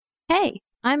Hey,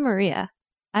 I'm Maria.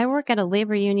 I work at a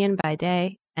labor union by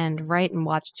day and write and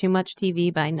watch too much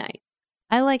TV by night.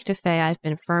 I like to say I've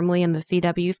been firmly in the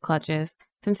CW's clutches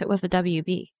since it was a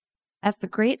WB. As the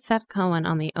great Seth Cohen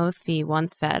on the OC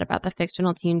once said about the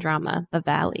fictional teen drama The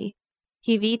Valley,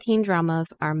 TV teen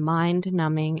dramas are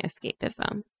mind-numbing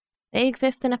escapism. They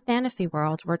exist in a fantasy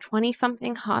world where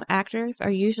 20-something hot actors are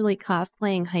usually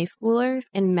cosplaying high schoolers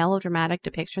in melodramatic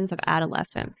depictions of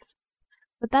adolescence.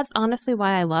 But that's honestly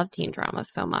why I love teen dramas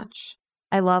so much.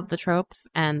 I love the tropes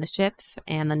and the ships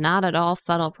and the not at all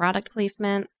subtle product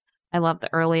placement. I love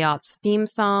the early aughts theme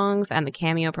songs and the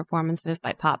cameo performances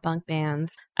by pop punk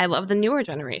bands. I love the newer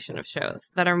generation of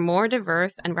shows that are more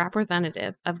diverse and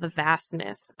representative of the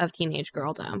vastness of teenage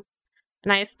girldom.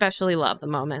 And I especially love the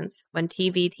moments when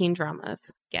TV teen dramas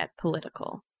get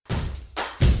political.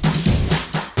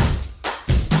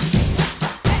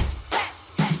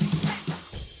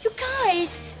 You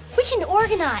guys, we can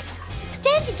organize.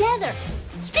 Stand together.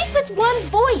 Speak with one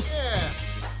voice.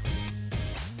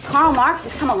 Karl Marx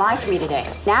has come alive for me today.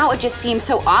 Now it just seems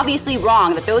so obviously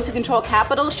wrong that those who control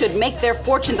capital should make their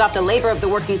fortunes off the labor of the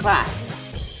working class.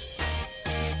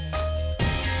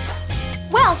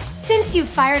 Well, since you've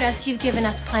fired us, you've given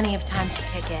us plenty of time to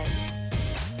kick in.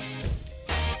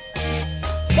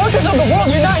 Workers of the world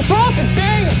unite! Profit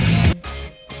change!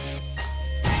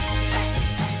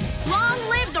 Long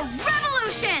live the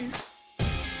revolution!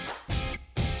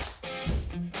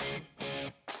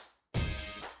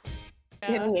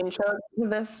 Can the intro to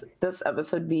this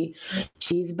episode be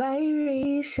she's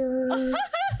biracial?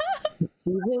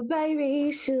 She's a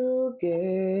biracial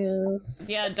girl.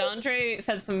 Yeah, Dondre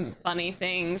said some funny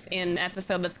things in the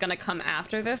episode that's gonna come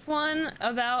after this one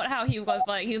about how he was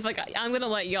like, I'm gonna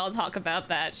let y'all talk about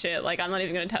that shit. Like, I'm not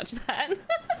even gonna touch that.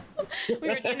 We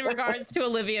were in regards to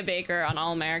Olivia Baker on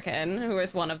All American, who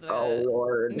was one of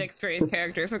the mixed race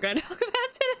characters we're gonna talk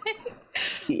about today.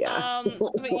 Yeah.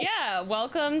 But yeah,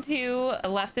 welcome to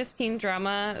Leftist Teen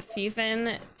Drama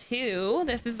Season 2.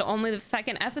 This is only the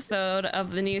second episode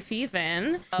of the new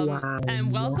season. Wow.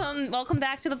 And welcome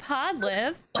back to the pod,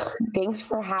 Liv. Thanks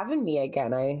for having me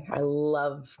again. I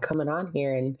love coming on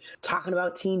here and talking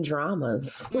about teen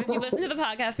dramas. If you listened to the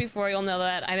podcast before, you'll know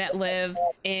that I met Liv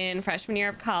in freshman year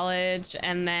of college,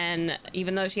 and then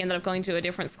even though she ended up going to a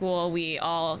different school, we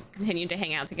all continued to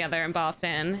hang out together in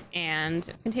Boston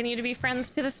and continue to be friends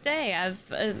to this day as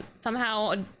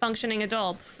somehow functioning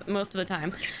adults most of the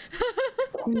time.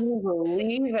 Can you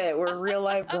believe it? We're real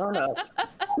life grown-ups.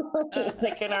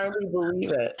 I can hardly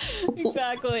believe it.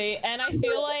 Exactly. And I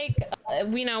feel like,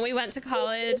 we went to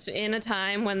college in a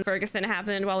time when Ferguson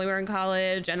happened while we were in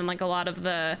college, and like a lot of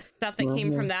the stuff that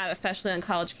came from that, especially on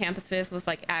college campuses, was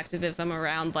like activism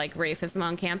around like racism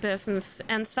on campus and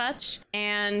such.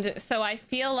 And so I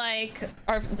feel like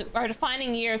our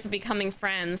defining years of becoming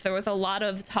friends, there was a lot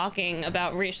of talking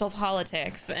about racial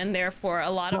politics, and therefore a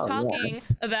lot of talking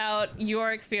about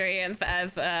your experience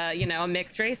as a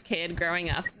mixed race kid growing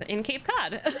up in Cape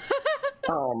Cod.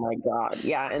 Oh my God.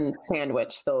 Yeah. And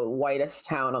Sandwich, the whitest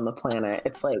town on the planet.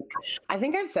 It's like, I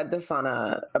think I've said this on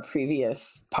a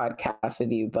previous podcast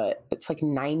with you, but it's like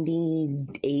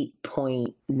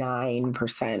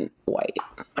 98.9% white,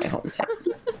 my hometown.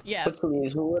 Yeah. Which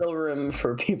leaves little room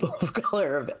for people of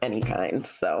color of any kind.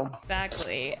 So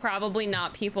exactly. Probably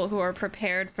not people who are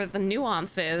prepared for the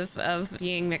nuances of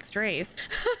being mixed race.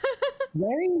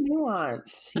 Very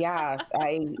nuanced. Yeah.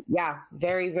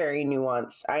 Very, very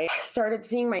nuanced. I started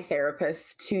seeing my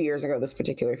therapist 2 years ago, this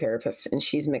particular therapist, and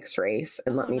she's mixed race.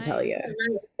 And let me tell you,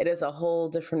 it is a whole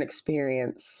different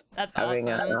experience. That's having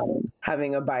awesome.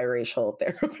 Having a biracial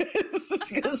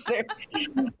therapist. Because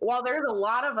while there's a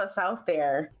lot of us out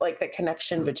there, like the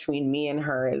connection between me and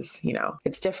her is,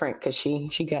 it's different because she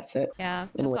gets it. Yeah,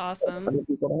 that's awesome. Other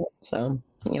people don't. So,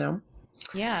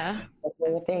 Yeah.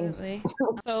 Thing.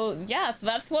 So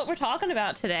that's what we're talking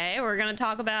about today. We're going to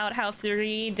talk about how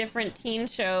 3 different teen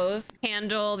shows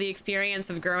handle the experience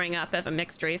of growing up as a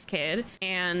mixed race kid.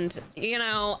 And,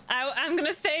 I'm going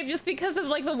to say, just because of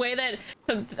like the way that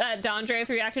Dondre has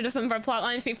reacted to some of our plot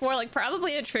lines before, like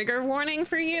probably a trigger warning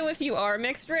for you if you are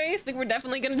mixed race. Like we're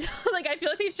definitely going to, like, I feel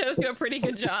like these shows do a pretty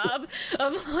good job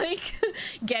of like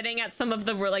getting at some of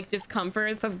the like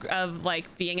discomforts of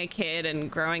like being a kid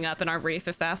and growing up in our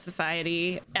racist ass society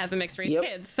as a mixed race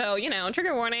kid. So,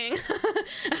 trigger warning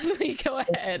as we go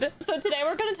ahead. So today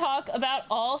we're going to talk about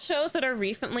all shows that are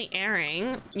recently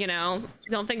airing.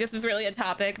 Don't think this is really a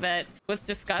topic that was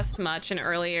discussed much in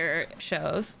earlier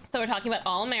shows. So we're talking about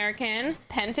All American,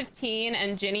 Pen 15,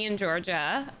 and Ginny and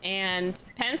Georgia. And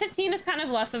Pen 15 is kind of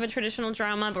less of a traditional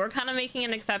drama, but we're kind of making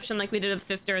an exception like we did with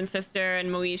Sister and Sister and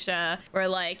Moesha. We're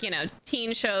like, you know,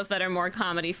 teen shows that are more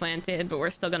comedy slanted, but we're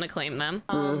still going to claim them.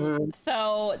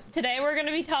 So today we're going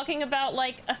to be talking about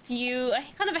like a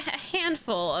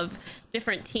handful of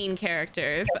different teen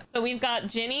characters. So we've got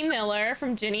Ginny Miller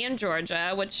from Ginny and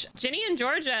Georgia, which Ginny and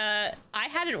Georgia I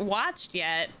hadn't watched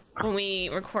yet when we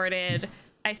recorded,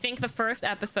 I think, the first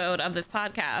episode of this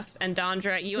podcast, and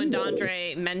you and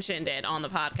Dondre mentioned it on the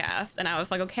podcast, and I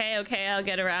was like, okay, I'll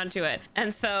get around to it.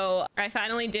 And so I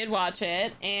finally did watch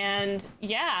it, and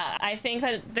yeah, I think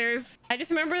that I just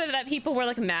remember that people were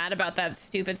like mad about that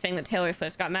stupid thing that Taylor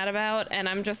Swift got mad about, and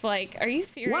I'm just like, are you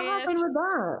serious? What happened with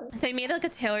that? They made like a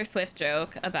Taylor Swift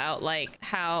joke about like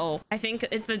how, I think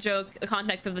it's the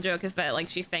context of the joke is that like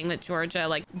she's saying that Georgia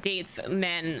like dates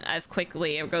men as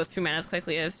quickly or goes through men as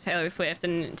quickly as Taylor Swift,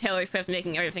 and Taylor Swift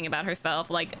making everything about herself,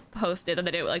 like posted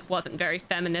that it like wasn't very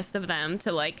feminist of them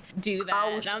to like do that.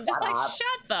 Oh, and I'm just like,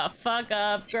 shut the fuck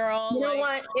up, girl. You know like,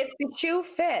 what? If the shoe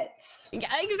fits. Yeah,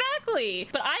 exactly.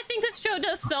 But I think this show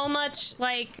does so much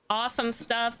like awesome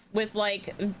stuff with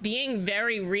like being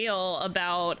very real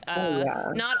about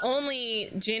not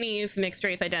only Ginny's mixed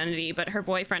race identity, but her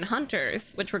boyfriend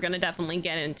Hunter's, which we're going to definitely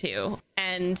get into.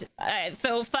 And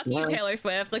so fuck you, Taylor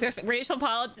Swift. Like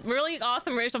really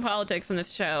awesome racial politics in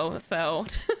this show. So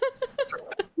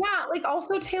yeah, like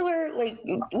also Taylor, like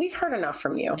we've heard enough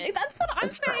from you. That's what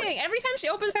I'm saying. Every time she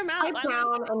opens her mouth, pipe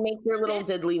down and make your little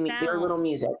your little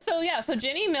music. So yeah, so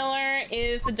Ginny Miller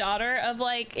is the daughter of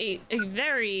like a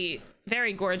very,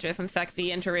 very gorgeous and sexy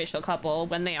interracial couple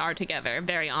when they are together,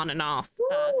 very on and off.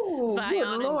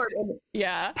 Zion, Lord.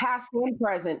 Yeah, past and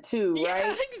present too,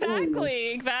 right?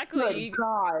 Exactly. Good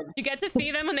God. You get to see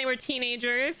them when they were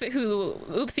teenagers who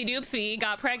oopsie doopsie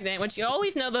got pregnant, which you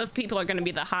always know those people are going to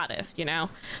be the hottest, you know.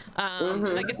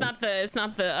 Like it's not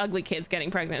the ugly kids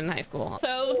getting pregnant in high school.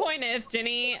 So the point is,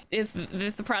 Ginny is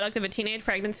the product of a teenage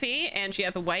pregnancy, and she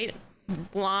has a white,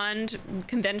 blonde,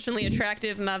 conventionally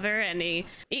attractive mother and a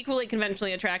equally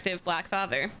conventionally attractive black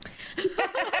father.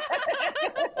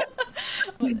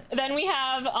 Then we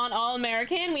have on All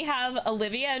American, we have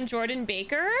Olivia and Jordan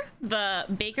Baker, the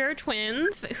Baker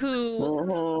twins,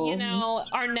 who, you know,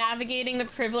 are navigating the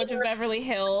privilege of Beverly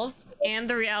Hills and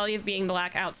the reality of being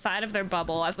black outside of their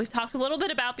bubble, as we've talked a little bit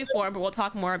about before, but we'll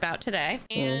talk more about today.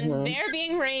 And they're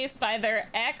being raised by their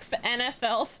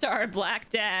ex-NFL star black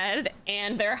dad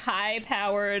and their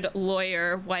high-powered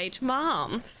lawyer white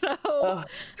mom. So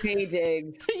Tay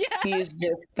Diggs, yeah. He's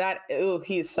just that. Ooh,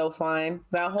 he's so fine.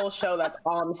 That whole show. That's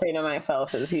all I'm saying to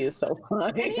myself is he is so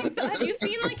fine. Have you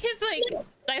seen like his like?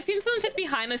 I've seen some of his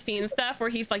behind the scenes stuff where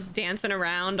he's like dancing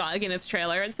around like in his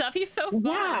trailer and stuff. He's so fun.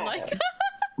 Yeah. Like.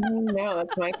 No,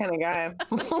 that's my kind of guy.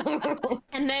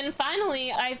 And then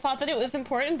finally, I thought that it was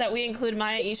important that we include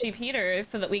Maya Ishii Peters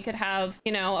so that we could have,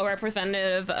 you know, a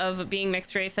representative of being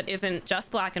mixed race that isn't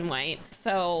just black and white.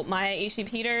 So Maya Ishii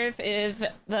Peters is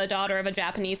the daughter of a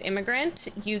Japanese immigrant,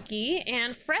 Yuki,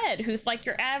 and Fred, who's like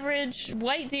your average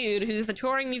white dude who's a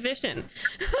touring musician.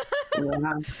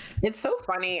 Yeah. It's so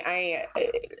funny.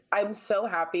 I'm so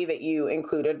happy that you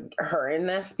included her in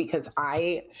this because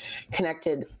I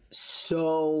connected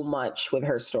so much with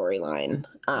her storyline.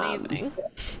 Amazing.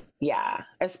 Yeah,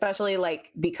 especially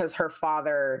like because her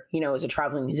father, you know, is a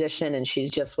traveling musician and she's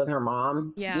just with her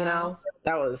mom. Yeah. You know,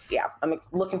 that was, yeah, I'm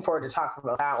looking forward to talking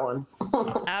about that one.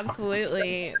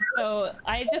 Absolutely. So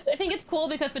I think it's cool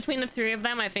because between the three of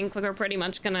them, I think we're pretty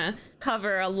much going to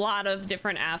cover a lot of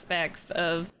different aspects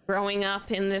of growing up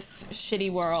in this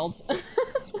shitty world.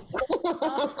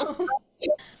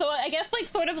 So I guess like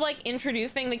sort of like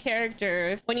introducing the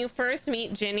characters. When you first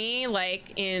meet Ginny,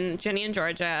 like in Ginny and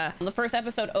Georgia, the first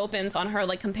episode opens on her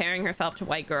like comparing herself to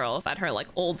white girls at her like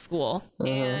old school.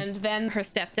 And then her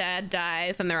stepdad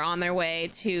dies and they're on their way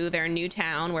to their new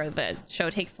town where the show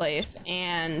takes place.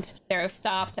 And they're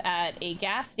stopped at a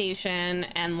gas station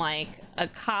and like a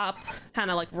cop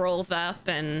kind of like rolls up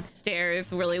and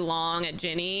stares really long at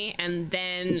Ginny. And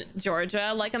then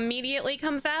Georgia like immediately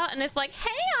comes out and is like, "Hey,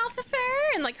 officer,"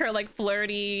 and like her like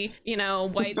flirty, you know,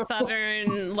 white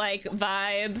southern like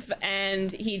vibes,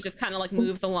 and he just kind of like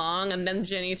moves along, and then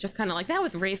Ginny's just kind of like, "That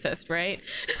was racist, right?"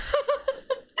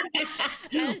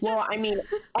 Well, I mean,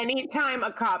 anytime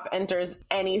a cop enters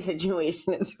any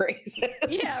situation is racist.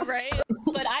 Yeah, right.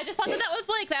 But I just thought that was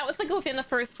like within the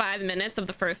first 5 minutes of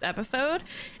the first episode,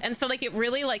 and so like it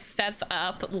really like sets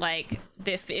up like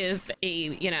this is a,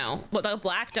 you know, a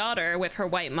black daughter with her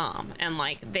white mom, and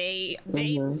like they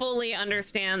fully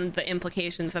understand the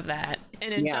implications of that,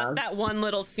 and in just that one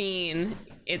little scene,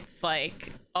 it's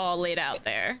like all laid out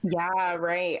there. Yeah,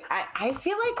 right. I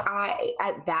feel like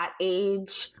at that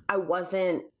age, I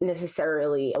wasn't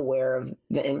necessarily aware of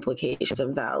the implications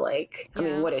of that. Like, I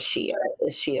mean, what is she?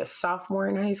 Is she a sophomore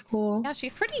in high school? Yeah,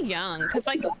 she's pretty young because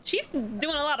like she's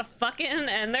doing a lot of fucking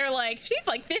and they're like, she's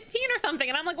like 15 or something.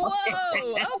 And I'm like,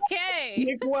 whoa, okay.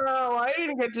 Like, whoa, I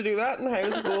didn't get to do that in high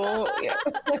school. Yeah.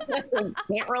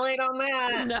 Can't relate on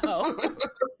that. No.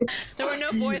 There were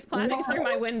no boys climbing through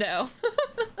my window.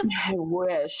 I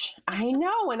wish. I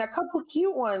know, and a couple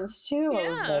cute ones too. I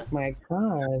was like, my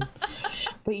God.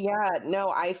 But yeah, no,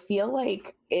 I feel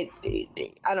like it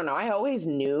I don't know. I always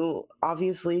knew,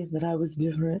 obviously, that I was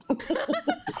different.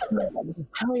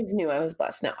 I always knew I was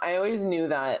blessed. No, I always knew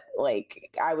that,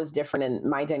 like, I was different, and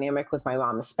my dynamic with my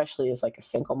mom, especially as like a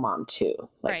single mom too.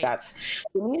 Like that's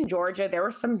me in Georgia. There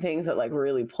were some things that like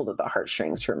really pulled at the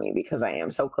heartstrings for me because I am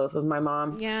so close with my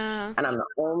mom. Yeah, and I'm the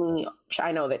only.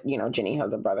 I know that Ginny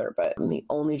has a brother, but I'm the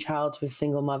only child to a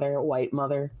single mother, a white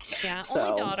mother. Yeah, so,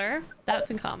 only daughter. That's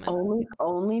in common.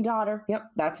 Only daughter.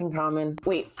 Yep, that's in common.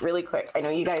 Wait, really quick. I know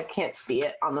you guys can't see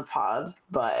it on the pod,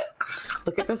 but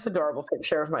look at this adorable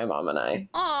picture of my mom and I.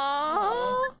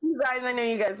 Aww. You guys, I know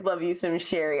you guys love you some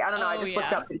Sherry. I don't know. I just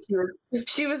looked up and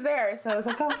she was there, so I was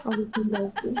like,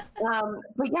 oh.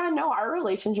 But yeah, no, our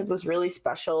relationship was really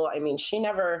special. I mean, she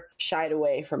never shied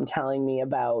away from telling me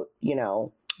about,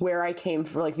 where I came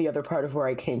from, like the other part of where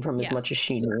I came from, as much as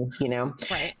she knew,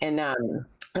 Right. And I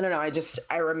don't know.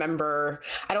 I remember,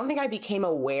 I don't think I became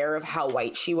aware of how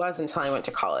white she was until I went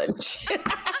to college.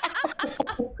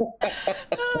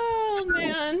 Oh,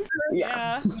 man.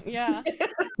 Yeah.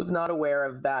 Was not aware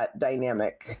of that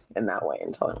dynamic in that way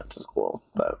until I went to school.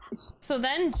 But so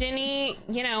then Ginny,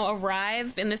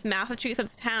 arrives in this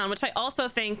Massachusetts town, which I also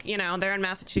think, they're in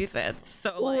Massachusetts.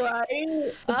 So like,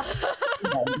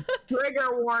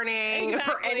 trigger warning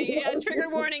for anyone. Yeah, trigger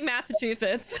warning,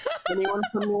 Massachusetts. Anyone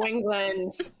from New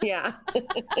England. Yeah.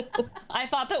 I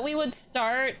thought that we would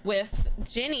start with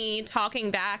Ginny talking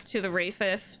back to the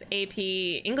racist AP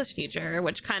English teacher,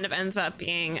 which kind of ends up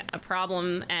being a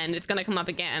problem, and it's going to come up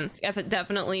again as it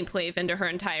definitely plays into her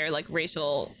entire like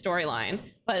racial storyline.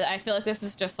 But I feel like this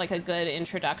is just like a good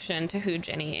introduction to who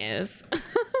Ginny is.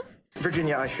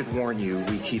 Virginia, I should warn you,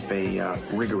 we keep a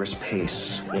rigorous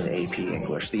pace in AP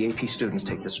English. The AP students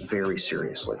take this very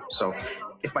seriously. So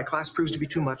if my class proves to be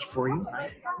too much for you,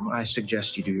 I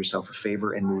suggest you do yourself a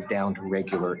favor and move down to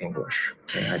regular English.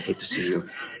 Okay? I'd hate to see you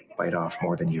bite off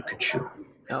more than you could chew.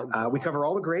 We cover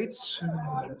all the greats: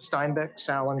 Steinbeck,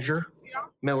 Salinger,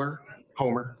 Miller,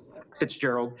 Homer,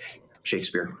 Fitzgerald,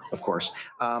 Shakespeare, of course.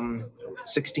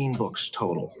 16 books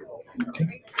total.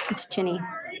 Okay. It's Ginny.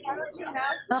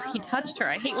 Oh, he touched her.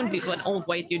 I hate when old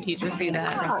white dude teachers do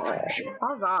that.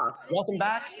 Welcome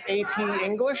back, AP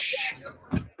English.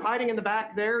 Hiding in the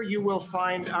back there, you will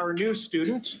find our new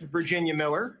student, Virginia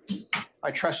Miller. I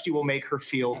trust you will make her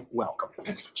feel welcome.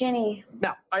 It's Ginny.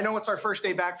 Now, I know it's our first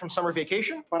day back from summer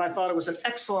vacation, but I thought it was an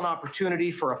excellent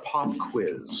opportunity for a pop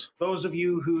quiz. Those of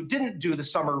you who didn't do the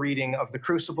summer reading of The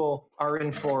Crucible are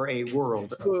in for a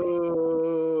world of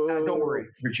don't worry,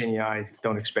 Virginia, I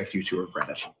don't expect you to regret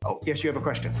it. Oh, yes, you have a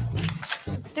question.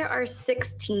 There are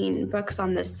 16 books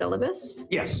on this syllabus.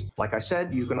 Yes, like I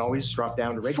said, you can always drop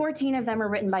down to regular. 14 of them are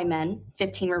written by men,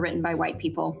 15 were written by white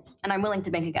people. And I'm willing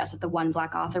to make a guess that the one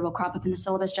black author will crop up in the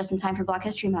syllabus just in time for Black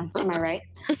History Month. Am I right?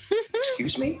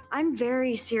 Excuse me? I'm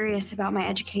very serious about my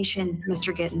education,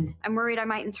 Mr. Gittin. I'm worried I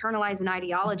might internalize an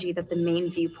ideology that the main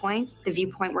viewpoint, the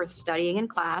viewpoint worth studying in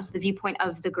class, the viewpoint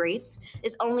of the greats,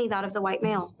 is only that of the white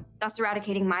male. Thus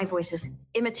eradicating my voice is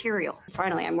immaterial.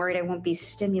 Finally, I'm worried I won't be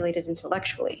stimulated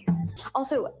intellectually.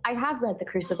 Also, I have read The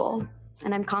Crucible,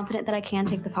 and I'm confident that I can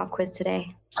take the pop quiz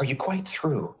today. Are you quite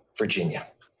through, Virginia?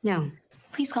 No.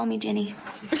 Please call me Ginny.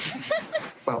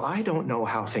 Well, I don't know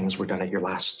how things were done at your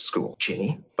last school,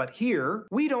 Ginny, but here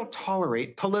we don't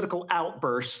tolerate political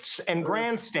outbursts and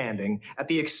grandstanding at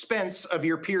the expense of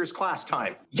your peers' class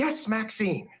time. Yes,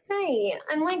 Maxine. Right.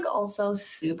 I'm also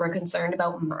super concerned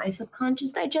about my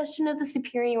subconscious digestion of the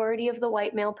superiority of the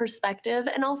white male perspective.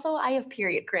 And also I have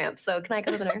period cramps. So can I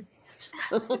go to the nurse?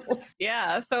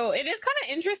 Yeah. So it is kind of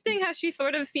interesting how she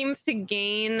sort of seems to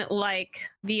gain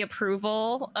the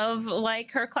approval of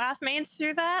her classmates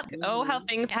through that. Oh, how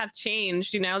things have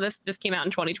changed. This came out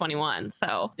in 2021.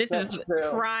 So this is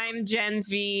prime Gen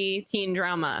Z teen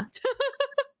drama.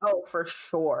 Oh, for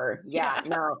sure. Yeah,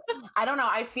 no, I don't know.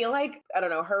 I feel like,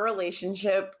 her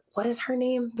relationship, what is her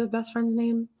name? The best friend's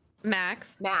name?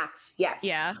 Max. Max, yes.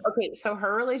 Yeah. Okay, so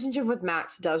her relationship with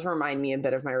Max does remind me a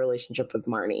bit of my relationship with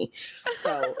Marnie.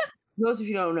 So those of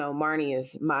you who don't know, Marnie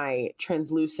is my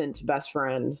translucent best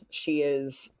friend. She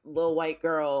is a little white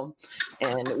girl,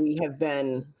 and we have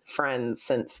been friends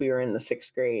since we were in the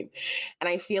 6th grade. And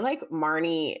I feel like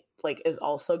Marnie is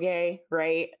also gay,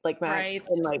 right? Like Max, Right.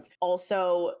 and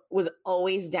also was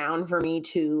always down for me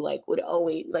to would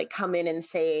always come in and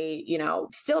say,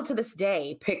 still to this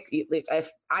day,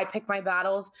 if I pick my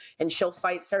battles and she'll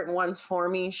fight certain ones for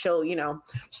me, she'll,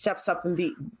 steps up and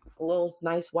be a little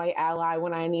nice white ally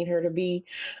when I need her to be.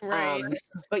 Right.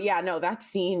 But yeah, no, that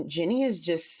scene, Ginny is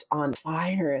just on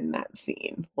fire in that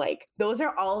scene. Those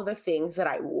are all the things that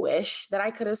I wish that I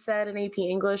could have said in AP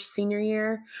English senior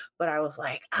year, but I was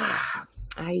like,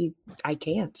 I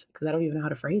can't because I don't even know how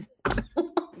to phrase it.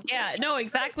 Yeah, no,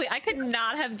 exactly. I could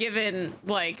not have given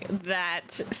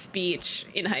that speech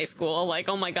in high school.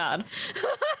 Oh my God.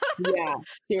 Yeah,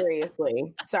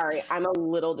 seriously. Sorry, I'm a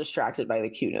little distracted by the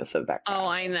cuteness of that guy. Oh,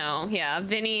 I know. Yeah,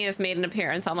 Vinny has made an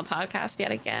appearance on the podcast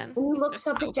yet again. And he looks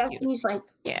up at Jeff and he's like,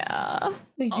 yeah.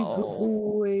 Good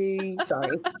boy.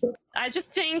 Sorry. I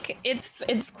just think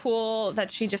it's cool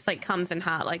that she just comes in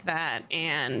hot like that,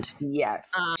 and yes,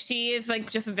 she is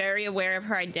just very aware of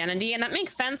her identity, and that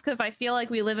makes sense because I feel like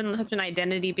we live in such an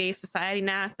identity-based society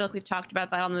now. I feel like we've talked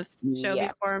about that on this show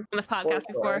before, on this podcast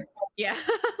before. Yeah.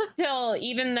 Still,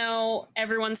 even though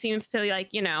everyone seems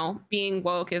to being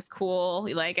woke is cool,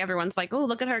 everyone's oh,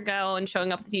 look at her go and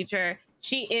showing up the teacher.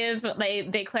 She is,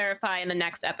 they clarify in the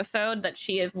next episode that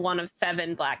she is one of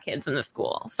 7 Black kids in the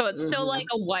school. So it's still a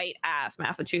white ass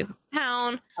Massachusetts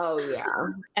town. Oh, yeah.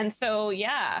 And so,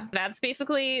 yeah, that's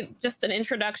basically just an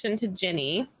introduction to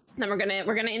Ginny. Then we're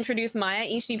gonna introduce Maya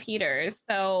Ishii Peters.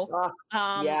 So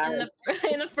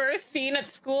in the first scene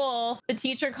at school, the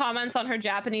teacher comments on her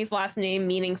Japanese last name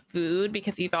meaning food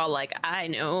because he's all I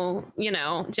know,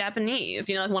 Japanese,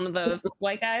 one of those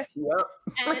white guys. Yep.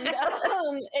 And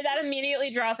that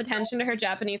immediately draws attention to her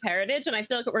Japanese heritage. And I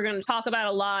feel like what we're going to talk about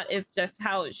a lot is just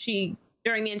how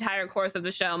during the entire course of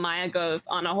the show, Maya goes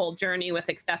on a whole journey with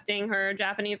accepting her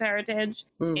Japanese heritage.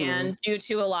 And due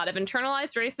to a lot of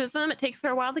internalized racism, it takes her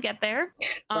a while to get there.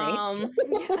 Right.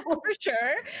 For sure.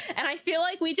 And I feel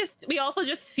like we also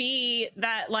just see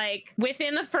that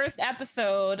within the first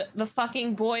episode, the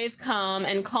fucking boys come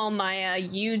and call Maya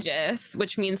Yugis,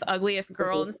 which means ugliest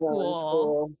girl in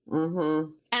school.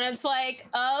 And it's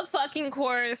of fucking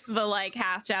course, the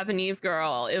half Japanese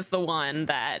girl is the one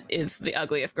that is the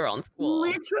ugliest girl in school.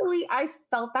 Literally, I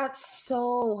felt that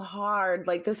so hard.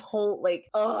 This whole,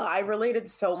 I related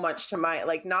so much to my,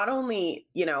 not only,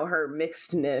 her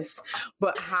mixedness,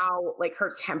 but how,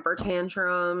 her temper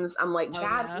tantrums. I'm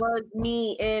that was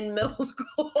me in middle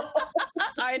school.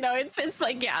 I know, it's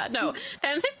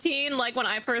 10-15, when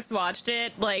I first watched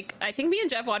it, I think me and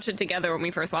Jeff watched it together when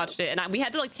we first watched it, and we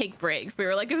had to take breaks. We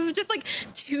were it was just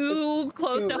too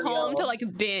close to home to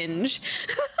binge.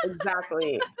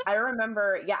 Exactly. I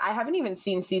remember, I haven't even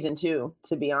seen season 2,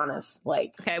 to be honest.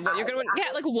 Okay, well, you're gonna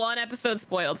get one episode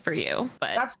spoiled for you,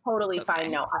 but that's totally fine.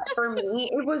 No, for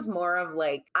me, it was more of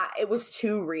it was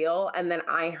too real, and then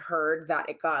I heard that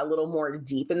it got a little more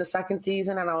deep in the 2nd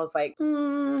season, and I was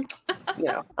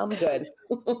I'm good.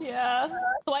 Yeah.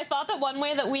 So I thought that one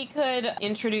way that we could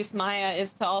introduce Maya is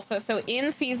to also, so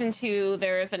in season 2,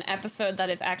 there is an episode that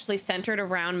is actually centered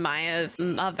around Maya's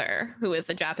mother, who is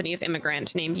a Japanese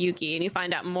immigrant named Yuki. And you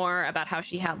find out more about how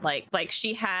she had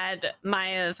she had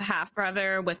Maya's half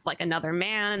brother with another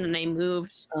man, and they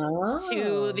moved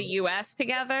to the US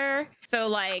together.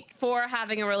 So for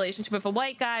having a relationship with a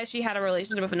white guy, she had a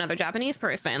relationship with another Japanese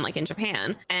person, in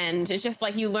Japan. And it's just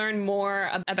you learn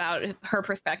more about her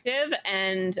perspective.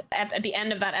 And at the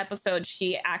end of that episode,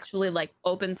 she actually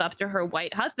opens up to her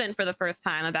white husband for the first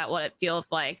time about what it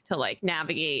feels like to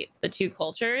navigate the two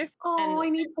cultures. I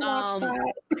need to watch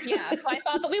that. Yeah, so I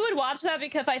thought that we would watch that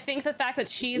because I think the fact that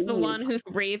she's the one who's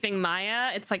raising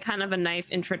Maya, it's kind of a nice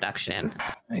introduction.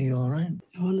 Are you all right?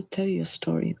 I want to tell you a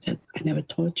story that I never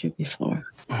told you before.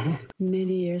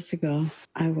 Many years ago,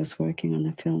 I was working on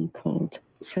a film called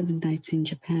 7 Nights in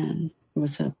Japan. It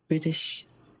was a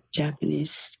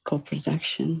British-Japanese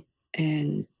co-production,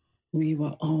 and we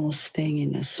were all staying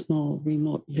in a small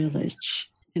remote village.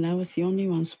 And I was the only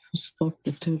one who spoke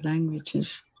the 2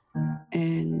 languages.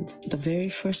 And the very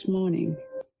first morning,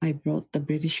 I brought the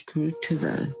British crew to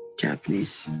the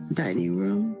Japanese dining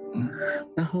room.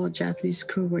 The whole Japanese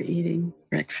crew were eating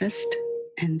breakfast,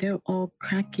 and they're all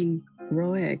cracking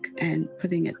raw egg and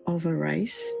putting it over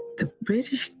rice. The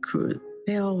British crew,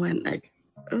 they all went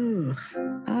ugh,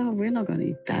 we're not going to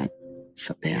eat that.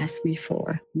 So they asked me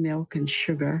for milk and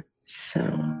sugar. So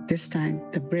this time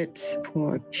the Brits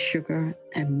poured sugar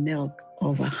and milk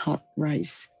over hot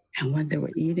rice. And when they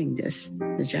were eating this,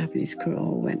 the Japanese crew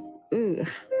all went, ugh.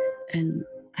 And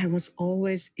I was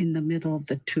always in the middle of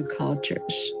the two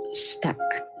cultures, stuck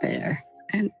there.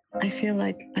 And I feel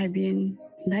like I've been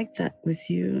like that with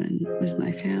you and with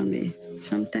my family.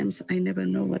 Sometimes I never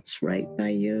know what's right by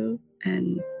you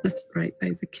and what's right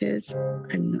by the kids.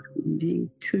 I'm not being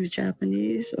too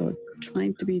Japanese or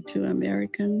trying to be too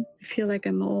American. I feel like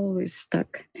I'm always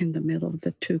stuck in the middle of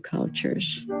the two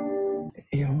cultures.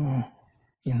 You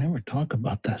never talk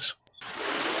about this.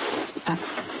 But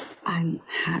I'm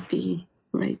happy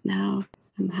right now.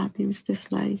 I'm happy with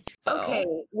this life. Okay,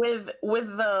 with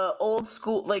the old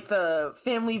school, like the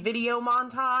family video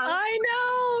montage. I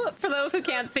know. For those who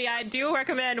can't see, I do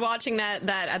recommend watching that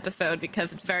episode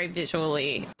because it's very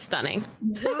visually stunning.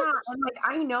 Yeah, and like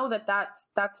I know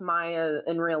that's Maya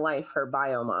in real life, her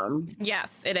bio mom.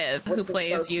 Yes, it is. Who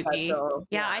plays Yuki?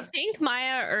 Yeah, I think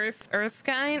Maya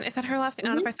Erskine. Is that her last name? I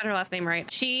don't know if I said her last name right.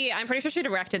 I'm pretty sure she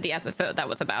directed the episode that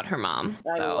was about her mom.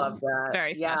 I love that.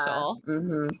 Very special. Yeah.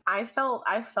 Mm-hmm.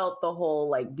 I felt the whole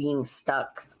like being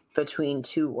stuck between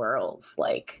two worlds.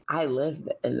 Like I lived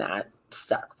in that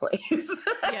stuck place.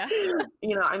 Yeah.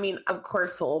 I mean, of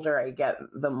course, the older I get,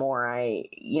 the more I,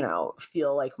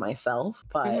 feel like myself.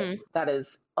 But that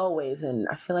is always, and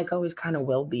I feel like always kind of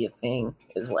will be a thing,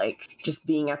 is like just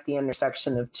being at the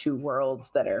intersection of two worlds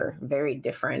that are very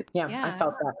different. Yeah. I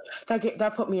felt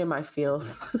that put me in my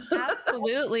feels.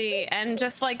 Absolutely. And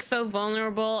just like so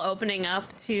vulnerable, opening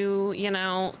up to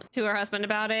her husband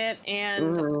about it.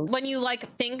 And when you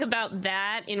like think about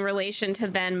that in relation to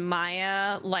then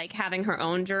Maya like having her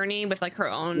own journey with like her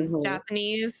own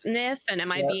Japanese-ness, and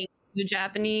am I being too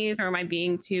Japanese or am I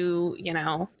being too,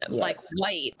 like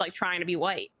white, like trying to be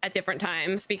white at different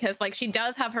times? Because like she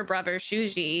does have her brother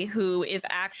Shuji, who is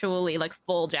actually like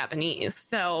full Japanese.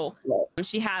 So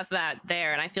she has that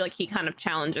there. And I feel like he kind of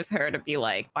challenges her to be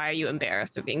like, why are you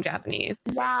embarrassed of being Japanese?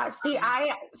 Yeah. See,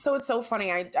 so it's so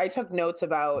funny. I took notes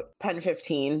about Pen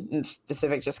 15 in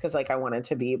specific, just because like I wanted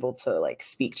to be able to like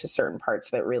speak to certain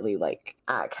parts that really like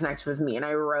connect with me. And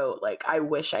I wrote like, I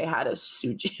wish I had a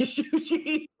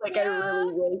Shuji. Like I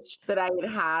really wish that I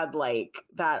had like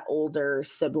that older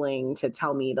sibling to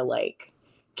tell me to like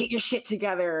get your shit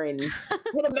together and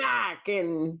put it back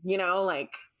and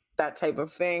like that type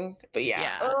of thing. But it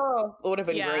would have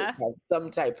been great to have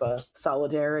some type of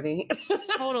solidarity.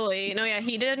 Totally. No,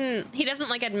 he doesn't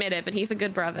like admit it, but he's a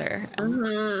good brother.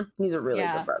 He's a really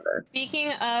good brother.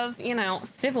 Speaking of,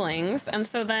 siblings, and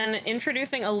so then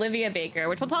introducing Olivia Baker,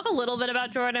 which we'll talk a little bit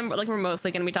about Jordan, but like we're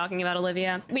mostly going to be talking about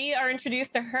Olivia. We are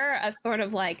introduced to her as sort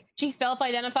of like, she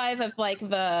self-identifies as like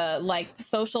the like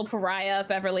social pariah of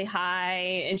Beverly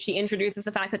High, and she introduces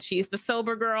the fact that she's the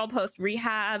sober girl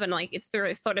post-rehab, and like it's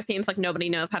sort of seems like nobody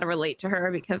knows how to relate to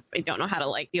her because they don't know how to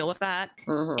like deal with that.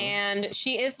 And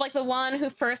she is like the one who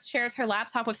first shares her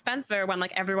laptop with Spencer when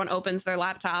like everyone opens their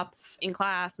laptops in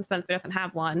class and Spencer doesn't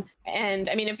have one. And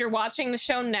I mean, if you're watching the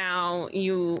show now,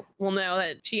 you will know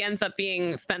that she ends up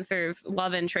being Spencer's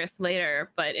love interest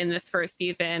later, but in this first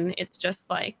season it's just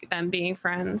like them being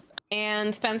friends.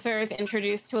 And Spencer is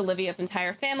introduced to Olivia's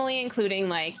entire family, including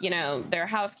like, their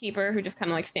housekeeper who just kind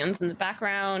of like stands in the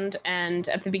background. And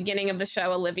at the beginning of the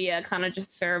show, Olivia kind of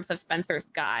just serves as Spencer's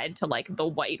guide to like the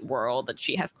white world that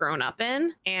she has grown up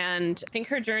in. And I think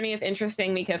her journey is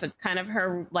interesting because it's kind of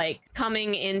her like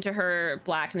coming into her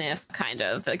blackness kind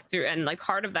of like through, and like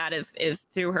part of that is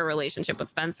through her relationship with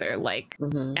Spencer, like,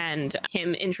 and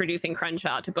him introducing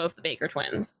Crenshaw to both the Baker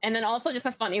twins. And then also just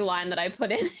a funny line that I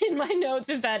put in my notes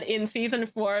is that in season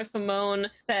 4,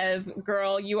 Simone says,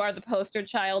 "Girl, you are the poster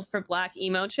child for black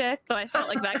emo chick." So I felt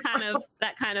like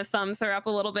that kind of sums her up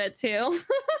a little bit too.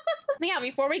 Yeah,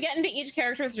 before we get into each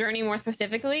character's journey more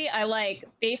specifically, I like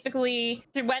basically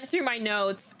went through my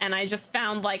notes and I just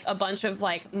found like a bunch of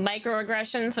like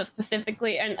microaggressions, so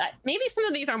specifically, and maybe some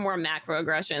of these are more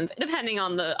macroaggressions depending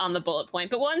on the bullet point,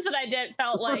 but ones that I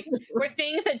felt like were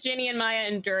things that Ginny and Maya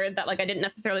endured that like I didn't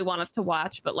necessarily want us to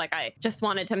watch, but like I just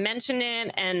wanted to mention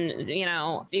it and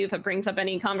see if it brings up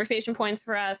any conversation points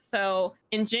for us. So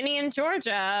in Ginny and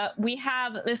Georgia, we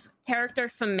have this character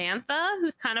Samantha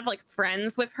who's kind of like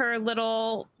friends with her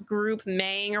little group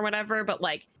Maying or whatever, but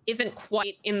like isn't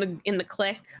quite in the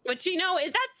clique, which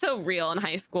that's so real in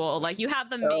high school. Like you have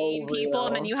the main people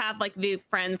and then you have like the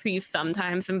friends who you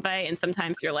sometimes invite and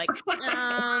sometimes you're like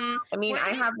I mean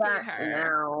I have that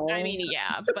now. I mean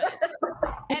but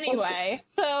anyway,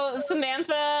 so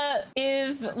Samantha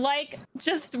is like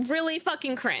just really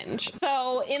fucking cringe.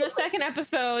 So in the second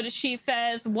episode she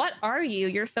says, "What are you?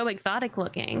 You're so exotic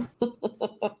looking."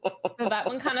 So that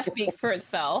one kind of speaks for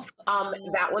itself.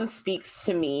 That one speaks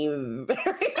to me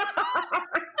very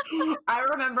I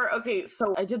remember, okay,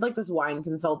 so I did like this wine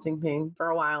consulting thing for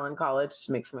a while in college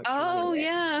to make some extra money. Oh,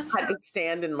 yeah. I had to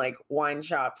stand in like wine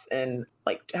shops and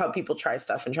like help people try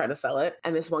stuff and try to sell it.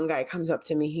 And this one guy comes up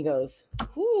to me, he goes,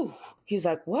 "Whew." He's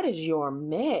like, "What is your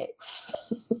mix?"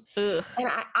 And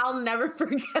I'll never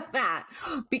forget that,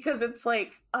 because it's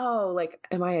like, oh, like,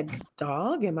 am I a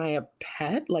dog? Am I a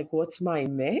pet? Like, what's my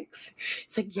mix?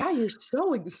 It's like, yeah, you're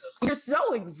so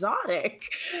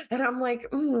exotic. And I'm like,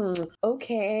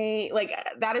 okay. Like,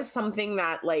 that is something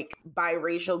that like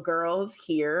biracial girls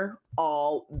hear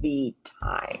all the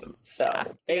time. So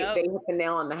they hit the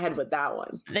nail on the head with that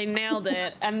one. They nailed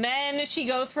it. And then she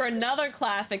goes for another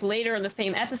classic later in the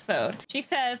same episode. She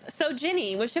says, "So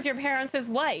Ginny, which of your parents is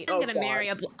white? I'm gonna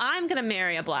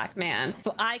marry a black man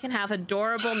so I can have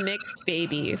adorable mixed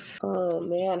babies." Oh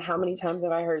man, how many times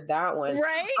have I heard that one?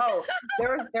 Right? Oh,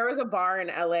 there was a bar in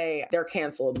LA. They're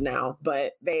canceled now,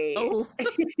 but they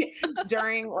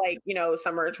during like, you know,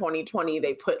 summer 2020,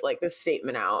 they put like this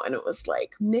statement out, and it was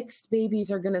like, mixed babies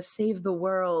are gonna save the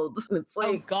world. And it's like,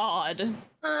 oh God.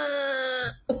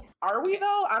 Are we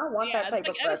though? I don't want that type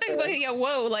of pressure. Like, yeah,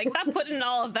 whoa, like stop putting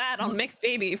all of that on mixed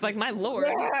babies. Like, my lord.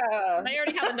 Yeah. They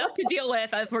already have enough to deal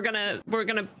with, as we're gonna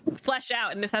flesh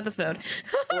out in this episode.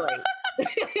 Right.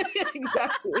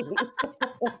 Exactly.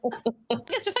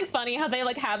 It's just like funny how they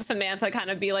like have Samantha kind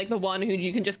of be like the one who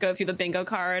you can just go through the bingo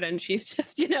card and she's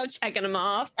just, you know, checking them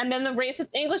off. And then the racist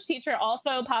English teacher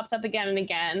also pops up again and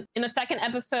again. In the second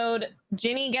episode,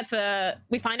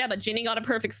 we find out that Ginny got a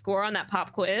perfect score on that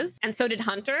pop quiz, and so did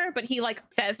Hunter, but he like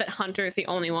says that Hunter is the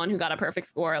only one who got a perfect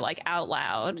score, like, out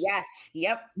loud. Yes.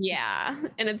 Yep. Yeah.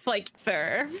 And it's like,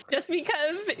 sir, just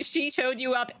because she showed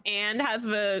you up and has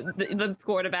the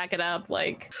score to back it up,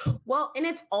 like. Well, and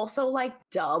it's also like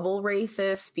double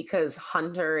racist because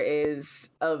Hunter is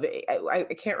I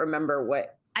can't remember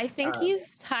what. I think he's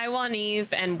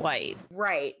Taiwanese and white.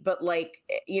 Right. But like,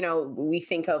 you know, we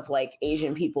think of like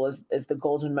Asian people as the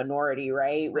golden minority,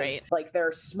 right? Right. Like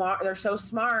they're smart, they're so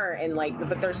smart, and like,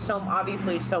 but there's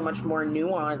obviously so much more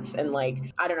nuance. And like,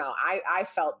 I don't know, I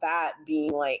felt that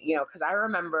being like, you know, because I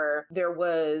remember there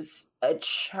was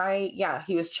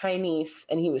he was Chinese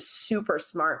and he was super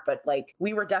smart, but like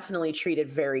we were definitely treated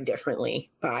very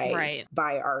differently by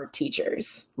our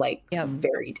teachers, like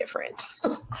very different.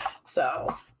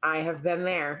 So I have been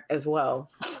there as well.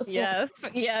 Yes.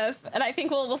 And I think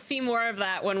we'll see more of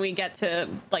that when we get to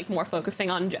like more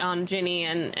focusing on Ginny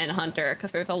and Hunter,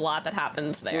 because there's a lot that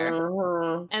happens there.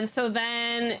 Mm-hmm. And so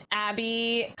then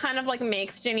Abby kind of like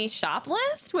makes Ginny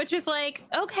shoplift, which is like,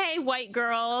 okay, white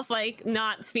girls, like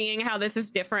not seeing how this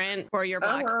is different for your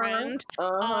black friend.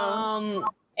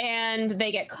 And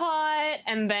they get caught.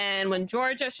 And then when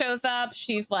Georgia shows up,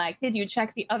 she's like, "Did you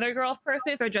check the other girls'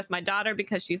 purses or just my daughter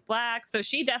because she's black?" So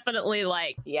she definitely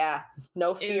like,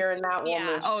 no fear in that woman.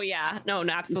 Yeah. Oh yeah. No,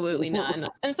 absolutely none.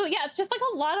 And so yeah, it's just like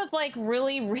a lot of like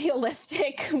really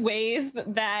realistic ways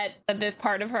that this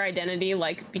part of her identity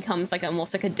like becomes like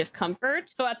almost like a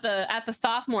discomfort. So at the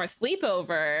sophomore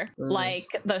sleepover, like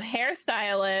the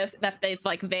hairstylist that is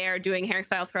like there doing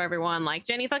hairstyles for everyone, like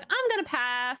Jenny's like, "I'm gonna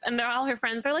pass," and they're all her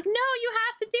friends are like, "No, you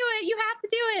have to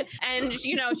do it," and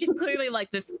you know, she's clearly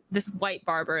like, this white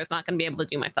barber is not going to be able to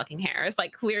do my fucking hair. It's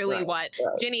like clearly what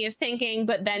Ginny is thinking,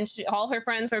 but then all her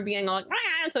friends are being like,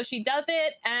 so she does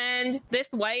it, and this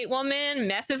white woman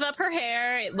messes up her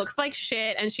hair. It looks like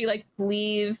shit, and she like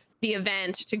flees the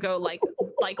event to go like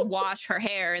wash her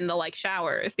hair in the like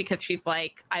showers because she's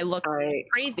like, I look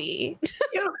crazy.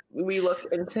 Yeah, we look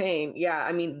insane. Yeah,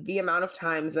 I mean, the amount of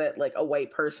times that like a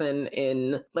white person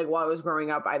in like while I was growing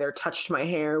up either touched my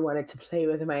hair, wanted to play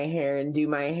with my hair and do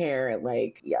my hair,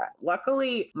 like, yeah.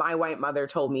 Luckily, my white mother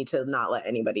told me to not let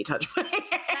anybody touch my hair.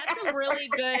 That's a really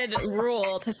good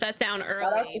rule to set down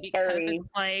early because it's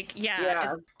like,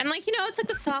 and like, you know, it's like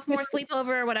a sophomore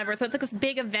sleepover or whatever, so it's like this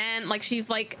big event. Like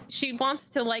she wants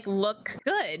to like look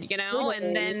good, you know,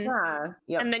 and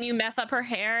then you mess up her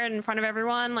hair in front of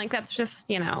everyone. Like that's just,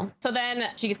 you know. So then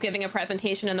she's giving a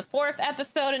presentation in the 4th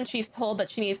episode, and she's told that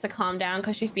she needs to calm down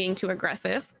because she's being too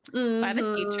aggressive by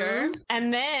the teacher.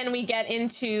 And then we get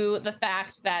into the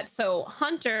fact that so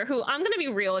Hunter, who I'm gonna be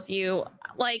real with you,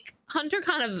 like Hunter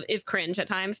kind of is cringe at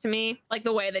times to me. Like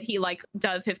the way that he like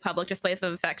does his public displays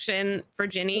of affection for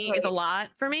Ginny is a lot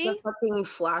for me. The fucking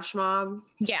flash mob.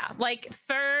 Yeah, like,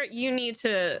 sir, you need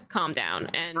to calm down.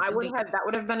 And that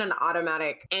would have been an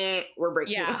automatic. We're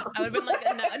breaking. Yeah, I would have been like,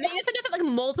 no. I mean, it's like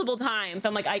multiple times.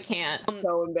 I'm like, I can't.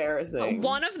 So embarrassing.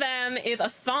 One of them is a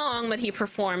song that he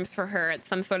performs for her at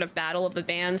some sort of battle of the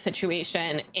band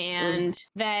situation, and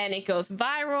then it goes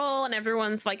viral, and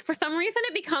everyone's like, for some reason,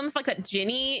 it becomes like that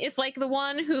Ginny is like the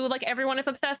one who like everyone is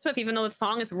obsessed with, even though the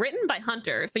song is written by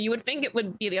Hunter. So you would think it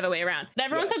would be the other way around. But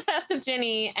everyone's obsessed with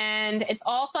Ginny, and it's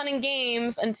all fun and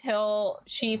games until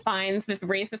she finds this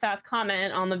racist ass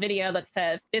comment on the video that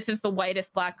says, "This is the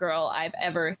whitest black girl I've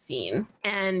ever seen."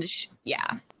 And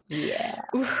Yeah.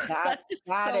 That's just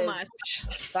so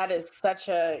much. That is such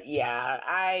a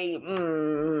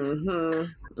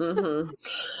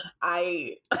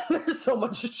there's so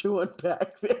much to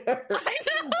unpack there. I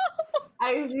know.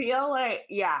 I feel like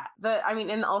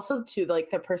and also too like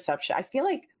the perception. I feel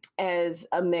like as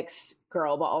a mixed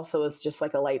girl, but also as just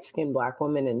like a light-skinned black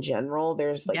woman in general,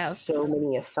 there's like so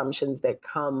many assumptions that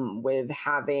come with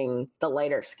having the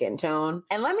lighter skin tone.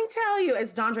 And let me tell you,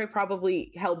 as Dondre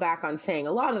probably held back on saying,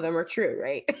 a lot of them are true,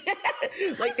 right?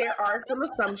 Like there are some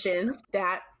assumptions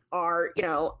that are,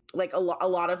 like a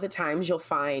lot of the times you'll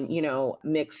find,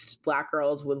 mixed black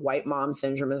girls with white mom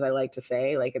syndrome, as I like to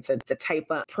say. Like it's a type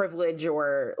of privilege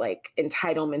or like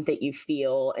entitlement that you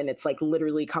feel. And it's like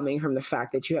literally coming from the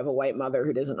fact that you have a white mother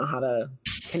who doesn't know how to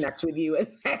connect with you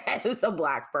as a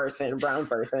black person, brown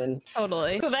person.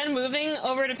 Totally. So then moving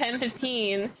over to Pen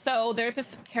 15. So there's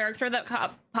this character that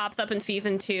pops up in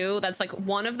season 2. That's like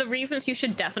one of the reasons you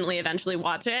should definitely eventually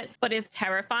watch it, but it's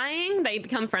terrifying. They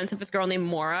become friends with this girl named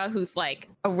Mora, who's like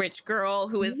a rich girl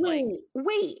who is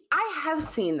Wait, I have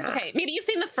seen that. Okay, maybe you've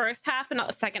seen the first half and not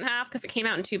the second half because it came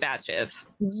out in 2 batches.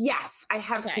 Yes, I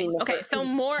have seen that. Okay, so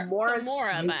Mora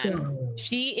then.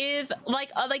 She is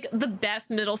like the best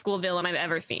middle school villain I've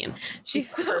ever seen. She's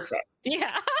perfect.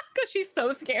 Yeah, because she's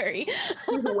so scary.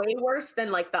 She's way worse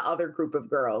than like the other group of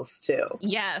girls too.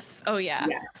 Yes. Oh yeah.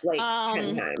 Yeah, like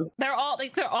 10 times. They're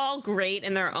all great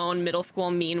in their own middle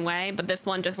school mean way, but this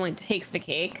one definitely takes the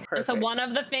cake. And so one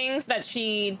of the things that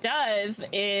she does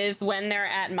is when they're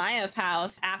at Maya's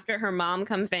house after her mom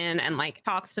comes in and like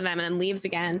talks to them and then leaves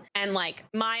again, and like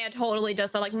Maya totally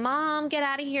does the like "mom, get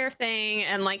out of here" thing,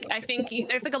 and like I think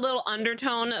there's like a little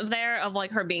undertone there of like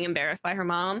her being embarrassed by her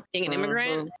mom being an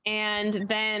immigrant. And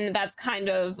then that's kind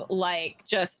of like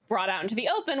just brought out into the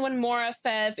open when Mora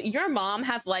says, "Your mom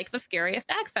has like the scariest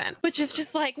accent," which is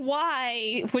just like,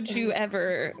 why would you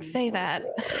ever say that?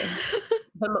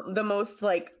 The most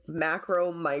like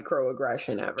macro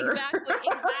microaggression ever.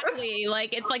 Exactly.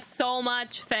 Like it's like so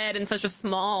much said in such a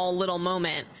small little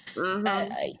moment.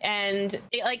 And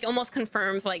it like almost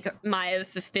confirms like Maya's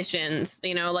suspicions,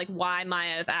 like why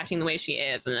Maya is acting the way she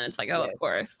is. And then it's like, oh, of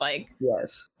course, like,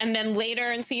 yes. And then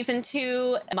later in season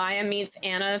 2, Maya meets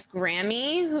Anna's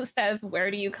Grammy, who says,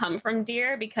 "Where do you come from,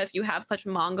 dear? Because you have such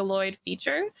mongoloid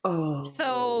features."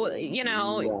 So,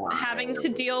 having to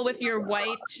deal with your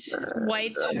white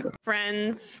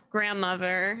friend's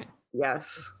grandmother.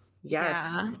 Yes.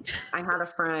 Yeah. I had a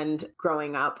friend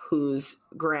growing up whose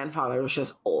grandfather was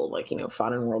just old, like,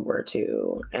 fought in World War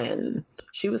II. And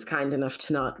she was kind enough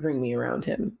to not bring me around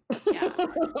him. Yeah.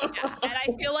 And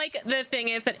I feel like the thing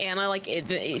is that Anna, like,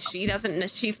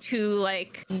 she's too,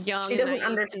 like, young. She doesn't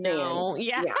understand.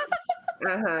 Yeah.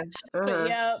 But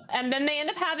yeah, and then they end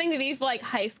up having these like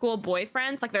high school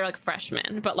boyfriends, like they're like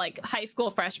freshmen, but like high school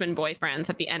freshman boyfriends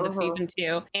at the end of season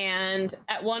 2. And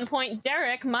at one point,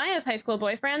 Derek, Maya's high school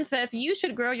boyfriend, says, "You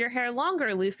should grow your hair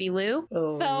longer, Luffy Lou."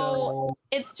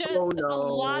 It's just a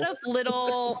lot of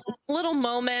little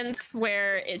moments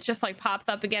where it just like pops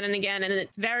up again and again, and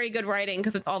it's very good writing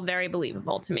because it's all very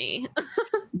believable to me.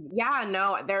 Yeah,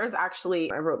 no, there's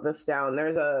actually, I wrote this down.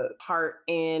 There's a part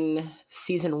in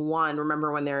season 1.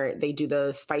 Remember when they do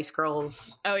the Spice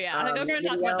Girls? Oh yeah, I think we're gonna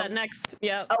talk about that next.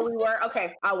 Yep. Oh, we were?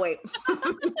 Okay, I'll wait.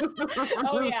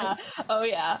 Oh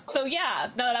yeah. So yeah,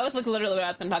 no, that was like literally what I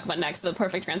was gonna talk about next. The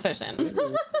perfect transition.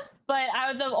 But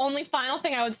the only final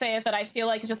thing I would say is that I feel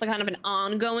like it's just like kind of an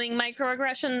ongoing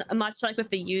microaggression, much like with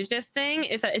the Yujis thing,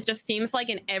 is that it just seems like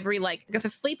in every like there's a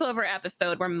sleepover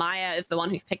episode where Maya is the one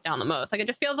who's picked on the most. Like it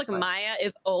just feels like Maya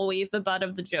is always the butt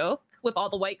of the joke with all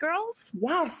the white girls.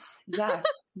 Yes.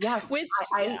 Which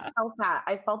I felt that.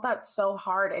 I felt that so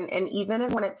hard. And even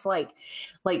when it's like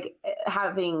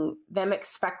having them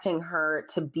expecting her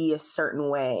to be a certain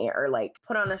way or like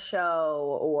put on a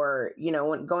show or,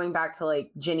 when going back to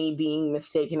like Ginny being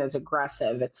mistaken as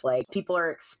aggressive, it's like people are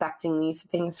expecting these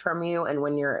things from you. And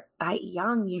when you're that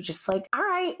young, you just like, all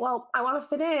right, well, I want to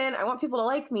fit in. I want people to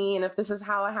like me. And if this is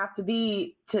how I have to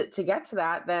be to get to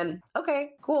that, then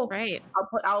okay, cool. Right.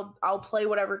 I'll play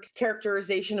whatever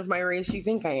characterization of my race you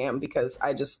think I am because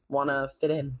I just want to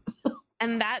fit in.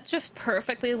 And that just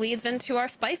perfectly leads into our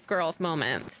Spice Girls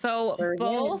moment. So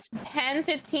both Pen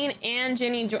 15 and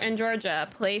Ginny and Georgia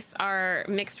place our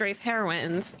mixed race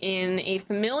heroines in a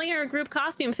familiar group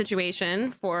costume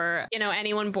situation for, you know,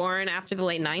 anyone born after the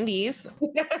late 90s.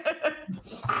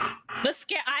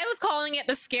 I was calling it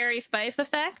the Scary Spice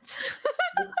effect.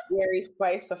 The Scary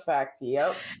Spice effect,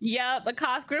 yep. Yep,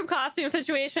 the group costume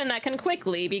situation that can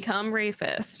quickly become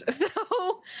racist.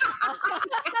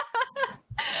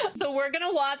 So we're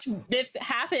gonna watch this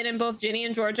happen in both Ginny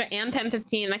and Georgia and Pen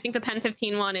 15. And I think the Pen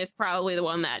 15 one is probably the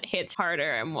one that hits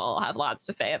harder and we'll have lots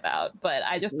to say about. But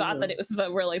I just thought that it was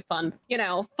a really fun, you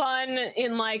know, fun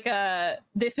in like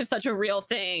this is such a real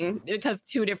thing because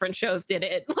two different shows did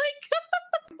it. Like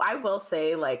I will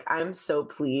say, like, I'm so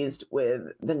pleased with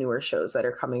the newer shows that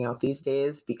are coming out these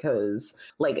days because,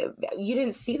 like, you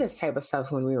didn't see this type of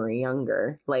stuff when we were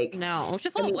younger. Like, no, it's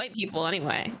just all white people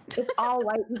anyway. It's all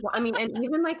white people. I mean, and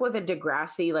even like with a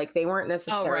Degrassi, like they weren't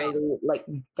necessarily like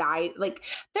like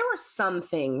there were some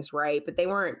things, right? But they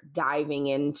weren't diving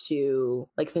into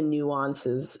like the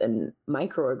nuances and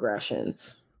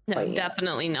microaggressions. No,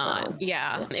 definitely not.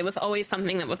 Yeah. It was always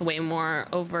something that was way more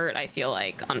overt, I feel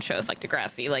like, on shows like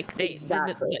Degrassi. Like,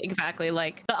 exactly.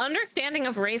 Like, the understanding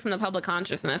of race in the public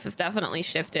consciousness has definitely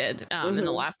shifted in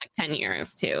the last, like, 10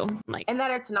 years, too. Like, and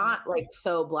that it's not, like,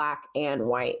 so black and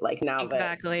white. Like, now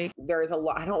that there's a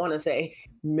lot, I don't want to say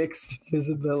mixed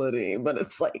visibility, but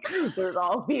it's like, there's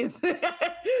all these,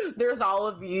 there's all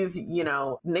of these, you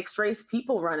know, mixed race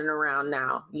people running around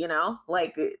now, you know?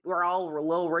 Like, we're all a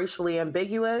little racially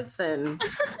ambiguous. And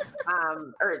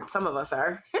or some of us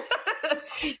are.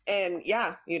 And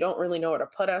yeah, you don't really know where to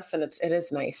put us, and it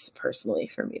is nice personally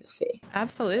for me to see.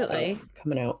 Absolutely.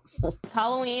 Coming out. It's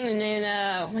Halloween, and then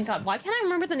oh my god, why can't I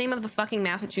remember the name of the fucking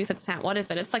Massachusetts town? What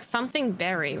is it? It's like something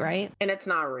berry, right? And it's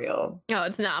not real. No,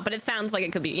 it's not, but it sounds like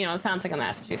it could be, you know, it sounds like a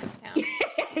Massachusetts town.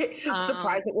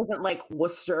 Surprised it wasn't like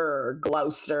Worcester or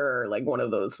Gloucester, or like one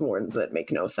of those ones that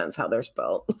make no sense how they're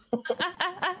spelled.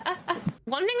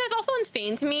 One thing that's also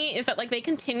insane to me is that like they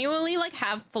continually like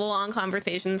have full-on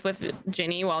conversations with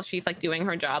Ginny while she's like doing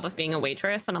her job of being a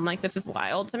waitress, and I'm like, this is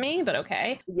wild to me, but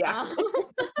okay. Yeah.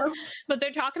 But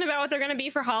they're talking about what they're gonna be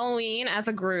for Halloween as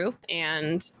a group,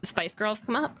 and Spice Girls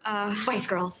come up. Spice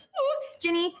Girls.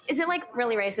 Ginny, is it like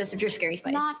really racist if you're Scary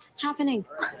Spice? Not happening.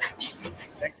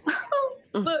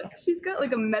 Look, she's got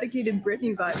like a medicated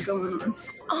Britney vibe going on.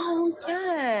 Oh,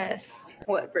 yes.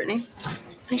 What, Britney?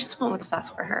 I just want what's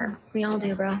best for her. We all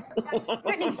do, bro.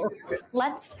 Brittany,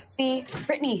 let's be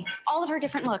Brittany. All of her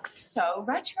different looks. So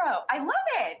retro. I love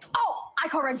it. Oh, I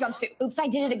call red jumpsuit. Oops, I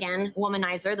did it again.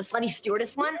 Womanizer, the slutty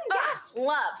stewardess one. Yes.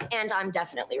 Love. And I'm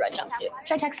definitely red jumpsuit.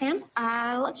 Should I text Sam?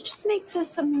 Let's just make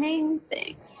this a main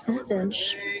thing.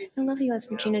 Savage. I love you as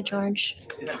Regina George.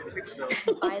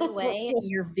 By the way,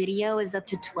 your video is up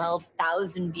to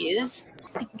 12,000 views.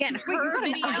 Again, her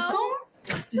video.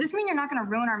 Does this mean you're not going to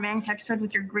ruin our main text thread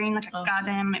with your green like a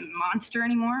goddamn monster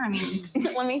anymore? I mean,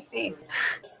 let me see.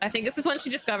 I think this is when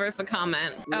she discovers the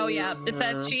comment. Oh, yeah. It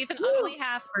says she's an ugly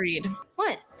half-breed.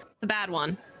 What? It's a bad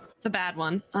one. It's a bad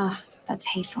one. Oh, that's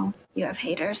hateful. You have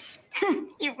haters.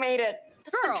 You've made it.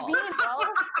 That's Girl. the dream, bro.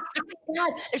 Oh my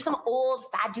God, there's some old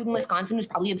fat dude in Wisconsin who's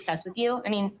probably obsessed with you. I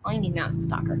mean, all you need now is a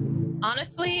stalker.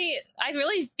 Honestly, I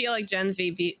really feel like Gen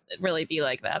Z really be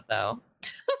like that, though.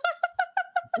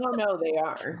 Oh, no, they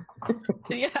are.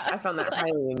 Yeah. I found that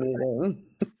highly amusing.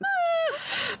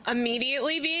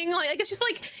 Immediately being like, it's just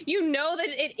like, you know that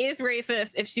it is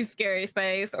racist if she's Scary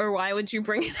Spice, or why would you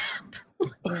bring it up?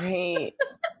 Right.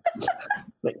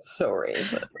 It's like so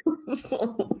racist.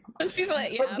 She's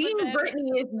like, yeah, but being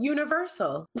Britney is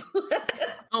universal.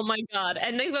 Oh my god.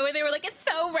 And the way they were like, it's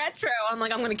so retro. I'm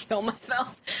like, I'm gonna kill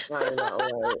myself. I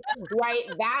know, right?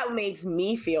 That makes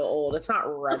me feel old. It's not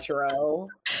retro.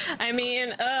 I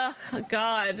mean,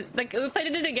 god. Like, Oops, I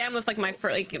Did It Again was like my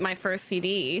first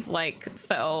CD. Like,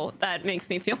 so that makes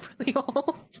me feel really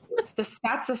old.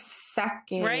 That's a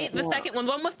second. Right? The second one.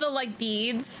 One with the like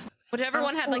beads. Whichever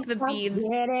one had like the beads.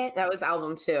 That was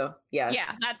album 2. Yes. Yeah,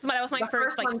 that was my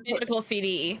first like physical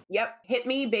CD. Yep. Hit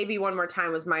Me Baby One More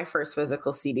Time was my first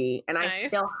physical CD, and I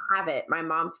still have it. My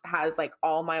mom has like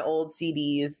all my old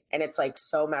CDs, and it's like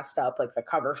so messed up, like the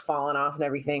cover's falling off and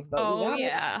everything. But oh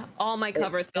yeah, all my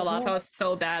covers fell off. I was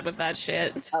so bad with that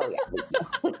shit. Oh yeah.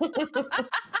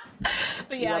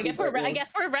 But yeah, I guess we're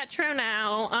retro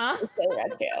now.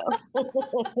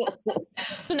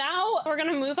 So now we're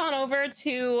gonna move on over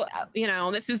to, you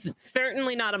know, this is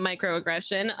certainly not a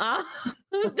microaggression.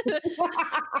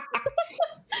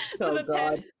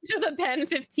 to the Pen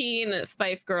 15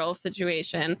 Spice Girls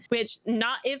situation, which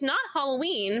is not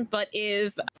Halloween, but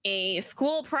is a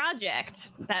school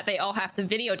project that they all have to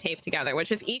videotape together,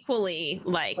 which is equally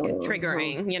like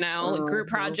triggering, you know, group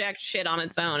project shit on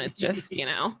its own. It's just, you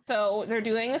know. So they're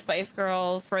doing the Spice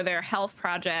Girls for their health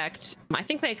project. I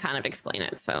think they kind of explain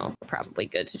it, so probably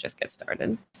good to just get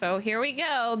started. So here we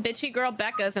go. Bitchy girl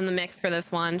Becca's in the mix for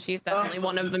this one. She's definitely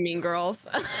one of the mean girls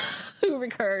who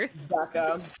recurs.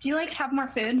 Becca. Do you like have more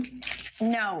food?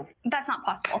 No. That's not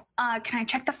possible. Can I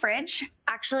check the fridge?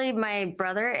 Actually, my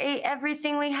brother ate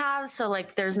everything we have, so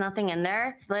like there's nothing in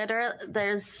there. Later,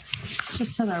 there's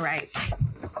just to the right.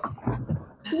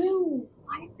 Ooh,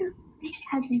 why is there fish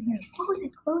heads in here?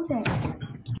 Close it.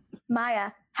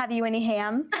 Maya, have you any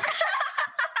ham?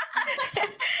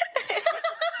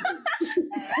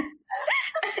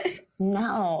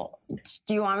 No.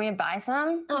 Do you want me to buy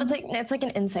some? No, it's like an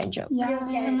inside joke.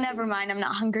 Yeah. Never mind. I'm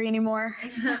not hungry anymore.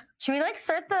 Should we like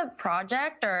start the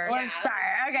project or? Let's start.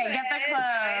 Okay, get the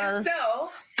clothes. So,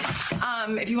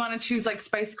 if you want to choose like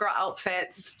Spice Girl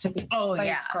outfits to be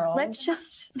Spice Girls. Let's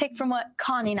just pick from what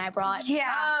Connie and I brought.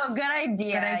 Yeah. Oh, good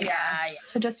idea. Good idea. Yeah.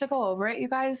 So just to go over it, you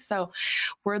guys. So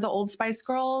we're the old Spice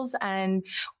Girls, and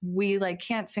we like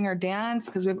can't sing or dance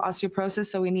because we have osteoporosis.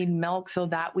 So we need milk so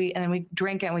that and then we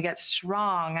drink it and we get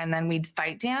strong, and then we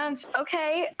fight dance.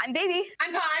 Okay, I'm Baby.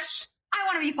 I'm Posh. I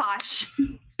want to be Posh.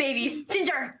 Baby.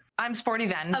 Ginger. I'm Sporty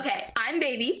then. Okay, I'm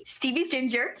Baby. Stevie's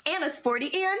Ginger. Anna's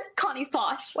Sporty, and Connie's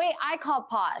Posh. Wait, I call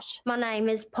Posh. My name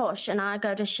is Posh, and I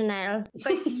go to Chanel.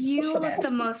 But you look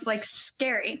the most like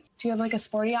scary. Do you have like a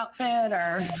sporty outfit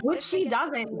or? Which she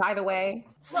doesn't, by the way.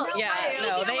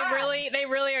 They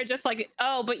really are just like,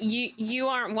 oh, but you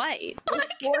aren't white.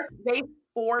 They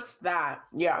forced that.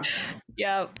 Yeah.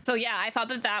 So I thought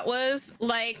that was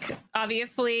like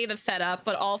obviously the setup,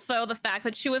 but also the fact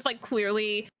that she was like,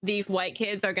 clearly these white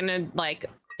kids are gonna like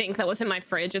think that what's in my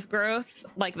fridge is gross.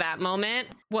 Like that moment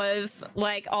was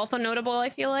like also notable, I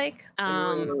feel like.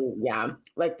 Yeah,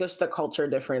 like just the culture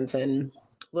difference in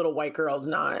little white girls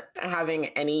not having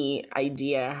any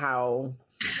idea how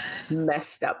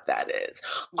messed up that is.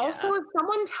 Yeah. Also, if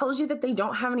someone tells you that they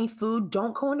don't have any food,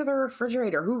 don't go into the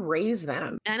refrigerator. Who raised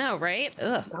them? I know, right?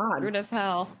 Ugh, God. Rude as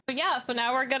hell. But so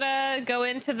now we're gonna go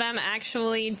into them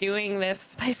actually doing this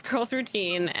Spice Girls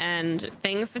routine, and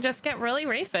things just get really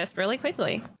racist really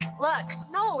quickly. Look,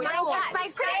 no, touch my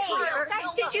face.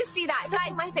 Guys, did you see that?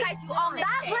 Guys, my face.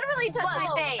 That literally touched my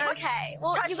face. Okay,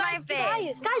 well, touch you guys, my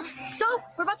face. guys,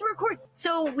 stop. We're about to record.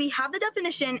 So we have the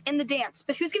definition in the dance,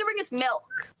 but who's gonna bring us milk?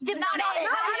 Not it.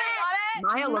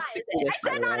 Maya looks I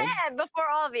said not it before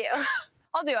all of you.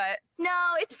 I'll do it. No,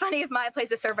 it's funny if Maya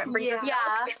plays a servant and brings us milk.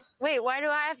 Wait, why do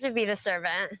I have to be the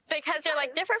servant? Because you're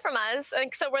like different from us.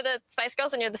 Like, so we're the Spice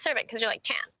Girls and you're the servant because you're like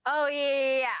tan. Oh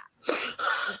yeah.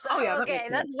 Okay,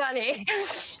 that's funny.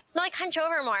 Like hunch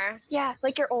over more. Yeah,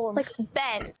 like you're old. Like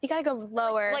bend. You gotta go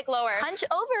lower. Like lower. Hunch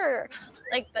over.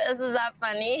 Like this, is that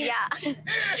funny? Yeah. Who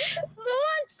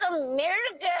wants some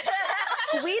milk?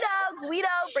 Guido,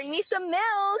 bring me some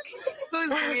milk.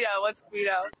 Who's Guido? What's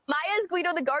Guido? Maya's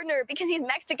Guido the gardener because he's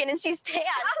Mexican and she's tan.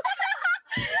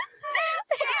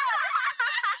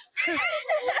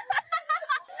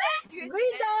 Guido,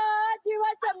 do you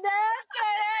want some milk?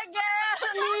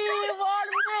 We want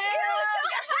milk.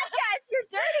 Yes, you're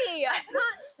dirty.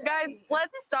 Guys,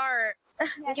 let's start.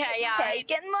 Okay, yeah. Okay,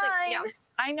 get in line.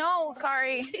 I know.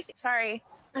 Sorry.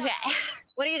 Okay.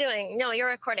 What are you doing? No, you're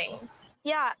recording.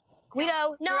 Yeah.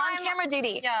 Guido, you're on camera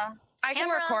duty. Yeah. I can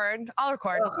record. I'll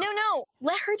record. No.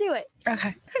 Let her do it. Okay.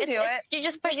 I can do it. You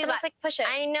just push the button. Like push it.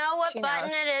 I know what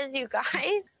button it is, you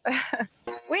guys.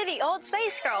 We're the old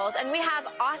Spice Girls, and we have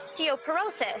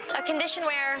osteoporosis, a condition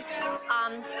where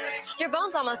your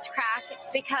bones almost crack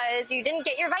because you didn't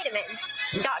get your vitamins.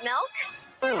 Got milk?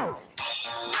 Oh,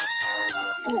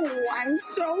 I'm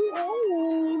so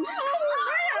old.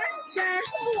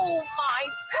 Oh my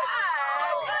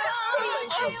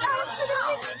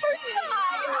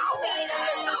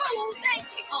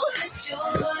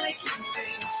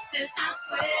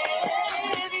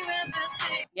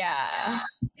Yeah.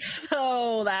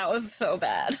 So that was so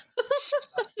bad.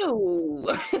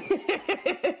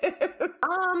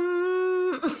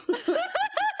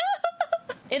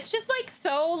 It's just like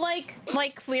so like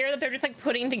clear that they're just like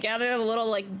putting together the little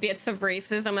like bits of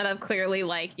racism that have clearly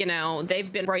like, you know,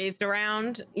 they've been raised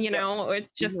around, you know,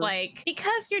 it's just like,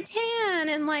 because you're tan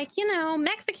and like, you know,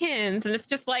 Mexicans. And it's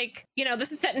just like, you know,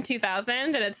 this is set in 2000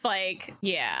 and it's like,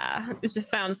 yeah, it just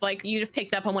sounds like you just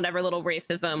picked up on whatever little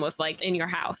racism was like in your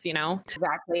house, you know?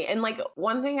 Exactly. And like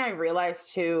one thing I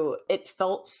realized too, it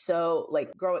felt so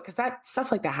like growing, because that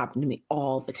stuff like that happened to me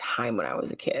all the time when I was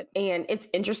a kid. And it's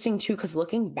interesting too, because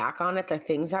looking back on it, the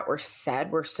things that were said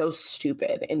were so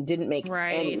stupid and didn't make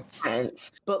any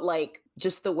sense. But like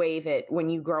just the way that when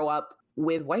you grow up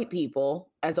with white people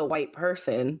as a white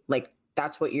person, like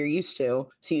that's what you're used to.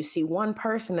 So you see one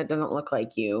person that doesn't look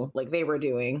like you, like they were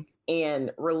doing,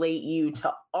 and relate you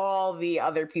to all the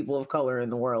other people of color in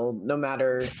the world, no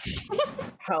matter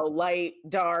how light,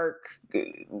 dark,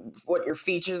 what your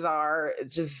features are.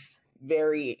 It's just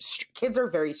kids are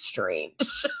very strange.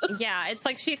 Yeah, it's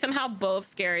like she's somehow both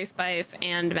Scary Spice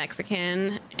and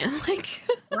Mexican. And like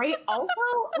right? Also,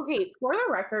 okay, for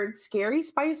the record, Scary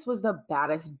Spice was the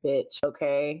baddest bitch,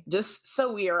 okay? Just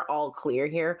so we are all clear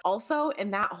here. Also, in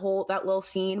that little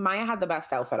scene, Maya had the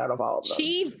best outfit out of all of them.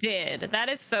 She did. That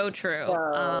is so true.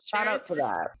 So, shout out to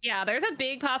that. Yeah, there's a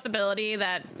big possibility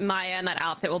that Maya and that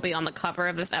outfit will be on the cover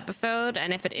of this episode.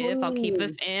 And if it is, I'll keep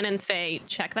this in and say,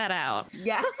 check that out.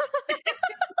 Yeah.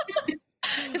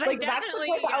 Like that's the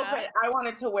type of outfit I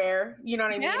wanted to wear. You know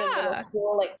what I mean? Yeah.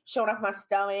 Cool, like showing off my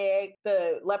stomach,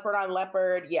 the leopard on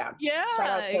leopard. Yeah. Yeah, Shout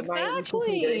out to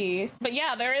exactly. But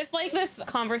yeah, there is like this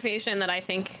conversation that I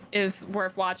think is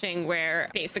worth watching where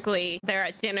basically they're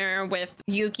at dinner with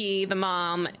Yuki, the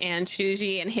mom, and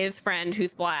Shuji and his friend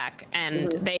who's black,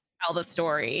 and they tell the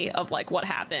story of like what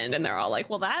happened, and they're all like,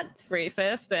 well, that's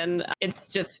racist. And it's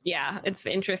just, yeah, it's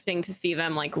interesting to see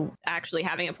them like actually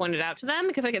having it pointed out to them,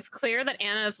 because like it's clear that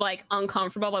Anna's like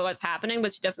uncomfortable by what's happening,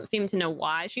 but she doesn't seem to know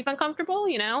why she's uncomfortable,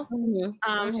 you know?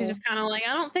 She's just kind of like,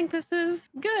 I don't think this is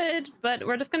good, but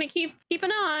we're just gonna keep keeping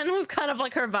on. It was kind of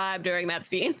like her vibe during that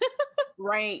scene.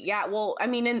 Right. Yeah. Well, I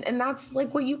mean, and that's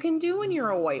like what you can do when you're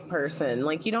a white person.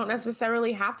 Like, you don't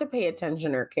necessarily have to pay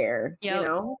attention or care, you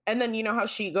know? And then, you know how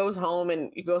she goes home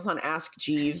and goes on Ask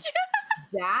Jeeves?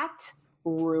 That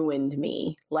ruined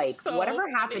me. Like, So whatever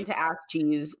funny. happened to Ask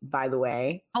Jeeves, by the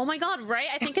way? Oh my God, right?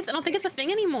 I don't think it's a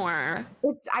thing anymore.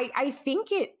 I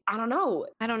think it, I don't know.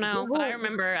 I don't know, but I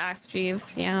remember Ask Jeeves,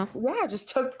 yeah. Yeah, just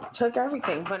took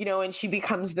everything. But, you know, and she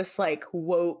becomes this like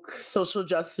woke social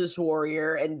justice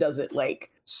warrior and does it like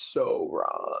so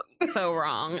wrong. So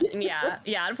wrong. And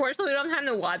yeah. Unfortunately, we don't have time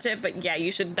to watch it, but yeah,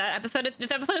 you should.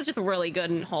 This episode is just really good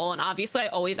and whole. And obviously, I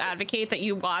always advocate that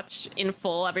you watch in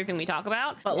full everything we talk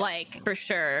about. But like, for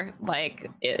sure, like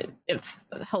it's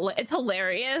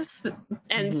hilarious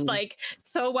and it's like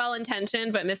so well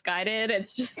intentioned but misguided.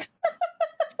 It's just.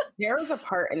 There was a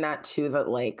part in that too that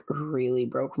like really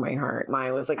broke my heart.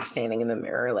 Maya was like standing in the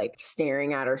mirror, like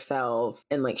staring at herself,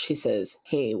 and like she says,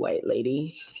 "Hey, white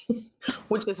lady,"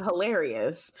 which is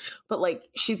hilarious. But like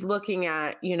she's looking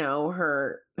at, you know,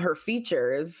 her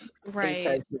features, right? And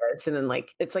says this, and then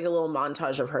like it's like a little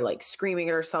montage of her like screaming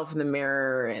at herself in the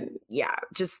mirror, and yeah,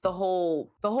 just the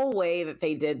whole way that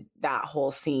they did that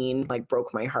whole scene like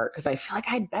broke my heart, because I feel like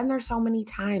I'd been there so many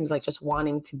times, like just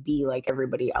wanting to be like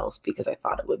everybody else because I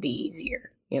thought it would be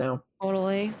easier, you know?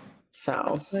 Totally.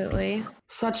 So absolutely,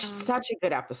 such a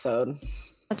good episode.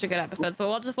 Such a good episode. So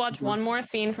we'll just watch one more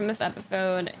scene from this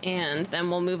episode, and then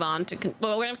we'll move on to.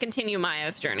 Well, we're gonna continue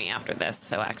Maya's journey after this.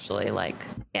 So actually, like,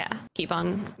 yeah, keep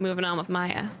on moving on with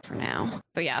Maya for now.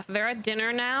 So yeah, so they're at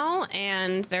dinner now,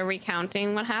 and they're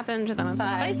recounting what happened to them with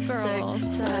the Spice Girls.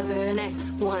 6, 7, 8,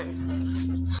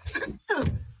 1.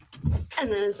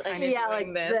 And then it's like, yeah,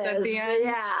 like this at the end.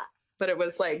 Yeah. But it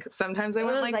was like sometimes I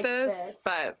went like this,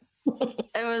 but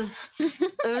it was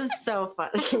so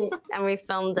funny. And we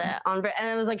filmed it and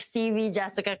it was like Stevie,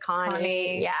 Jessica,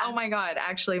 Connie. Yeah. Oh my God.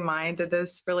 Actually, mine did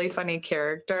this really funny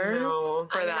character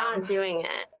for I'm them. not doing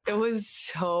it. It was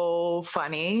so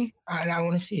funny. I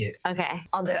want to see it. Okay,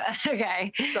 I'll do it.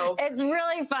 Okay. So it's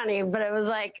really funny, but it was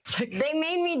like they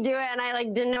made me do it and I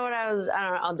like didn't know what I was. I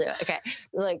don't know. I'll do it. Okay. It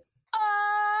was like,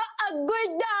 a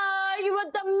good day. You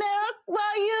want the milk? Well,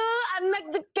 I'm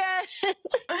Mexican.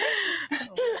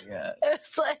 Oh my God.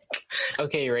 It's like,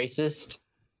 okay, racist.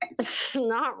 It's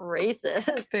not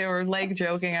racist. They were like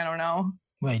joking. I don't know.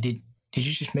 Wait, did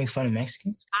you just make fun of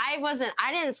Mexicans? I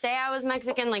didn't say I was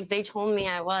Mexican. Like they told me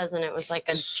I was, and it was like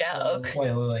a joke.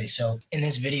 Wait. So in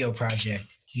this video project,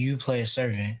 you play a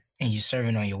servant And you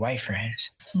serving on your white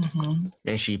friends. Mm-hmm.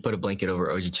 And she put a blanket over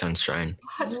Oji-chan's shrine.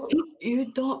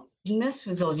 You don't mess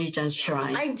with Oji-chan's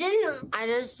shrine. I didn't. I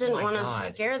just didn't my want to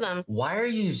God. scare them. Why are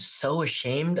you so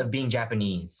ashamed of being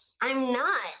Japanese? I'm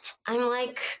not. I'm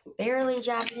like barely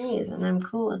Japanese, and I'm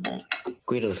cool with it.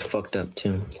 Guido's fucked up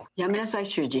too. Yaminasai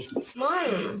Shuji.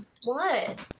 Mom,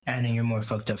 what? I know you're more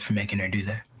fucked up for making her do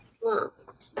that. Mom.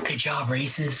 Good job,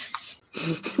 racists.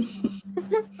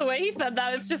 The way he said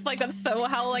that, it's just like that's so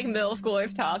how like middle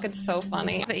schoolers talk. It's so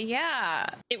funny. But yeah,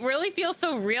 it really feels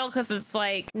so real because it's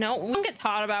like no, we don't get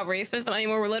taught about racism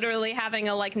anymore. We're literally having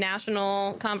a like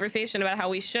national conversation about how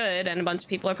we should, and a bunch of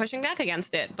people are pushing back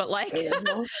against it. But like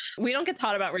we don't get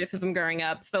taught about racism growing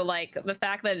up. So like the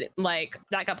fact that like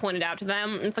that got pointed out to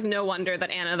them, it's like no wonder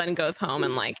that Anna then goes home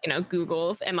and like, you know,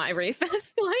 Googles, am I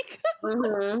racist? Like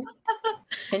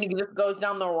and he just goes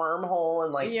down the wormhole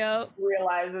and like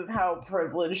realizes how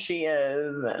privileged she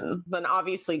is, and then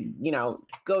obviously, you know,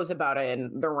 goes about it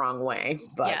in the wrong way.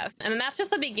 But yes, and that's just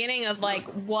the beginning of like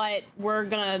what we're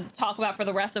gonna talk about for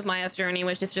the rest of Maya's journey,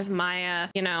 which is just Maya,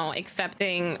 you know,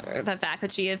 accepting the fact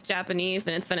that she is Japanese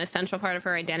and it's an essential part of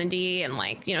her identity. And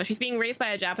like, you know, she's being raised by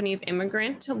a Japanese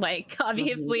immigrant, like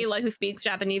obviously like who speaks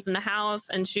Japanese in the house,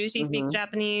 and Shuji speaks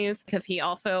Japanese because he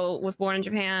also was born in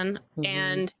Japan.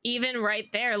 And even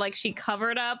right there, like she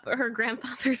covered up her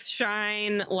grandfather's shrine,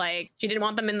 like she didn't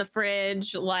want them in the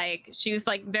fridge, like she was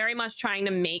like very much trying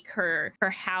to make her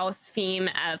house seem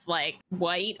as like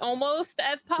white almost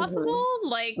as possible,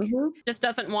 like just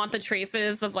doesn't want the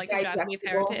traces of like the Japanese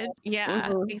heritage.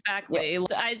 Exactly.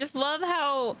 I just love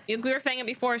how we were saying it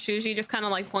before, Shuji just kind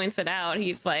of like points it out.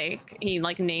 He's like, he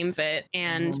like names it,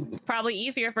 and it's probably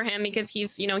easier for him because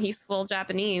he's, you know, he's full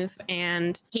Japanese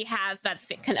and he has that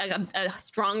a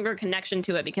stronger connection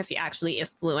to it because he actually is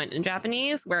fluent in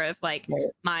Japanese, whereas like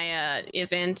Maya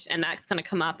isn't, and that's going to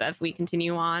come up as we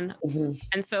continue on.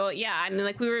 And so yeah, I mean,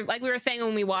 like we were saying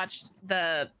when we watched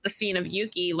the scene of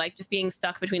Yuki, like just being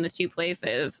stuck between the two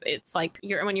places, it's like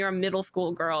when you're a middle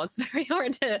school girl, it's very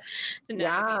hard to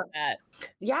navigate that.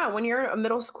 Yeah, when you're a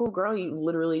middle school girl, you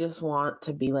literally just want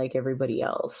to be like everybody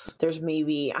else. There's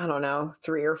maybe, I don't know,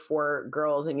 3 or 4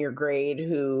 girls in your grade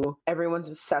who everyone's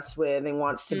obsessed with and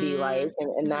wants to be like,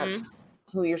 and that's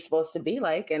who you're supposed to be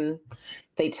like. And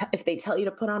if they tell you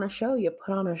to put on a show, you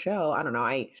put on a show. I don't know.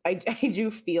 I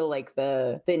do feel like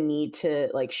the need to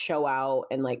like show out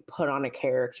and like put on a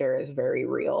character is very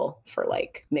real for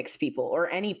like mixed people or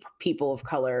any people of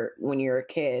color when you're a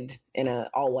kid in an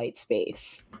all white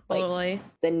space. Like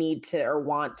the need to or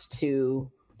want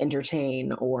to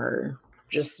entertain or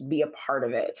just be a part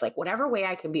of it. It's like whatever way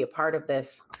I can be a part of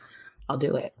this, I'll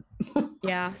do it.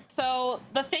 Yeah. So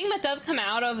the thing that does come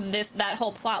out of that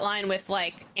whole plot line with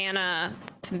like Anna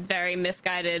very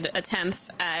misguided attempts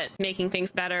at making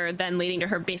things better, then leading to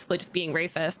her basically just being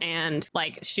racist, and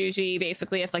like Shuji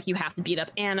basically it's like you have to beat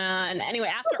up Anna. And anyway,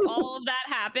 after all of that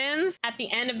happens, at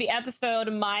the end of the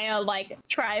episode, Maya like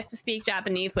tries to speak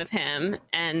Japanese with him,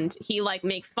 and he like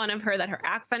makes fun of her that her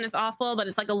accent is awful, but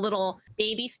it's like a little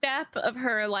baby step of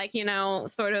her like, you know,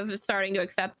 sort of starting to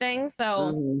accept things.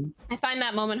 So I find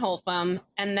that moment wholesome.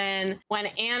 And then when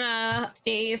Anna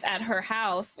stays at her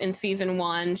house in season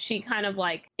 1, she kind of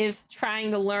like is trying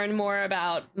to learn more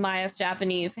about Maya's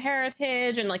Japanese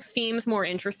heritage and like seems more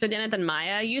interested in it than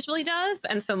Maya usually does.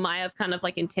 And so Maya's kind of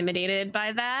like intimidated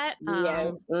by that.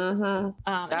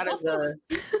 That is a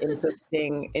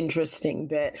interesting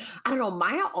bit. I don't know.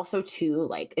 Maya also too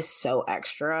like is so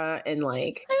extra and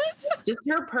like just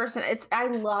her person. I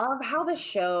love how the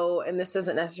show, and this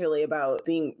isn't necessarily about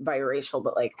being biracial,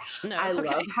 but like I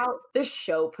love how the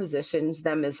show positions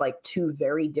them as like 2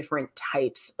 very different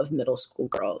types of middle school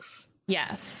girls.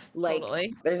 Yes, like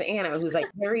totally. There's Anna who's like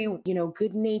very, you know,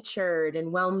 good-natured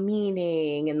and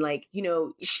well-meaning, and like, you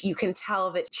know, you can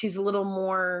tell that she's a little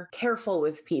more careful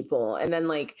with people. And then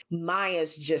like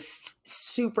Maya's just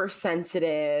super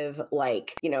sensitive,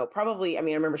 like, you know, probably, I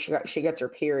mean, I remember she gets her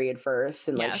period first,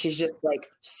 and like she's just like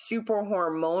super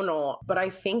hormonal. But I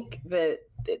think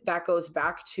that goes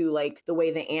back to like the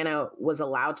way that Anna was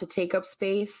allowed to take up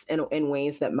space in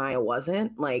ways that Maya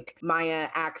wasn't. Like Maya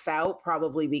acts out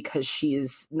probably because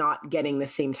she's not getting the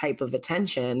same type of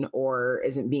attention or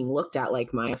isn't being looked at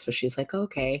like Maya. So she's like,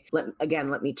 okay, let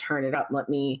me turn it up. Let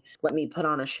me put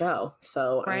on a show.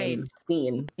 So I'm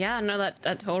seen. Yeah, no,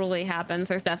 that totally happens.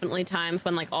 There's definitely times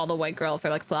when like all the white girls are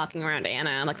like flocking around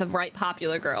Anna, like the right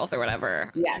popular girls or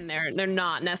whatever. Yes. And they're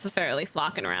not necessarily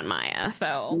flocking around Maya.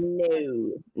 So no.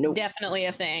 definitely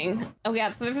a thing. Oh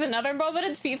yeah, so there's another moment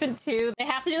in season 2. They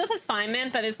have to do this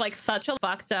assignment that is like such a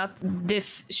fucked up,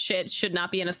 this shit should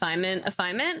not be an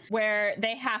assignment, where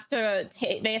they have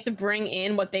to bring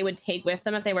in what they would take with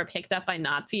them if they were picked up by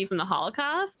Nazis in the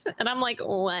Holocaust. And I'm like,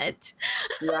 what?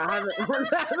 Yeah, I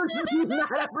haven't seen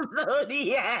that episode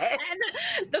yet.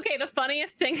 And, okay, the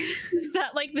funniest thing is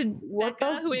that like the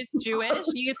Becca, who is Jewish,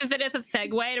 uses it as a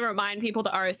segue to remind people to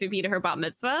RSVP to her bat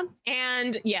mitzvah.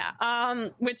 And yeah,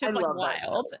 which is like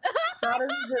wild. That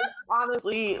is just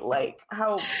honestly like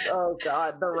how, oh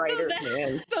God, the writers,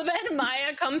 man. So then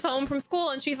Maya comes home from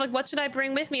school and she's like, what should I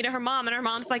bring with me to her mom? And her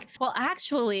mom's like, well,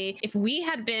 actually, if we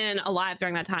had been alive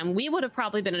during that time, we would have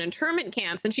probably been in internment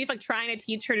camps. And she's like trying to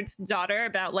teach her daughter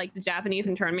about like the Japanese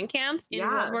internment camps in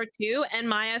World War II. And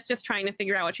Maya's just trying to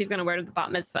figure out what she's going to wear to the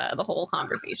bat mitzvah, the whole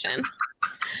conversation.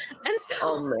 And so,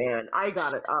 oh man, I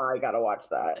gotta watch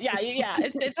that. Yeah,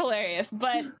 it's hilarious,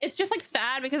 but it's just like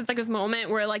sad because it's like this moment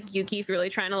where like Yuki's really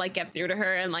trying to like get through to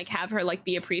her and like have her like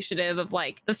be appreciative of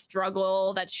like the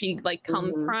struggle that she like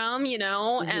comes from, you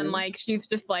know, and like she's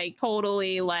just like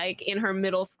totally like in her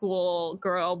middle school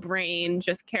girl brain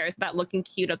just cares about looking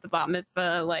cute at the bat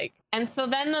mitzvah, like. And so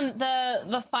then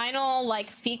the final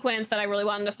like sequence that I really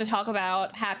wanted us to talk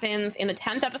about happens in the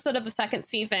 10th episode of the 2nd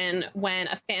season when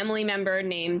a family member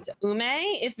named Ume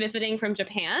is visiting from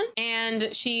Japan,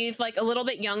 and she's like a little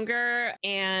bit younger,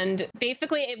 and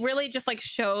basically it really just like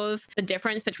shows the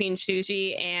difference between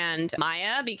Shuji and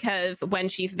Maya, because when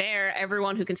she's there,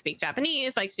 everyone who can speak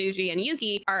Japanese, like Shuji and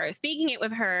Yuki, are speaking it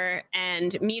with her,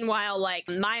 and meanwhile like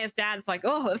Maya's dad's like,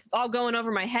 oh, it's all going over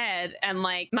my head, and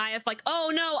like Maya's like,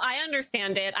 oh no, I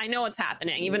understand it, I know what's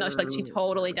happening, even though she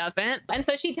totally doesn't. And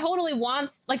so she totally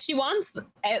wants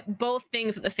both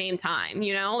things at the same time,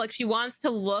 you know, like she wants to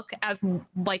look as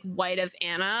like white as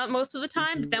Anna most of the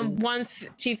time, but then once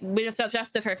she's with the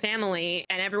rest of her family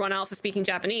and everyone else is speaking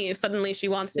Japanese, suddenly she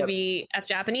wants to be as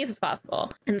Japanese as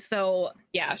possible. And so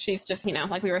yeah, she's just, you know,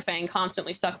 like we were saying,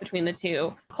 constantly stuck between the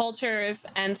two cultures.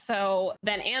 And so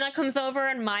then Anna comes over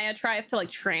and Maya tries to like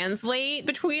translate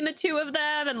between the two of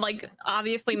them, and like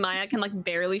obviously Maya can like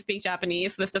barely speak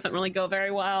Japanese, so this doesn't really go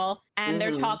very well. And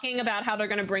they're talking about how they're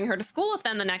going to bring her to school with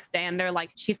them the next day, and they're like,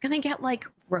 she's going to get like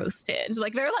roasted.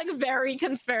 Like they're like very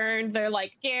concerned, they're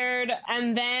like scared.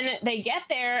 And then they get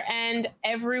there and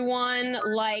everyone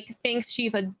like thinks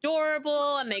she's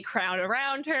adorable and they crowd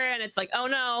around her, and it's like, oh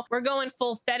no, we're going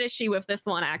full fetishy with this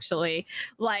one actually,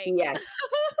 like. Yes.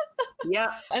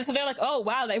 Yeah. And so they're like, oh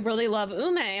wow, they really love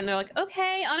Ume, and they're like,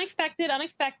 okay, unexpected.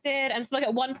 And so like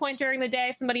at one point during the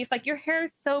day, somebody's like, your hair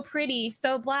is so pretty,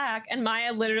 so black, and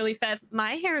Maya literally says,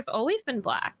 my hair has always been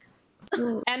black.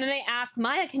 And then they ask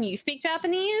Maya, can you speak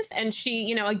Japanese? And she,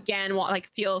 you know, again, like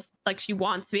feels like she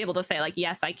wants to be able to say like,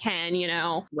 yes, I can, you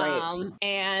know. Right.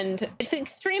 And it's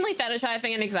extremely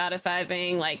fetishizing and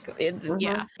exoticizing, like it's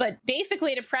yeah. But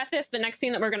basically, to preface the next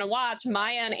scene that we're going to watch,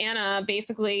 Maya and Anna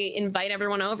basically invite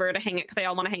everyone over to hang it because they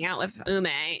all want to hang out with Ume,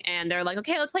 and they're like,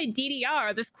 okay, let's play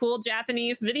DDR, this cool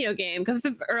Japanese video game, because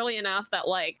it's early enough that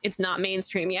like it's not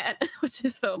mainstream yet, which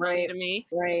is so funny to me.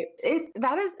 Right.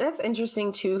 That's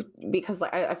interesting too, because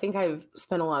like I think I've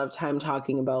spent a lot of time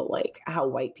talking about like how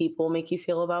white people make you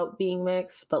feel about being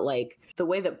mixed, but like the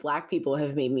way that Black people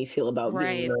have made me feel about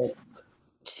being mixed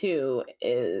too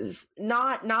is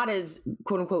not as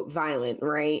quote unquote violent,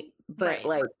 right? But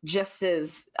like just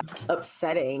as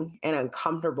upsetting and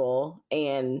uncomfortable,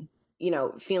 and you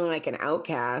know, feeling like an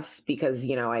outcast because,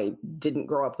 you know, I didn't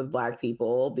grow up with Black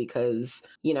people, because,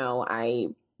 you know, I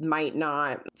might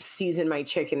not season my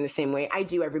chicken the same way I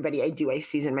do everybody. I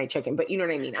season my chicken, but you know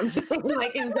what I mean? I'm just saying,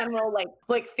 like in general,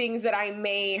 like things that I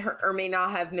may or may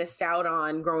not have missed out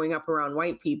on growing up around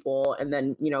white people, and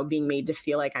then, you know, being made to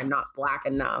feel like I'm not Black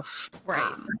enough.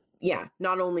 Right. Yeah,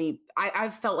 not only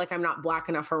I've felt like I'm not Black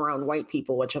enough around white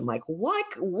people, which I'm like,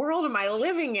 what world am I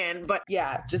living in? But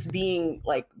yeah, just being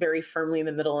like very firmly in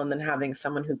the middle, and then having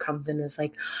someone who comes in and is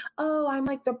like, oh, I'm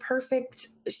like the perfect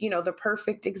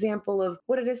example of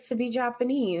what it is to be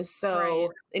Japanese.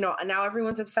 So, you know, and now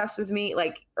everyone's obsessed with me,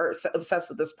 like, or obsessed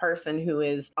with this person who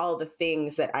is all the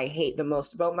things that I hate the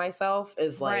most about myself,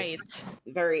 is like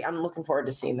I'm looking forward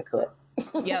to seeing the clip.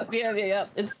 Yep.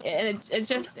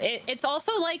 It's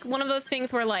also like one of those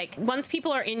things where like once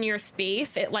people are in your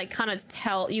space, it like kind of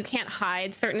you can't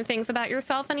hide certain things about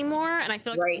yourself anymore. And I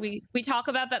feel like we talk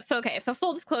about that. So so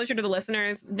full disclosure to the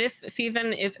listeners, this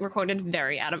season is recorded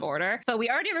very out of order. So we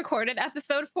already recorded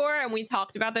episode 4 and we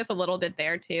talked about this a little bit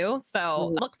there too.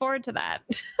 So look forward to that.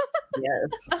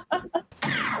 Yes.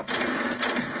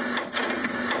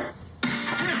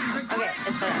 This is a Okay,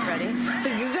 it's set up. Ready? So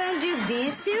you're gonna do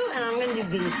these two, and I'm gonna do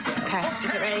these two. Okay.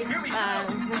 Okay, ready?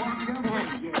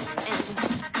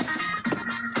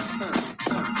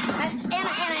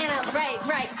 Anna.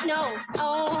 Right. No.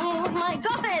 Oh my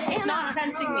God, Anna. It's not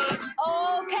sensing me.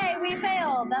 Okay, we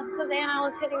failed. That's because Anna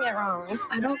was hitting it wrong.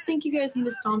 I don't think you guys need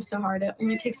to stomp so hard. It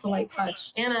only takes a light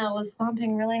touch. Anna was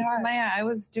stomping really hard. Maya, I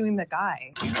was doing the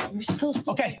guy. You're supposed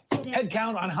to. Okay, head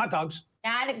count on hot dogs.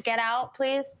 Dad, get out,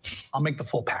 please. I'll make the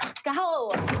full pack.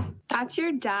 Go. That's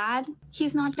your dad?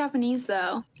 He's not Japanese,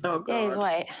 though. Oh, God. Yeah, he's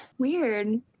white.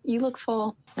 Weird. You look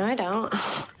full. No, I don't.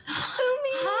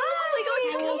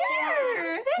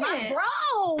 My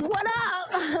bro, what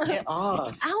up? Get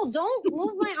off. Ow, don't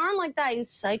move my arm like that, you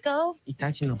psycho.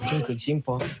 Itachi no pinku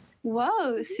chimpo.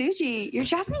 Whoa, Suji, your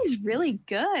Japanese is really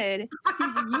good.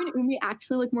 Suji, you and Umi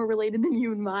actually look more related than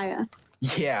you and Maya.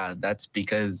 Yeah, that's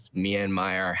because me and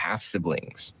Maya are half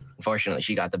siblings. Unfortunately,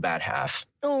 she got the bad half.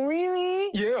 Oh, really?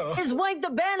 Yeah. Is white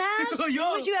the bad ass?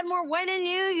 Yeah. Wish you had more white in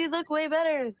you. You look way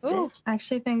better. Ooh. I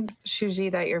actually think,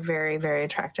 Shuji, that you're very, very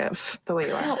attractive the way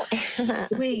you are.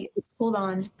 Wait, hold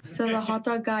on. So the hot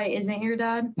dog guy isn't your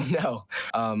dad? No,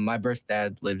 my birth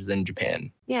dad lives in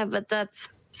Japan. Yeah, but that's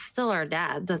still our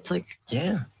dad. That's like,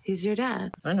 Yeah, he's your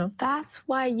dad. I know. That's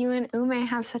why you and Ume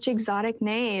have such exotic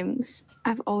names.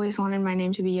 I've always wanted my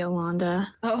name to be Yolanda.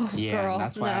 Oh, Yeah, girl,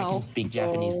 that's why I no. can speak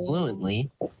Japanese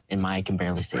fluently, and Maya can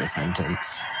barely say a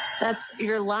sentence.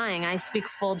 You're lying. I speak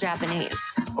full Japanese.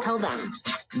 Tell them.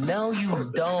 No,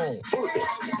 you don't.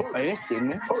 Are you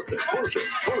serious?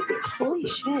 Holy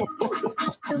shit.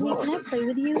 Umi, can I play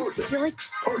with you? You're like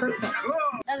perfect.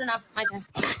 That's enough. My turn.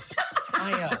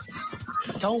 Maya,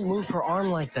 don't move her arm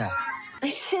like that.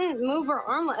 I didn't move her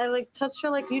arm. I touched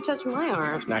her like you touched my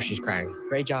arm. Now she's crying.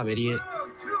 Great job, idiot.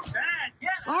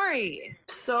 Sorry.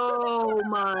 So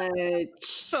much.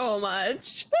 So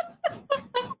much.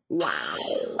 Wow.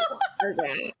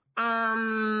 Okay.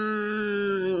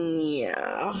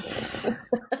 Yeah.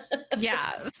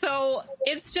 Yeah, so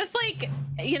it's just like,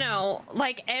 you know,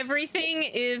 like everything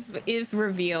is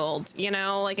revealed, you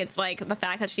know, like it's like the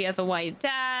fact that she has a white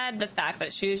dad, the fact that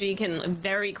Shuji can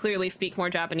very clearly speak more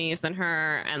Japanese than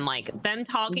her, and like them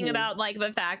talking about like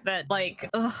the fact that like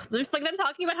there's like them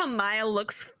talking about how Maya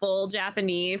looks full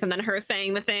Japanese, and then her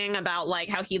saying the thing about like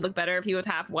how he'd look better if he was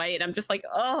half white. I'm just like,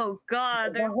 oh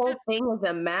God, the whole thing is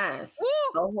a mess.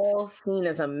 The whole scene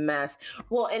is a mess.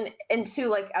 Well, and too,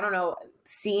 like, I don't know,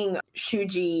 seeing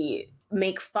Shuji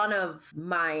make fun of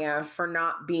Maya for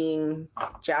not being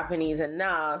Japanese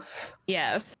enough.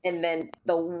 Yes. And then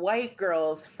the white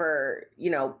girls for, you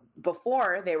know,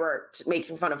 before they were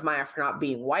making fun of Maya for not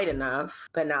being white enough,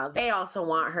 but now they also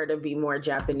want her to be more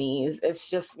Japanese. It's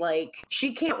just like,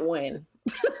 she can't win.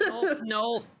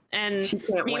 No. And she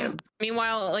can't win.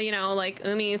 Meanwhile, you know, like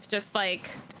Umi's just like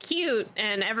cute,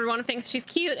 and everyone thinks she's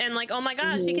cute, and like, oh my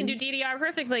God, she can do DDR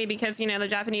perfectly because, you know, the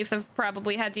Japanese have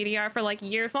probably had DDR for like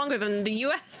years longer than the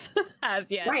US has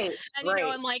yet. Right. And you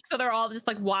know, and like, so they're all just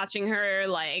like watching her,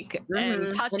 like,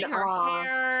 and touching her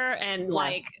hair, and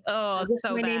like, oh, it's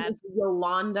so my name bad. is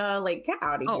Yolanda. Like, get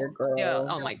out of here, girl. Yeah.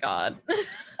 Oh my God.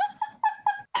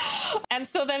 And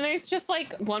so then there's just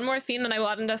like one more scene that I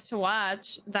wanted us to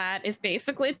watch that is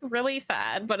basically, it's really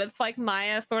sad, but it's like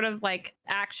Maya sort of like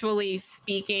actually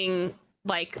speaking,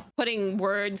 like putting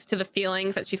words to the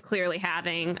feelings that she's clearly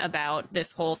having about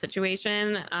this whole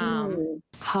situation.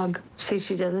 Hug. See,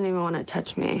 she doesn't even want to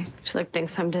touch me. She like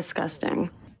thinks I'm disgusting.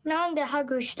 なんでハ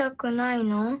グしたくない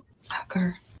の? Hug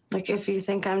her. Like, if you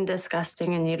think I'm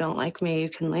disgusting and you don't like me, you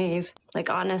can leave.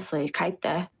 Like, honestly, 帰って。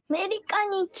アメリカ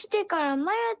に来てから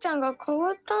マヤちゃんが変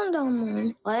わったんだも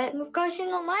ん。昔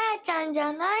のマヤちゃんじ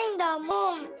ゃないんだもん。も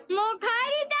う帰りたい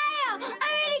よ。アメ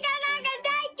リカなんか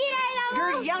大嫌いだ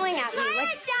もん。You're yelling at me. マ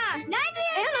ヤちゃん、何言っ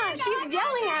てんの? Anna, she's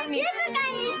yelling at me. 静か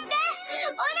にして。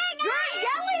お願い。You're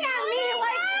yelling at me.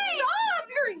 Like, stop.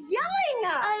 You're yelling.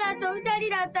 あなたと二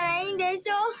人だったらいいんでし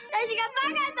ょ? 私が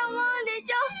バカと思うんで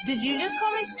しょ? Did you just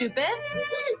call me stupid?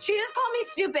 She just called me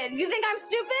stupid. You think I'm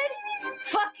stupid?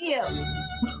 Fuck you.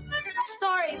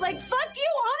 Sorry, like, fuck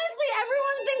you. Honestly,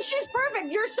 everyone thinks she's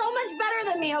perfect. You're so much better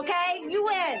than me, okay? You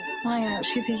win. Maya,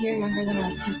 she's a year younger than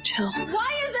us. Like, chill.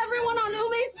 Why is everyone on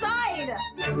Ume's side?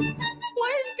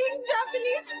 Why is being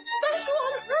Japanese special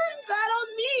on her and bad on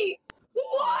me?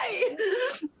 Why?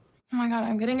 Oh my God,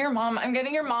 I'm getting your mom. I'm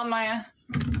getting your mom, Maya.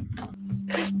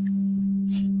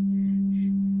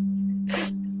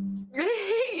 I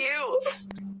hate you.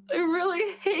 I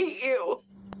really hate you.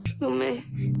 Ume.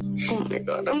 Oh my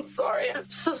God, I'm sorry. I'm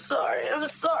so sorry. I'm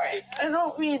sorry. I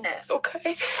don't mean it,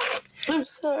 okay? I'm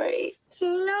sorry. み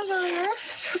んながね、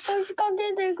押しか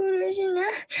けてくるしね、ベ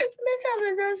タ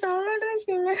ベタ触る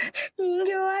しね、人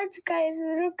形扱いす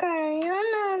るから嫌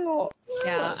なの。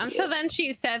 Yeah, and so then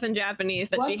she says in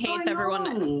Japanese that she What's hates going everyone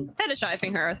on?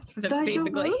 fetishizing her.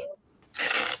 Basically.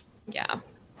 Yeah.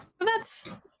 So that's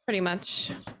pretty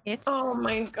much it. Oh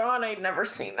my god, I'd never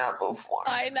seen that before.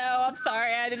 I know, I'm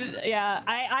sorry. I didn't, yeah.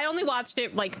 I only watched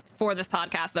it like for this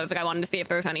podcast though, so I wanted to see if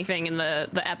there was anything in the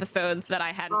episodes that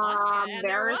I hadn't watched yet, and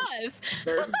there was.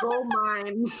 There's gold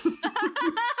mine.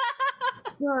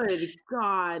 Good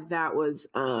god, that was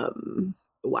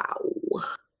wow.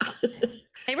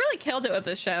 They really killed it with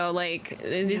the show. Like,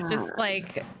 it's just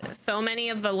like so many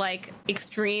of the like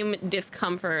extreme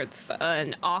discomforts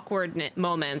and awkward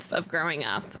moments of growing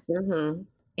up. Mm-hmm.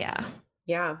 Yeah.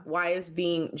 Yeah. Why is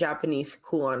being Japanese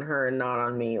cool on her and not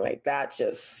on me? Like that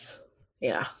just,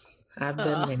 yeah. I've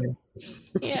been there.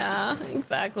 Yeah,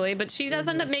 exactly. But she does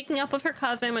end up making up with her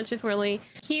cousin, which is really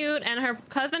cute. And her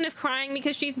cousin is crying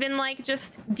because she's been like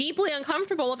just deeply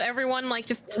uncomfortable with everyone like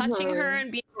just touching her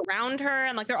and being around her.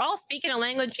 And like they're all speaking a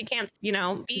language she can't, you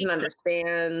know, speak.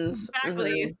 Understands.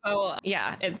 Exactly. So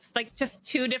yeah, it's like just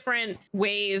two different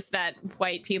ways that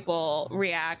white people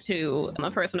react to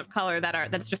a person of color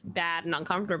that's just bad and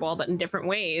uncomfortable, but in different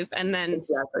ways. And then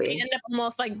they end up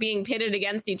almost like being pitted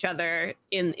against each other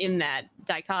in that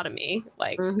dichotomy.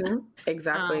 Like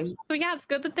exactly. So yeah, it's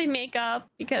good that they make up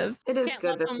because it is can't good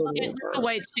let that they make the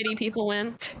white shitty people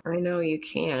win. I know you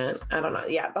can't. I don't know.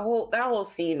 Yeah, that whole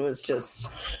scene was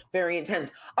just very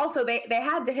intense. Also, they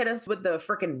had to hit us with the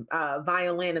freaking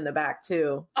violin in the back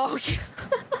too. Oh yeah.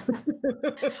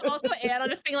 Also, Anna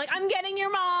just being like, "I'm getting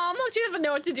your mom." She doesn't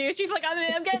know what to do. She's like,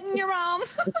 "I'm getting your mom."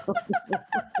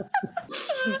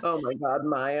 Oh my god,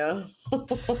 Maya.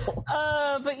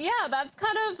 But yeah, that's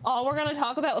kind of all we're gonna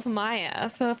talk about with Maya.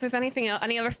 So if there's anything else,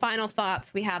 any other final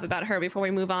thoughts we have about her before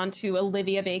we move on to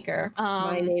Olivia Baker,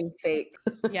 my namesake.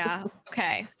 Yeah.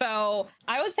 Okay. So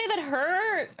I would say that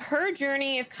her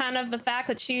journey is kind of the fact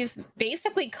that she's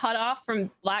basically cut off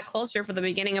from Black culture for the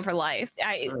beginning of her life.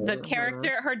 The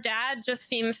character, her dad, just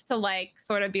seems to like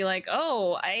sort of be like,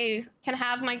 oh, I can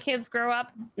have my kids grow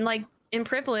up like in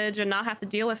privilege and not have to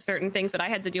deal with certain things that I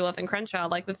had to deal with in Crenshaw.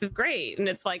 Like, this is great. And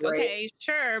it's like, okay,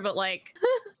 sure, but like,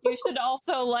 you should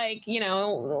also like, you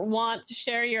know, want to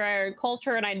share your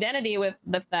culture and identity with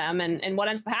them. And what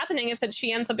ends up happening is that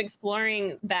she ends up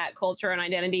exploring that culture and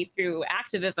identity through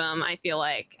activism, I feel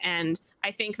like. And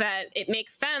I think that it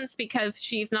makes sense because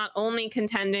she's not only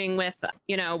contending with,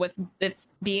 you know, with this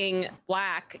being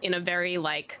Black in a very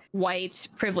like white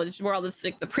privileged world. It's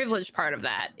like the privileged part of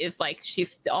that is like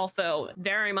she's also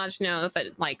very much knows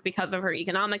that like because of her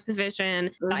economic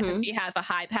position, that she has a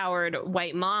high powered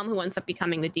white mom who ends up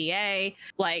becoming the DA.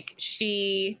 Like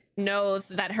she knows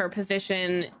that her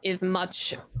position is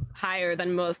much higher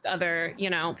than most other,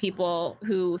 you know, people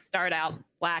who start out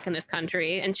Black in this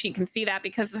country, and she can see that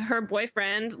because her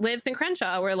boyfriend lives in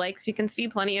Crenshaw, where like she can see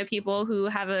plenty of people who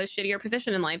have a shittier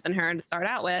position in life than her to start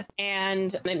out with.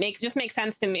 And it just makes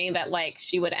sense to me that like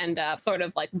she would end up sort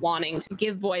of like wanting to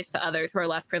give voice to others who are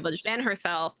less privileged than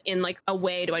herself in like a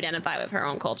way to identify with her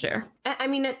own culture. I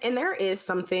mean, and there is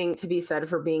something to be said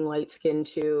for being light skinned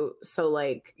too. So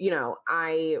like, you know,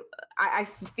 I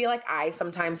feel like I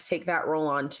sometimes take that role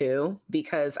on too,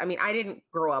 because I mean, I didn't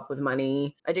grow up with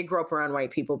money. I did grow up around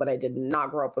white people, but I did not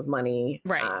grow up with money.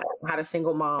 Right. Had a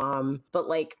single mom, but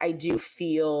like, I do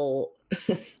feel,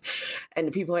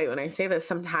 and people hate when I say this,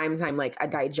 sometimes I'm like a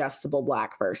digestible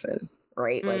Black person.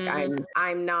 Right. Like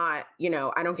I'm not, you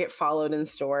know, I don't get followed in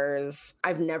stores.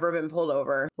 I've never been pulled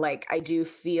over. Like I do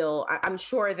feel, I'm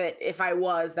sure that if I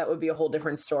was, that would be a whole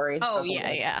different story. Oh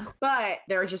yeah. Yeah. But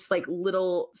there are just like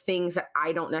little things that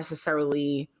I don't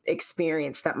necessarily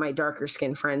experience that my darker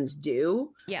skinned friends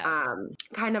do. Yeah.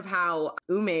 Kind of how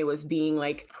Ume was being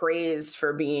like praised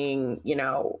for being, you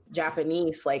know,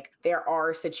 Japanese. Like there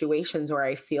are situations where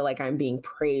I feel like I'm being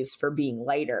praised for being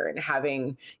lighter and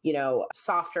having, you know,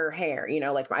 softer hair. You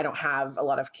know, like I don't have a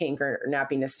lot of kink or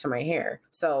nappiness to my hair.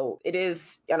 So it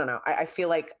is, I don't know. I feel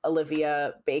like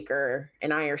Olivia Baker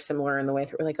and I are similar in the way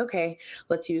that we're like, okay,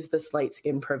 let's use this light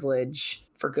skin privilege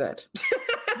for good.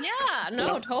 Yeah,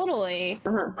 no, totally.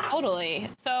 Totally.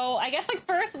 So I guess like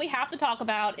first we have to talk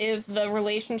about is the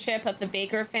relationship that the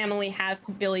Baker family has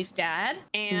to Billy's dad.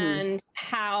 And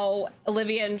how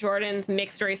Olivia and Jordan's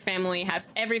mixed race family has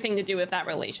everything to do with that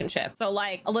relationship. So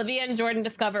like Olivia and Jordan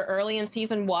discover early in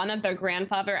season 1 that their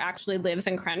grandfather actually lives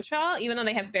in Crenshaw, even though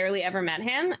they have barely ever met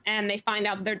him. And they find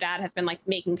out that their dad has been like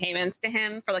making payments to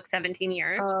him for like 17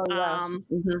 years. Oh, yeah.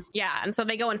 Yeah. And so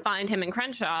they go and find him in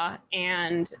Crenshaw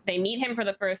and they meet him for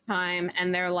the first time.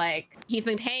 And they're like, he's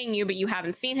been paying you, but you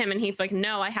haven't seen him. And he's like,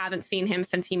 no, I haven't seen him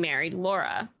since he married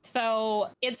Laura. So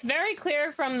it's very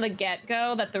clear from the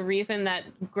get-go that the reason that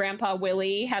Grandpa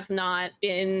Willie has not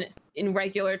been in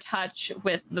regular touch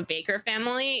with the Baker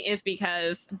family is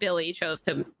because Billy chose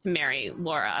to marry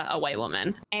Laura, a white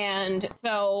woman. And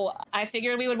so I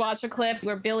figured we would watch a clip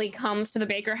where Billy comes to the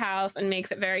Baker house and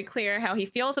makes it very clear how he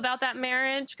feels about that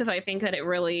marriage, because I think that it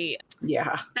really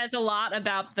says a lot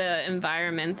about the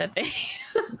environment that they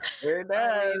Sure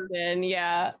does. in.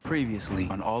 Yeah. Previously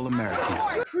on All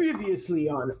American. Previously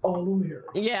on All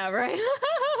American. Yeah, right.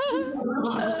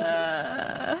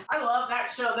 I love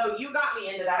that show, though. You got me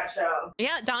into that show.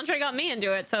 Yeah, Dondre got me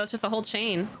into it, so it's just a whole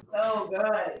chain. So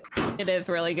good. It is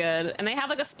really good. And they have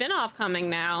like a spin-off coming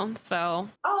now, so.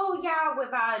 Oh, yeah, with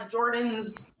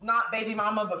Jordan's not baby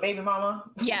mama, but baby mama.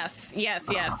 Yes.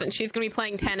 And she's going to be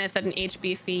playing tennis at an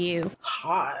HBCU.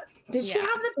 Hot. Did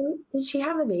she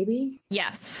have the baby?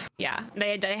 Yes. Yeah.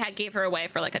 They gave her away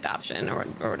for like adoption or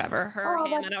whatever.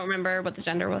 Him, I don't remember what the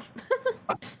gender was.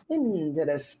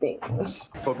 Interesting.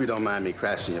 Hope you don't mind me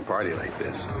crashing your party like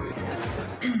this.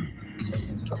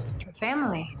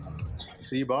 Family.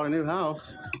 See, you bought a new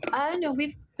house. No,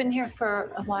 we've been here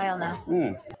for a while now.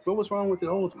 What was wrong with the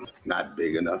old one? Not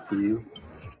big enough for you.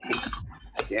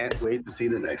 Can't wait to see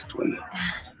the next one.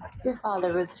 Your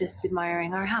father was just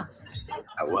admiring our house.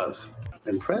 I was.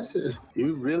 Impressive.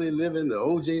 You really living the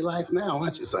OJ life now,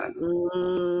 aren't you, son?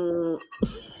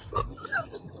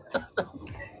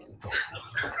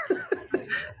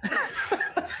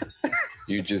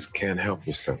 You just can't help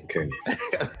yourself, can you?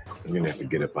 You're gonna have to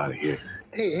get up out of here.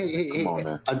 Hey. Come on,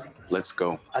 man. Let's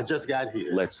go. I just got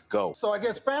here. Let's go. So I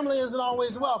guess family isn't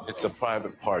always welcome. It's a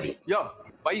private party. Yo,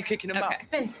 why are you kicking him out?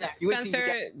 Spencer.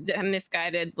 Spencer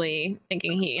misguidedly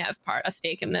thinking he has a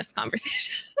stake in this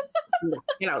conversation.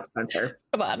 Get out, Spencer.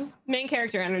 Come on. Main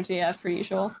character energy as per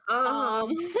usual.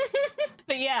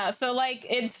 But yeah, so like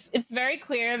it's very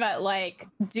clear that like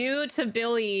due to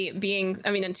Billy being,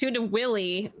 and due to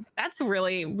Willie, that's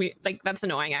really that's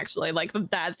annoying actually. Like the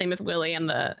dad's name is Willie and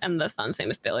the son's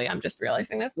name is Billy. I'm just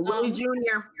realizing this. Willie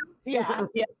Jr. Yeah.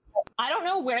 I don't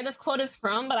know where this quote is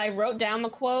from, but I wrote down the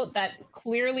quote that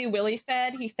clearly Willie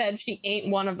said. He said, "She ain't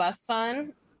one of us,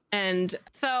 son." And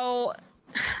so,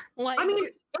 like,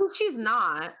 she's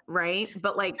not, right?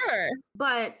 But like, sure.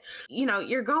 But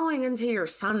you're going into your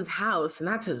son's house, and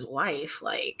that's his wife.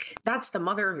 Like, that's the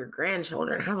mother of your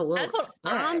grandchildren. Have a little. That's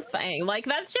what I'm saying. Like,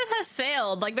 that ship has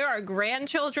sailed. Like, there are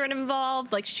grandchildren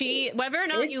involved. Like, whether or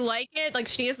not you like it, like,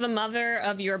 she is the mother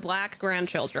of your black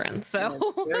grandchildren.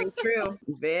 So very true.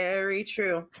 Very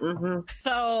true. Mm-hmm.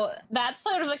 So that's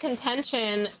sort of the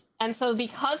contention. And so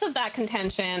because of that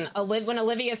contention, when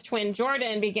Olivia's twin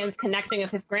Jordan begins connecting with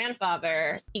his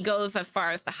grandfather, he goes as far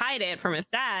as to hide it from his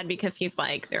dad because he's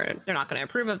like, they're not going to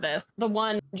approve of this. The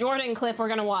one Jordan clip we're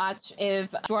going to watch is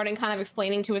Jordan kind of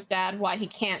explaining to his dad why he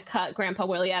can't cut Grandpa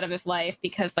Willie out of his life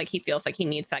because like he feels like he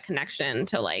needs that connection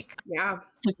to like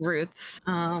his roots.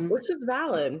 Which is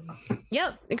valid.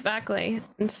 Yep, exactly.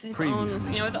 It's his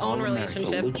own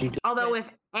relationship. Although if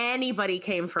anybody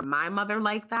came from my mother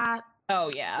like that, oh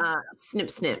yeah.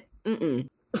 Snip.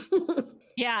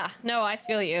 Yeah, no, I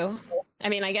feel you.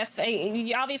 I guess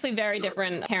obviously very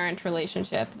different parent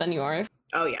relationship than yours.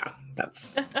 Oh yeah,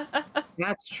 that's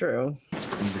true.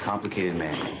 He's a complicated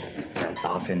man that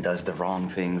often does the wrong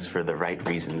things for the right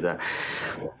reasons. A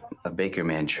Baker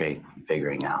man trait,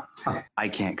 figuring out. I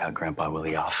can't cut Grandpa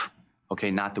Willie off. Okay,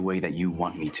 not the way that you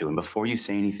want me to. And before you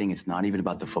say anything, it's not even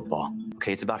about the football.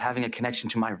 Okay, it's about having a connection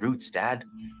to my roots, Dad.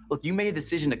 Look, you made a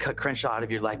decision to cut Crenshaw out of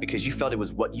your life because you felt it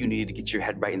was what you needed to get your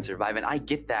head right and survive. And I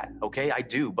get that, okay? I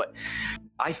do. But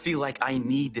I feel like I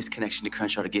need this connection to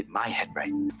Crenshaw to get my head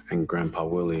right. And Grandpa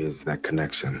Willie is that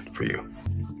connection for you.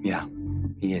 Yeah,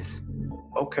 he is.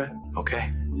 Okay.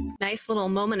 Nice little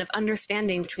moment of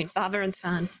understanding between father and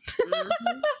son.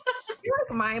 I feel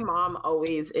like my mom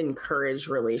always encouraged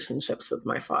relationships with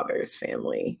my father's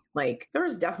family. Like, there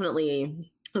was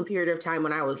definitely a period of time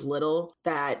when I was little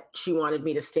that she wanted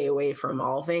me to stay away from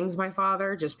all things my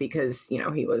father, just because,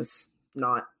 he was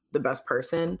not the best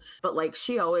person, but like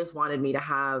she always wanted me to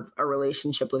have a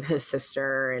relationship with his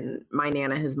sister and my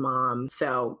Nana, his mom.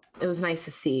 So it was nice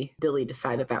to see Billy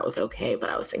decide that that was okay. But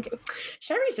I was thinking,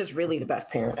 Sherry's just really the best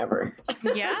parent ever.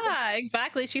 Yeah,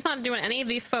 exactly. She's not doing any of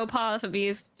these faux pas that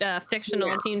these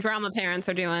fictional teen drama parents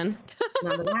are doing.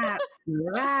 None of that.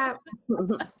 None of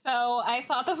that. So I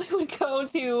thought that we would go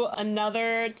to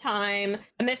another time,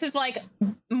 and this is like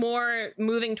more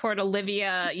moving toward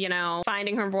Olivia, you know,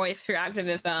 finding her voice through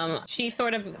activism. She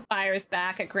sort of fires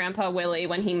back at Grandpa Willie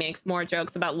when he makes more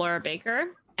jokes about Laura Baker.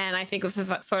 And I think this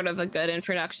is sort of a good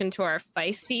introduction to our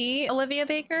feisty Olivia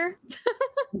Baker.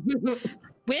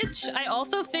 Which I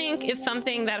also think is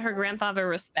something that her grandfather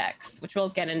respects, which we'll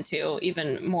get into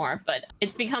even more. But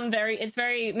it's made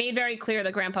very clear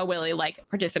that Grandpa Willie like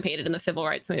participated in the civil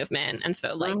rights movement, and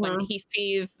so like when he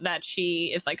sees that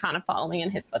she is like kind of following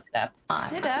in his footsteps.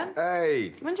 Hey, Dad.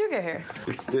 Hey. When'd you get here?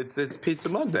 It's Pizza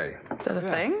Monday. Is that a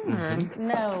thing?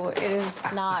 No, it is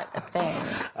not a thing.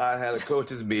 I had a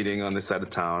coaches meeting on this side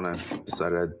of town. I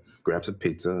decided I'd grab some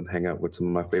pizza and hang out with some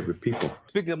of my favorite people.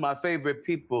 Speaking of my favorite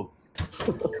people,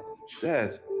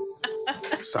 Dad.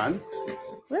 Son?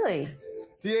 Willie.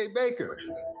 D.A. Baker.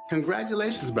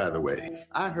 Congratulations, by the way.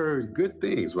 I heard good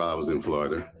things while I was in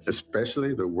Florida,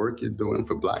 especially the work you're doing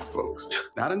for Black folks.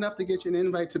 Not enough to get you an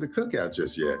invite to the cookout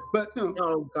just yet, but you know,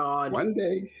 oh God, one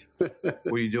day. What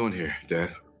are you doing here,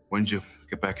 Dad? When did you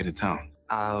get back into town?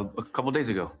 A couple days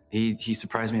ago. He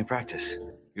surprised me at practice.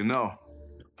 You know,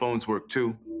 phones work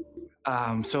too.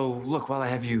 So look, while I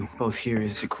have you both here,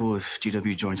 is it cool if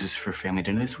GW joins us for family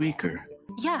dinner this week, or?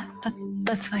 Yeah,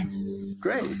 that's fine.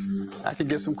 Great. I could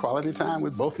get some quality time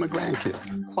with both my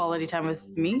grandkids. Quality time with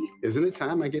me? Isn't it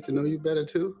time I get to know you better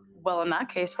too? Well, in that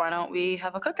case, why don't we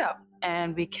have a cookout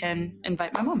and we can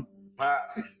invite my mom?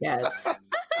 Yes.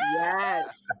 Yes.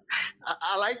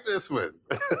 I like this one.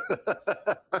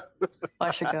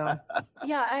 I should go.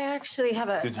 Yeah, I actually have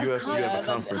a. Did you have a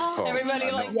conference call?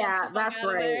 Everybody like yeah, that's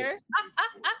right.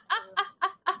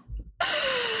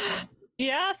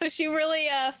 Yeah, so she really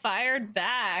fired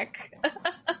back.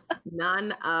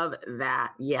 None of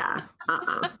that. Yeah.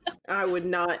 I would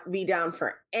not be down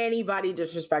for anybody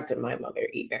disrespecting my mother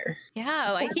either.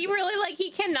 Yeah, like he really he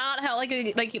cannot help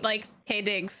like K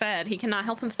Diggs said, he cannot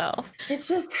help himself. It's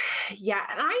just yeah,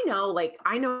 and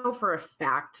I know for a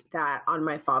fact that on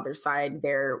my father's side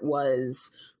there was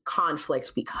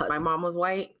conflict because my mom was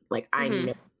white. Like I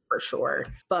know for sure.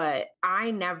 But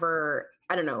I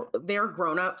don't know, they're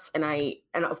grown-ups and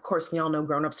of course we all know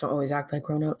grown-ups don't always act like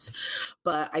grown-ups,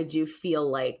 but I do feel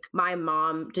like my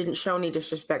mom didn't show any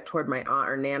disrespect toward my aunt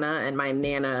or Nana, and my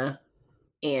Nana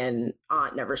and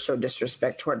aunt never showed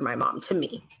disrespect toward my mom, to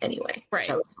me anyway, right. Which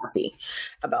I was happy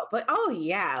about. But oh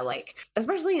yeah, like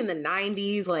especially in the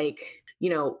 90s, like, you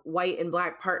know, white and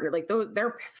Black partner, like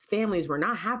their families were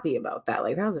not happy about that.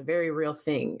 Like that was a very real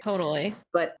thing. Totally.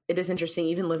 But it is interesting,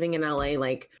 even living in LA,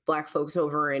 like Black folks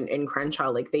over in Crenshaw,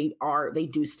 like they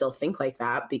do still think like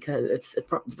that because it's a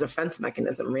defense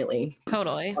mechanism, really.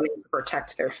 Totally. I mean, to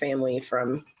protect their family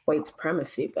from white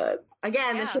supremacy. But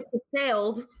again, the ship has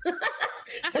sailed.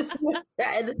 As you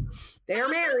said, they're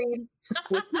married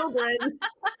with children.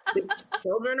 The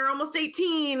children are almost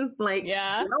 18. Like,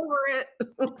 get over it.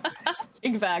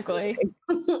 Exactly.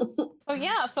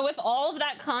 So with all of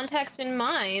that context in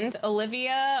mind,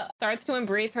 Olivia starts to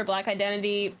embrace her Black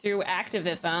identity through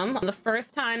activism. The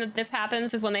first time that this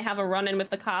happens is when they have a run-in with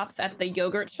the cops at the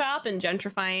yogurt shop in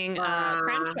gentrifying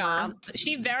Crenshaw.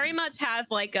 She very much has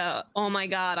like a, oh my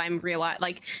God,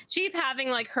 like she's having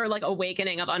like her like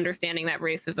awakening of understanding that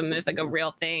racism is like a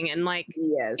real thing. And like,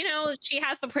 you know, she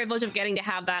has the privilege of getting to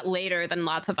have that later than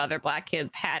lots of other Black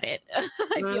kids had it,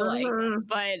 I feel like.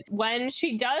 But when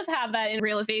she does have that in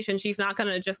realization, she's not going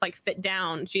to just like sit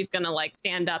down. She's going to like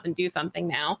stand up and do something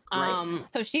now. Right.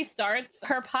 So she starts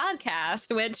her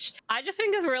podcast, which I just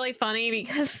think is really funny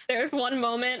because there's one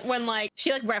moment when like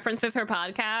she like references her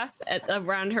podcast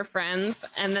around her friends,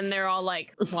 and then they're all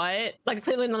like, what? Like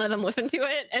clearly none of them listen to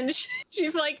it. And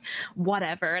she's like,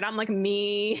 whatever. And I'm like,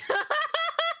 me.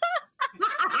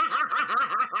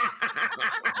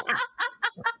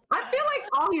 I feel like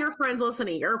all your friends listen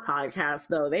to your podcast,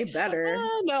 though. They better.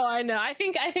 No, I know. I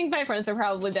think my friends are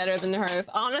probably better than hers.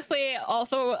 Honestly,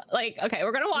 also, like, okay,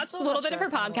 we're gonna watch a little bit of her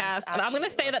podcast, and I'm gonna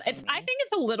say that I think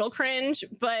it's a little cringe,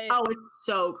 but oh, it's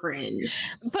so cringe.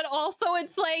 But also,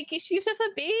 it's like she's just a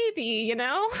baby, you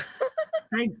know?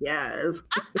 I guess.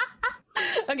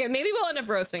 Okay, maybe we'll end up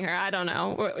roasting her. I don't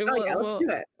know. Let's do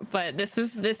it. But this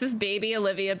is baby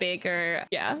Olivia Baker.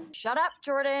 Yeah. Shut up,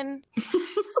 Jordan.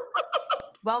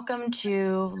 Welcome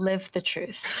to Live the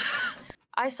Truth.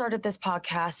 I started this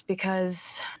podcast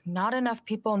because not enough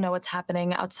people know what's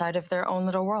happening outside of their own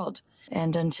little world.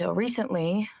 And until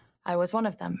recently, I was one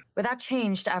of them. But that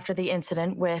changed after the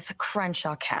incident with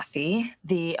Crenshaw Kathy,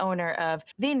 the owner of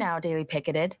the now Daily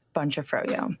Picketed Bunch of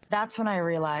Froyo. That's when I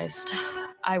realized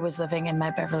I was living in my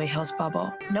Beverly Hills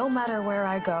bubble. No matter where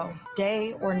I go,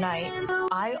 day or night,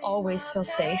 I always feel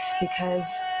safe because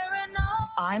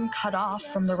I'm cut off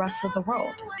from the rest of the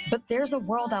world. But there's a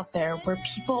world out there where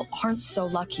people aren't so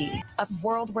lucky. A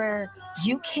world where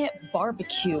you can't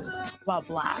barbecue while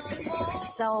Black,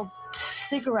 sell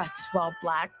cigarettes while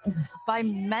Black, buy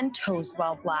Mentos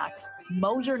while Black,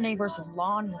 mow your neighbor's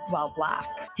lawn while Black.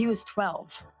 He was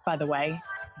 12, by the way.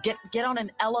 Get on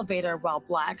an elevator while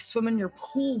Black, swim in your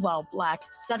pool while Black,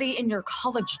 study in your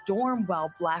college dorm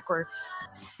while Black, or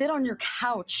sit on your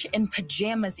couch in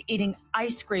pajamas eating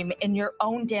ice cream in your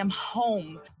own damn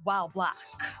home while Black.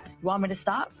 You want me to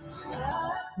stop?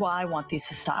 Well, I want these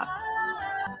to stop.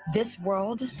 This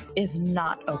world is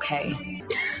not okay.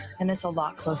 And it's a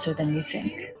lot closer than you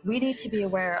think. We need to be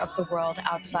aware of the world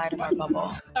outside of our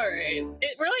bubble. All right.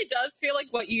 It really does feel like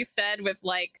what you said with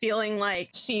like feeling like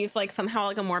she's like somehow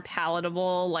like a more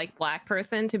palatable like Black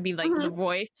person to be like the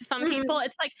voice to some people.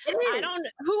 It's like,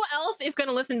 who else is going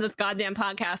to listen to this goddamn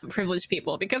podcast with privileged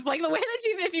people? Because like the way that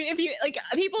she's, if you like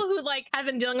people who like have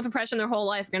been dealing with oppression their whole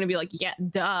life are going to be like, yeah,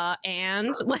 duh.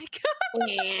 And like,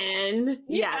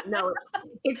 yeah, no,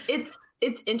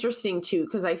 it's interesting too.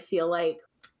 Cause I feel like,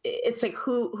 it's like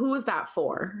who is that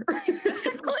for?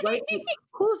 Right?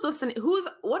 Who's listening?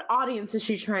 What audience is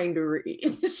she trying to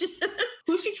reach?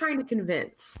 Who's she trying to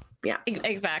convince? Yeah,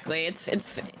 exactly.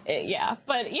 Yeah,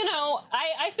 but you know,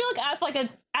 I feel like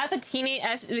as a teenage,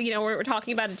 as you know, we're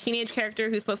talking about a teenage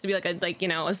character who's supposed to be like a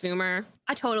Zoomer.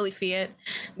 I totally see it.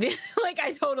 Like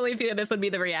I totally feel this would be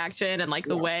the reaction and like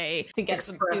the way to get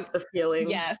express the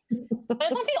feelings. Yes. But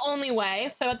it's not the only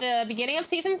way. So at the beginning of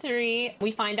season 3,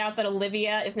 we find out that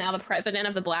Olivia is now the president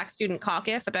of the Black Student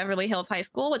Caucus at Beverly Hills High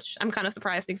School, which I'm kind of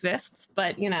surprised exists,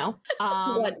 but you know.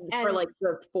 For like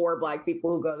the 4 Black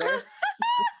people who go there.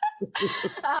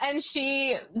 And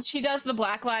she does the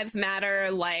Black Lives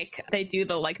Matter, like they do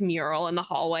the like mural in the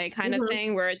hallway kind of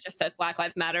thing where it just says Black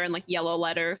Lives Matter in like yellow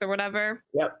letters or whatever.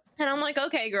 Yep. And I'm like,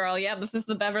 okay, girl, yeah, this is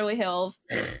the Beverly Hills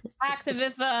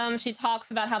activism. She talks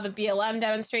about how the BLM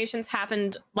demonstrations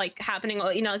happening,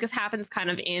 you know, this happens kind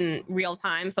of in real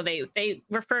time. So they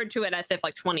referred to it as if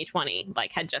like 2020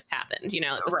 like had just happened, you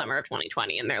know, like the summer of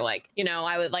 2020. And they're like, you know,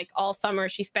 I would like all summer,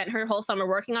 she spent her whole summer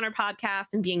working on her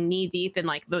podcast and being knee deep in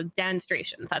like the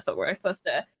demonstrations. That's what we're supposed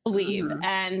to believe.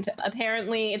 And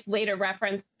apparently it's later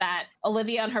referenced that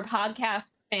Olivia on her podcast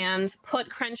fans put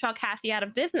Crenshaw Kathy out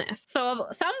of business. So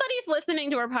somebody's listening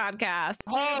to her podcast.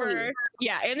 Universe,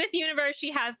 yeah, in this universe,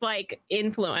 she has like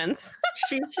influence.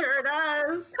 She sure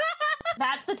does.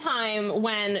 That's the time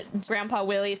when Grandpa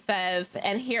Willie says,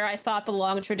 and here I thought the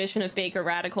long tradition of Baker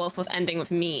radicals was ending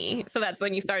with me. So that's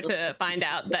when you start to find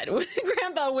out that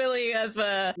Grandpa Willie has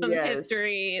some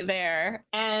history there.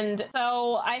 And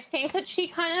so I think that she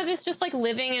kind of is just like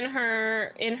living in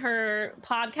her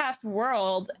podcast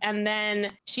world. And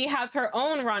then she has her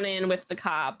own run-in with the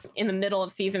cops in the middle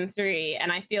of season 3.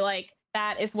 And I feel like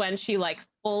that is when she like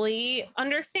fully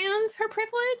understands her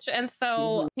privilege. And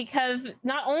so because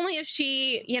not only is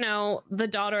she, you know, the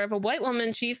daughter of a white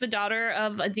woman, she's the daughter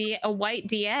of a white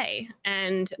DA.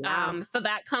 And so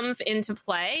that comes into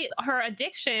play. Her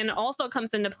addiction also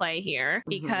comes into play here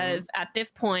because at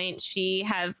this point she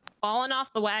has fallen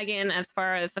off the wagon as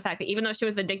far as the fact that even though she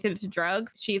was addicted to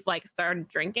drugs, she's like started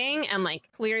drinking. And like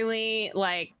clearly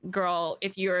like, girl,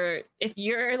 if you're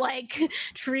like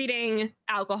treating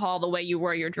alcohol the way you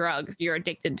were your drugs, you're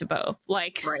addicted to both.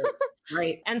 Like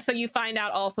right. And so you find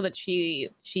out also that she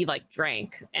like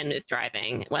drank and is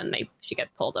driving when she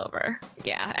gets pulled over.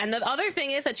 Yeah. And the other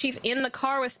thing is that she's in the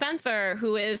car with Spencer,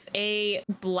 who is a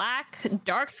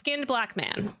dark-skinned black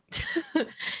man.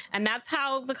 And that's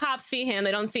how the cops see him.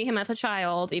 They don't see him as a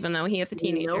child, even though he is a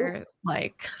teenager.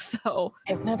 Like, so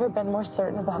I've never been more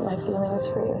certain about my feelings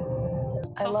for you.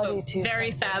 I love you too.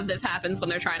 Very sad this happens when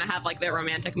they're trying to have like their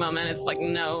romantic moment. It's like,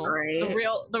 no,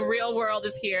 the real world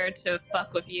is here to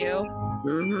fuck with you.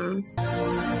 Liv.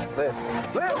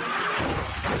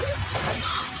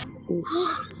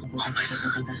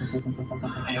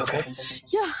 Are you okay?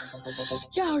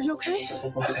 Yeah, are you okay?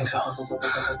 I think so. Oh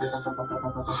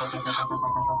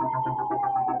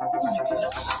my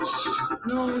God.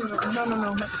 No.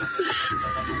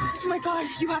 Oh my God,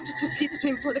 you have to switch seats with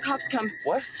me before the cops come.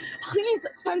 What? Please,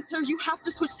 Spencer, you have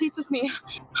to switch seats with me.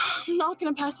 I'm not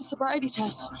gonna pass the sobriety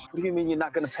test. What do you mean you're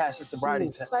not gonna pass the sobriety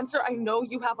test? Spencer, I know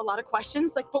you have a lot of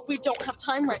questions, but we don't have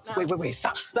time right now. Wait,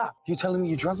 stop. You telling me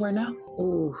you're drunk right now?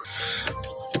 Ooh.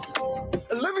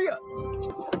 Olivia!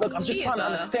 Look, I'm just trying to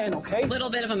understand, okay? A little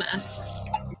bit of a mess.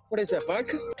 What is that,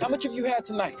 vodka? How much have you had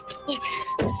tonight? Look,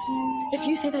 if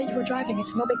you say that you were driving,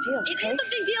 it's no big deal. It is a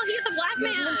big deal. He is a black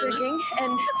man. You've been drinking,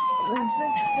 and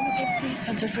accidents happen. Okay, please,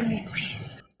 Spencer, for me, please.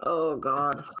 Oh,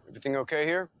 God. Everything okay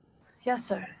here? Yes,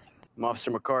 sir. I'm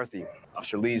Officer McCarthy.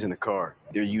 Officer Lee's in the car.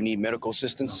 Do you need medical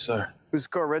assistance? Sir. Who's the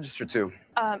car registered to?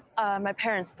 My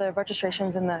parents, the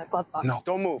registration's in the glove box. No,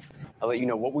 don't move. I'll let you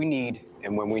know what we need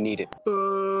and when we need it.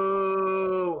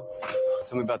 Boo.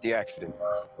 Tell me about the accident.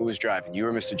 Who was driving, you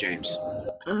or Mr. James?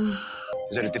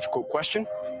 Is that a difficult question?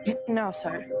 No,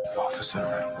 sir.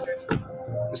 Officer,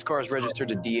 this car is registered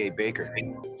to D.A. Baker.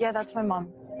 Yeah, that's my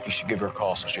mom. You should give her a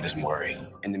call so she doesn't worry.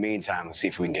 In the meantime, let's see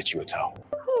if we can get you a tow.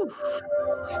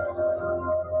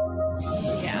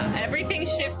 Yeah, everything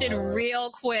shifted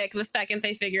real quick the second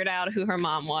they figured out who her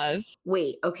mom was.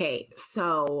 Wait, okay,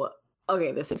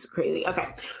 this is crazy. Okay,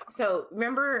 so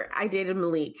remember I dated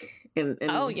Malik in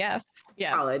yes.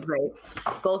 college, right?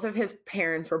 Both of his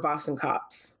parents were Boston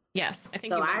cops. Yes, I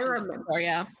think so. You I remember. Before,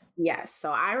 yeah. Yes,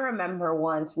 so I remember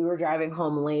once we were driving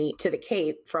home late to the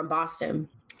Cape from Boston.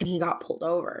 And he got pulled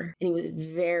over and he was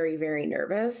very, very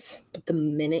nervous. But the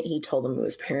minute he told them who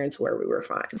his parents were, we were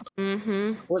fine.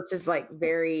 Mm-hmm. Which is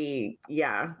very,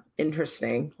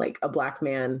 interesting. Like a black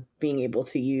man being able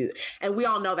to use, and we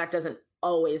all know that doesn't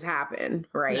always happen,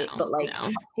 right? No, but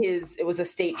it was a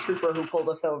state trooper who pulled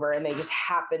us over and they just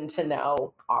happened to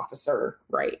know Officer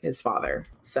Wright, his father.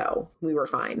 So we were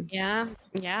fine. Yeah.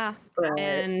 But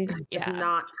and it does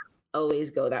not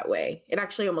always go that way. It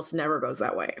actually almost never goes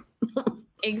that way.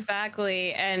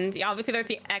 Exactly. And obviously there's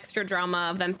the extra drama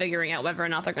of them figuring out whether or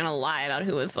not they're going to lie about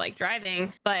who was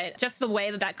driving. But just the way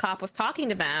that cop was talking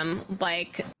to them,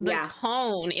 the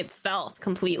tone itself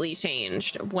completely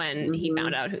changed when he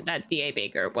found out that D.A.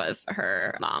 Baker was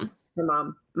her mom. Her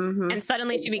mom. Mm-hmm. And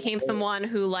suddenly she became someone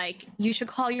who you should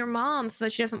call your mom so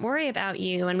that she doesn't worry about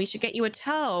you and we should get you a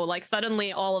tow.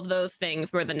 Suddenly all of those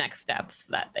things were the next steps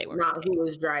that they were not who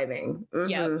was driving. Mm-hmm.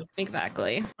 Yeah,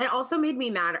 exactly. It also made me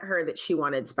mad at her that she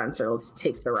wanted Spencer to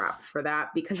take the rap for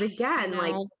that because again,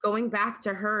 going back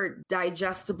to her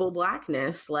digestible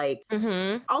blackness,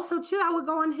 also too, I would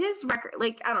go on his record.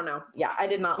 I don't know. Yeah, I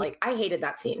did not I hated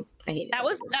that scene. I hated that.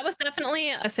 That was definitely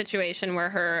a situation where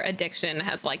her addiction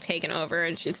has taken over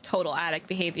and she's total addict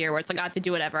behavior where it's I have to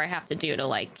do whatever I have to do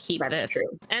to keep That's this.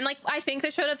 True. And I think the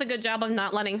show does a good job of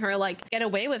not letting her get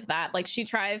away with that. She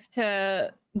tries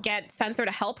to get Spencer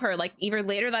to help her either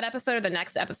later that episode or the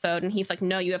next episode, and he's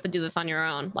no, you have to do this on your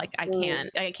own.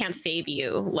 I can't save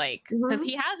you because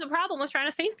he has a problem with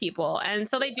trying to save people, and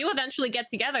so they do eventually get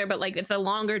together, but it's a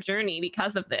longer journey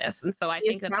because of this. And so I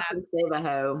think that save a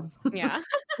hoe. Yeah.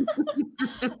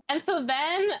 And so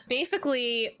then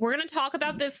basically we're going to talk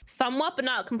about this somewhat but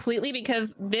not completely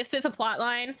because this is a plot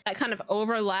line that kind of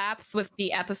overlaps with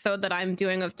the episode that I'm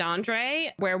doing of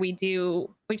Dondre, where we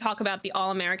talk about the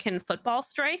All-American football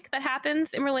strike that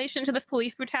happens in relation to this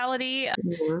police brutality.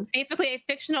 Mm-hmm. Basically, a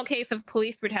fictional case of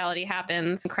police brutality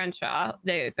happens in Crenshaw.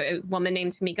 There's a woman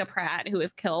named Tamika Pratt who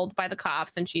is killed by the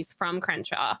cops, and she's from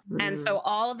Crenshaw. Mm-hmm. And so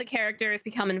all of the characters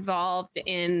become involved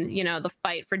in, the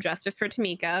fight for justice for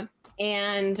Tamika.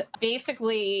 And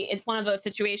basically, it's one of those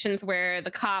situations where the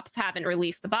cops haven't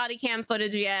released the body cam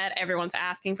footage yet. Everyone's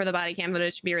asking for the body cam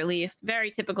footage to be released.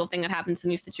 Very typical thing that happens in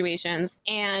these situations.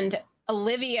 And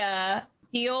Olivia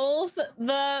steals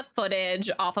the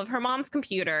footage off of her mom's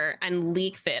computer and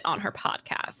leaks it on her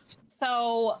podcast.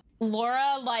 So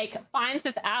Laura finds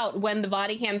this out when the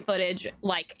body cam footage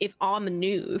is on the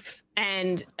news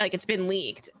and it's been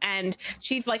leaked, and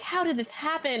she's how did this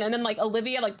happen? And then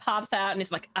Olivia pops out and is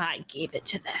I gave it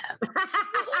to them.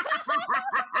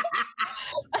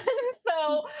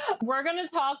 So we're gonna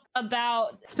talk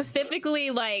about specifically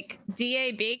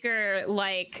D.A. Baker,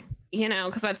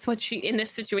 because that's what in this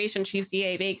situation, she's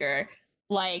D.A. Baker.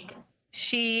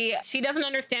 She doesn't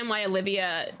understand why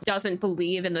Olivia doesn't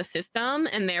believe in the system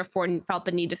and therefore felt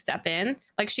the need to step in.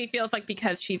 She feels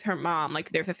because she's her mom,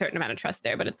 there's a certain amount of trust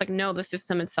there, but it's no, the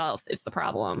system itself is the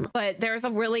problem. But there's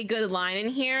a really good line in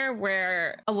here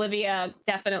where Olivia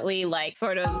definitely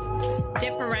sort of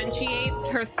differentiates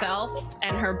herself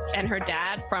and her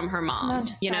dad from her mom,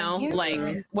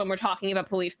 when we're talking about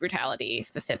police brutality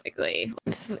specifically.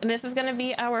 This is going to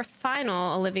be our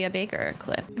final Olivia Baker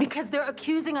clip. Because they're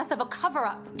accusing us of a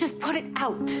cover-up. Just put it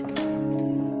out.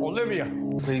 Olivia!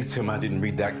 Please tell me I didn't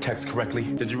read that text correctly.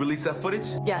 Did you release that footage?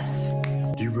 Yes.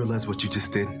 Do you realize what you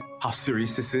just did? How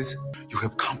serious this is? You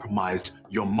have compromised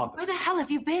your mother. Where the hell have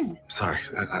you been? Sorry,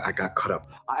 I got caught up.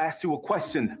 I asked you a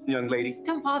question, young lady.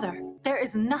 Don't bother. There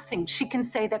is nothing she can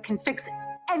say that can fix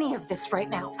any of this right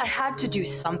now. I had to do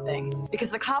something because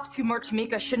the cops who murdered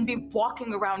Tamika shouldn't be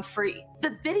walking around free.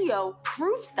 The video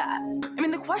proves that. I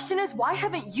mean, the question is, why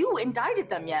haven't you indicted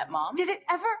them yet, Mom? Did it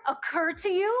ever occur to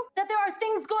you that there are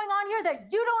things going on here that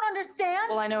you don't understand?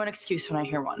 Well, I know an excuse when I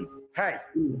hear one. Hey.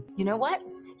 You know what?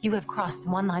 You have crossed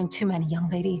one line too many, young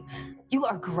lady. You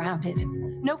are grounded.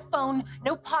 No phone,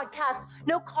 no podcast,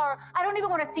 no car. I don't even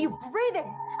want to see you breathing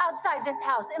outside this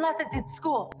house unless it's at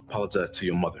school. Apologize to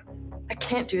your mother. I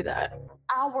can't do that.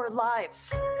 Our lives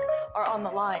are on the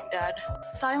line, Dad.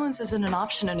 Silence isn't an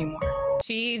option anymore.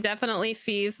 She definitely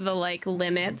sees the like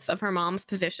limits of her mom's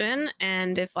position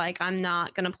and is like, I'm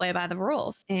not going to play by the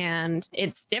rules. And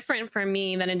it's different for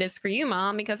me than it is for you,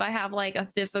 Mom, because I have like a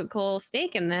physical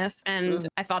stake in this. And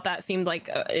I thought that seemed like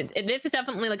this is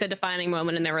definitely like a defining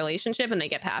moment in their relationship and they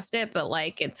get past it. But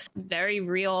like, it's very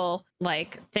real,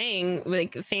 like thing,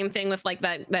 like same thing with like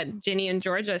that Ginny and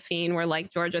Georgia scene where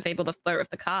like Georgia's able to flirt with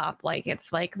the cop. Like,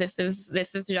 it's like, this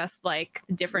is just like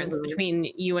the difference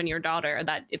between you and your daughter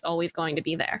that is always going to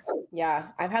be there. Yeah,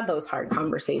 I've had those hard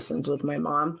conversations with my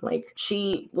mom. Like,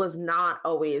 she was not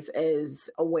always as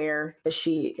aware as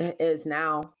she is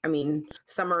now. I mean,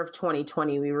 summer of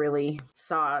 2020, we really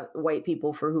saw white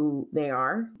people for who they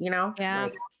are, you know? Yeah.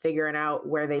 Like, figuring out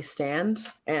where they stand.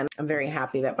 And I'm very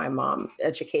happy that my mom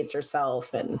educates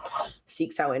herself and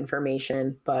seeks out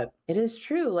information. But it is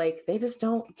true, like, they just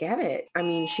don't get it. I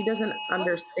mean, she doesn't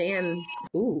understand.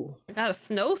 Ooh. I got a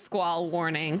snow squall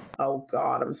warning. Oh,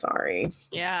 God, I'm sorry.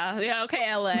 Yeah,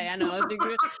 okay, LA. I know.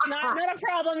 It's not a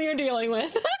problem you're dealing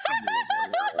with.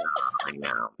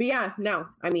 But yeah, no,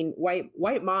 I mean,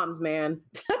 white moms, man.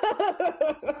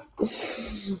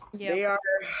 Yep.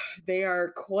 They are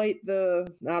quite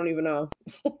the, I don't even know.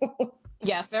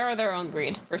 Yes, they're their own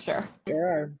breed for sure.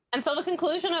 Sure. And so the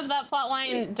conclusion of that plot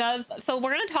line so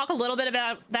we're going to talk a little bit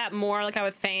about that more, like I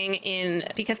was saying,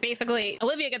 because basically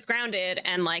Olivia gets grounded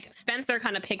and like Spencer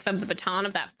kind of picks up the baton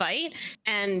of that fight,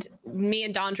 and me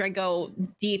and Dondra go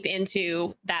deep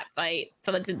into that fight.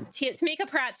 So that Tamika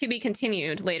Pratt to be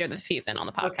continued later this season on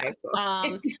the podcast. Okay,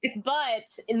 cool. But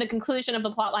in the conclusion of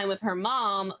the plot line with her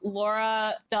mom,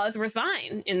 Laura does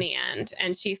resign in the end.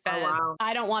 And she says,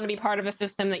 I don't want to be part of a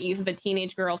system that uses a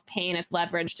teenage girl's pain as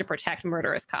leverage to protect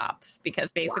murderous cops,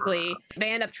 because basically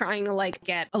they end up trying to like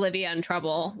get Olivia in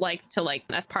trouble, like to like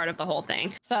that's part of the whole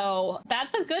thing. So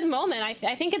that's a good moment.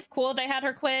 I think it's cool they had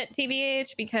her quit TBH,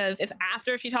 because if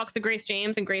after she talks to Grace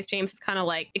James and Grace James is kind of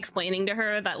like explaining to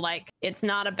her that like it's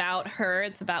not about her,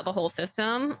 it's about the whole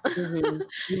system.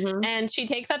 And she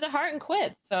takes that to heart and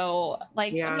quits. So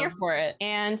like I'm here for it.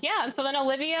 And and so then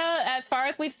Olivia, as far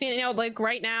as we've seen, you know, like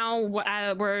right now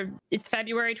it's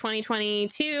February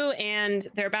 2022 and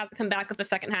they're about to come back with the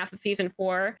second half of season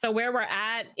 4. So where we're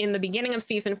at in the beginning of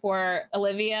season 4,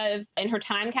 Olivia is in her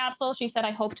time capsule. She said,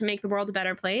 I hope to make the world a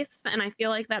better place. And I feel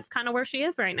like that's kind of where she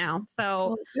is right now.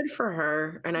 So good for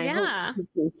her. And I hope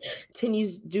she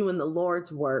continues doing the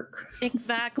Lord's work.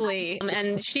 Exactly.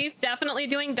 And she's definitely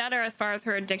doing better as far as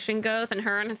her addiction goes, and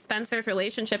her and Spencer's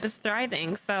relationship is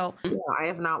thriving. So I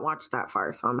have not watched that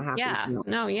far, so I'm happy to know.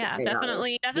 No,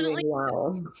 definitely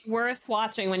worth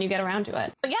watching when you get around to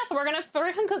it. But so we're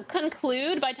gonna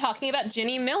conclude by talking about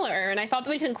Ginny Miller, and I thought that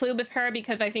we'd conclude with her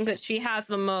because I think that she has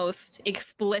the most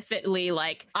explicitly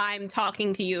like, I'm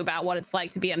talking to you about what it's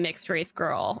like to be a mixed race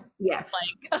girl,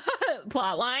 like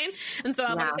plot line. And so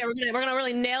I'm like, okay, we're gonna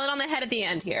really nail it on the head at the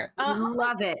end here.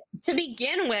 Love it. To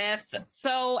begin with,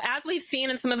 so as we've seen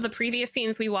in some of the previous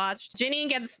scenes we watched, Ginny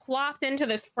gets plopped into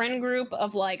this friend group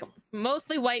of like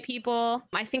mostly white people.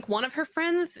 I think one of her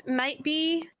friends might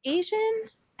be Asian.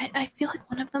 I feel like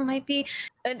one of them might be.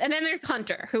 And then there's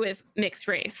Hunter, who is mixed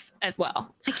race as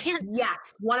well. I can't.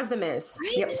 Yes, one of them is.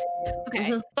 Right? Yep.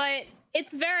 Okay. But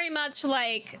it's very much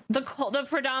like the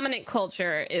predominant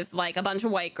culture is like a bunch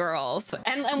of white girls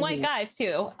and white guys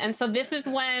too. And so this is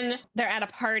when they're at a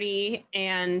party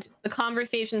and the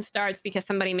conversation starts because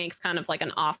somebody makes kind of like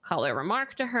an off-color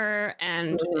remark to her,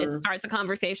 and it starts a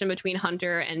conversation between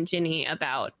Hunter and Ginny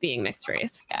about being mixed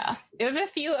race. Yeah. There's a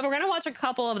few, we're going to watch a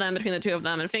couple of them between the two of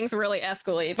them, and things really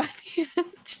escalate by the end.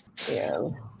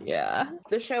 Yeah.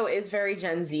 The show is very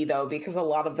Gen Z though, because a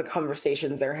lot of the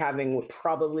conversations they're having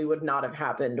probably would not have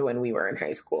happened when we were in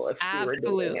high school if we were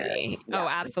doing it. Oh,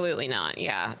 absolutely not.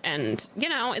 Yeah. And you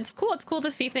know, it's cool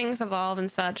to see things evolve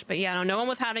and such, but no one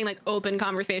was having like open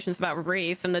conversations about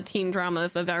race and the teen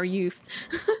dramas of our youth.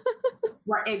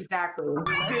 Right, exactly.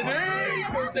 Today,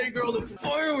 birthday girl looks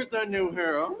fire with that new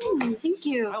hair. Huh? Thank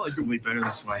you. I like her way better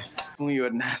this way. If only you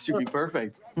hadn't asked her to be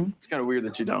perfect. It's kind of weird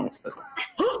that you don't. But...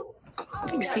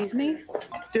 Excuse me?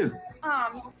 Dude,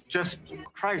 just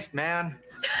Christ, man.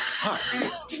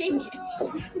 Dang it.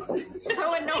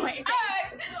 So annoying.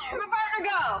 Where'd my partner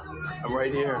go? I'm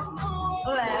right here.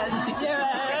 Let's do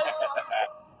it.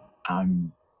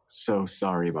 I'm so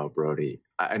sorry about Brody.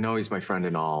 I know he's my friend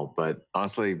and all, but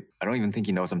honestly, I don't even think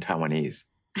he knows I'm Taiwanese.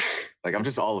 Like, I'm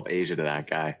just all of Asia to that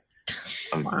guy.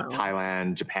 I'm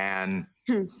Thailand, Japan.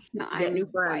 No, I'm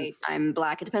white. I'm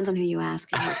black. It depends on who you ask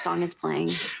and what song is playing.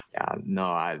 Yeah, no,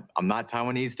 I'm not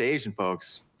Taiwanese to Asian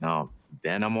folks. No,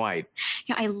 then I'm white.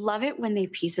 You know, I love it when they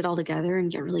piece it all together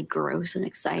and get really gross and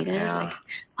excited. Yeah. Like,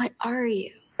 what are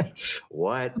you?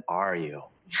 What are you?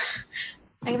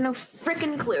 I have no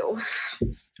freaking clue.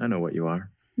 I know what you are.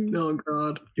 Oh,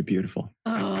 God. You're beautiful.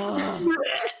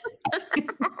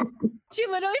 She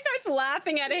literally starts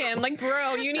laughing at him like,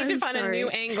 bro, you need to find a new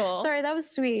angle. Sorry, that was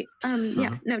sweet.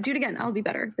 Yeah, no, do it again. I'll be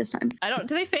better this time. Did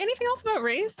they say anything else about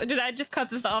race? Or did I just cut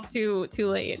this off too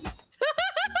late?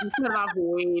 You cut it off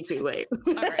way too late.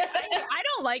 All right. I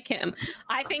don't like him.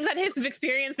 I think that his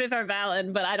experiences are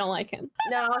valid, but I don't like him.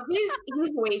 No, he's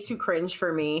way too cringe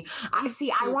for me.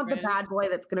 I want the bad boy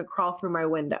that's gonna crawl through my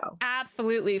window.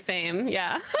 Absolutely same.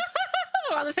 Yeah.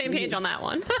 We're on the same page on that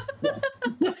one. But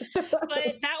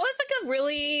that was like a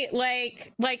really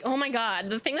like, oh my God.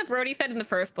 The thing that Brody said in the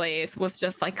first place was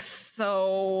just like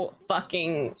so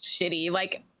fucking shitty.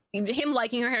 Like, him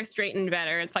liking her hair straightened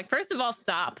better. It's like, first of all,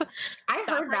 stop. I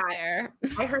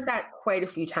heard that quite a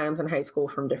few times in high school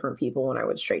from different people when I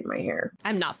would straighten my hair.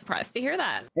 I'm not surprised to hear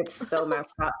that. It's so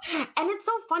messed up. And it's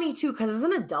so funny too, because as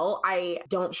an adult, I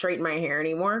don't straighten my hair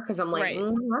anymore because I'm like, Right.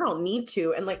 I don't need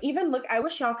to. And like, even look, I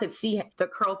wish y'all could see the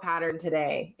curl pattern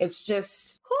today. It's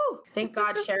just, whew, thank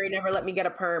God Sherry never let me get a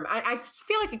perm. I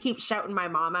feel like I keep shouting my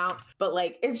mom out, but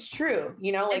like, it's true,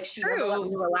 you know, like she never let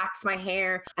me relax my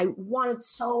hair. I wanted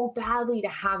so badly to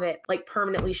have it like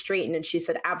permanently straightened. And she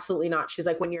said, absolutely not. She's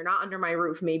like, when you're not under my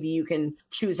roof, maybe you can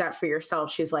choose that for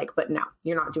yourself. She's like, but no,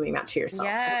 you're not doing that to yourself.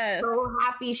 Yes. I'm so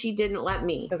happy she didn't let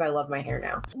me because I love my hair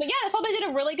now. But yeah, I thought they did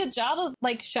a really good job of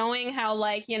like showing how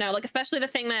like, you know, like especially the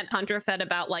thing that Hunter said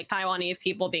about like Taiwanese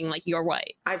people being like, you're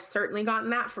white. I've certainly gotten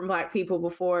that from Black people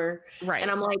before. Right. And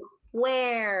I'm like,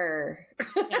 where?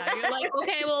 Yeah, you're like,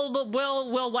 okay, well,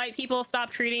 will white people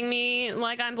stop treating me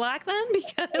like I'm black then?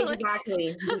 Because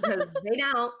exactly, because they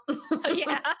don't.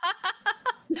 Yeah.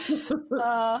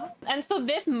 And so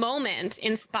this moment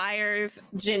inspires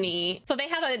Ginny. So they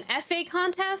have an essay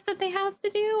contest that they have to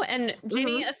do, and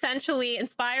Ginny essentially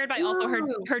inspired by also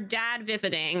her dad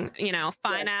visiting, you know,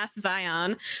 fine ass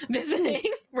Zion visiting,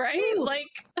 right? Like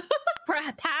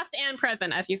past and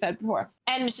present, as you said before.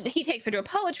 And he takes her to a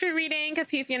poetry reading because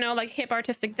he's, you know, like hip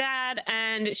artistic dad,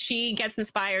 and she gets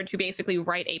inspired to basically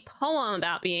write a poem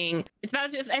about being. It's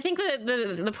about. I think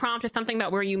the prompt is something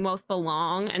about where you most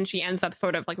belong, and she ends up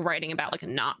sort of like writing about like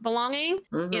not belonging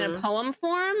in a poem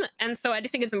form. And so I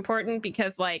just think it's important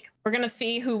because like we're gonna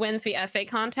see who wins the essay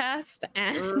contest,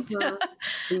 and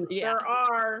there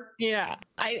are. Yeah,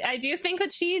 I do think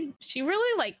that she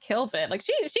really like kills it. Like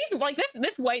she's like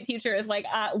this white teacher is like,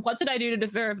 what did I do to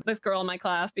deserve this girl in my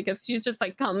class? Because she's just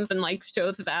like comes and like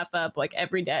shows his ass up like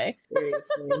every day.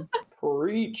 Seriously.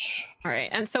 Preach. All right,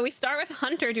 and so we start with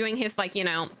Hunter doing his like, you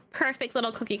know, perfect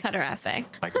little cookie cutter essay.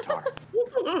 My guitar.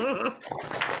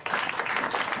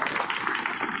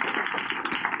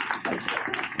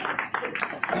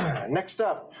 Next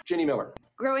up, Ginny Miller.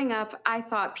 Growing up, I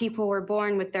thought people were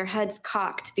born with their heads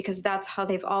cocked because that's how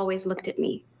they've always looked at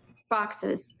me.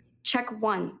 Boxes. Check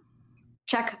one.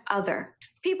 Check other.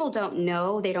 People don't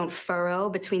know, they don't furrow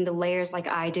between the layers like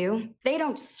I do. They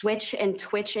don't switch and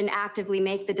twitch and actively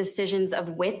make the decisions of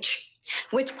which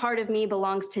part of me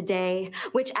belongs today,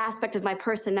 which aspect of my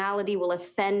personality will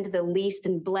offend the least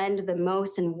and blend the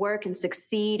most and work and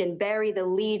succeed and bury the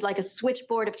lead like a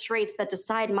switchboard of traits that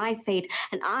decide my fate.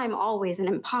 And I'm always an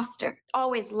imposter,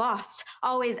 always lost,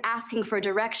 always asking for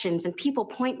directions, and people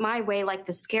point my way like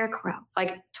the scarecrow,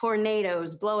 like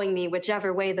tornadoes blowing me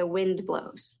whichever way the wind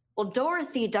blows. Well,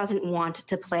 Dorothy doesn't want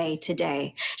to play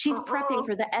today. She's prepping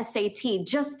for the SAT,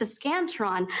 just the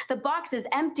Scantron. The box is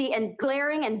empty and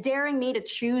glaring and daring me to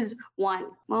choose one.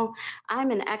 Well, I'm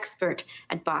an expert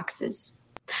at boxes.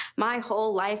 My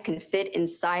whole life can fit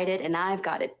inside it, and I've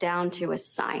got it down to a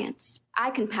science.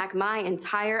 I can pack my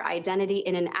entire identity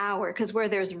in an hour, because where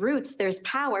there's roots, there's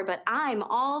power, but I'm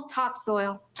all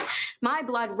topsoil. My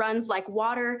blood runs like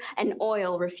water and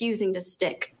oil refusing to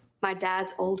stick. My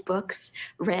dad's old books,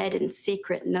 read in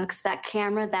secret nooks. That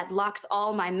camera that locks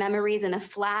all my memories in a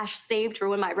flash saved for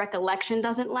when my recollection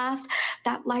doesn't last.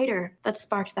 That lighter that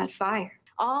sparked that fire.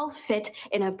 All fit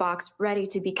in a box ready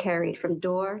to be carried from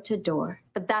door to door.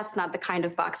 But that's not the kind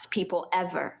of box people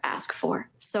ever ask for.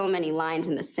 So many lines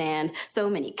in the sand, so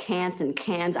many can'ts and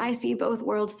cans. I see both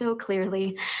worlds so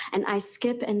clearly, and I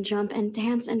skip and jump and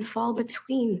dance and fall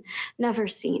between. Never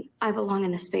seen. I belong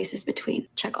in the spaces between.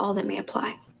 Check all that may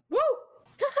apply. Woo!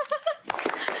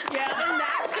 Yeah, and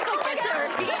Max just like gets to her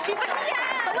feet. She's like, yeah!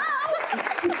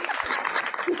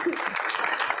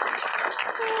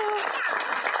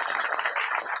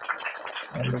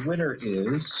 And the winner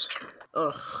is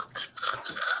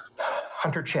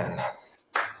Hunter Chen.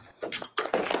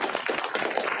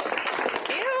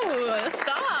 Ew,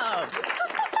 stop.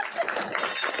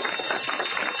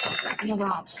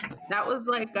 That was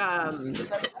like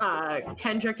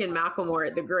Kendrick and Macklemore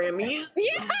at the Grammys.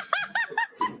 Yeah.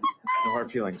 No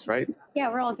hard feelings, right? Yeah,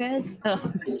 we're all good.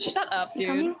 Shut up, dude.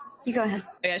 Coming? You go ahead.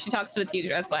 Oh, yeah, she talks to the teacher.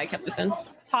 That's why I kept this in.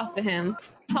 Talk to him.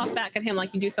 Talk back at him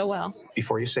like you do so well.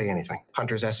 Before you say anything,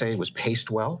 Hunter's essay was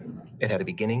paced well. It had a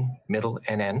beginning, middle,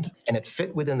 and end, and it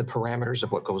fit within the parameters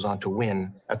of what goes on to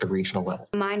win at the regional level.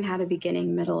 Mine had a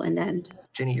beginning, middle, and end.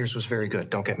 Ginny, yours was very good.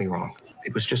 Don't get me wrong.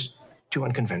 It was just too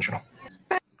unconventional.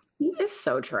 He is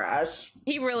so trash.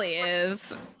 He really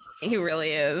is. He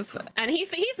really is, and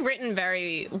he's written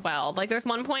very well. Like there's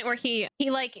one point where he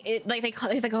like it like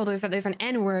he's like, oh, there's an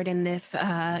N-word in this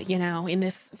in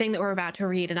this thing that we're about to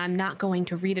read, and I'm not going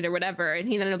to read it or whatever. And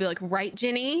then it'll be like, right,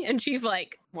 Ginny, and she's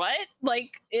like, what?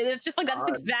 Like it's just like that's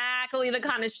exactly the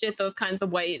kind of shit those kinds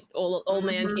of white old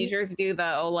man teachers do,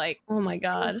 though. Like, oh my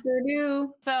god, they sure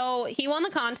do. So he won the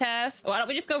contest. Why don't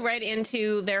we just go right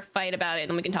into their fight about it,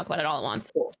 and then we can talk about it all at once.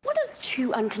 What does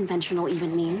too unconventional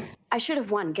even mean? I should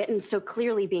have won, getting so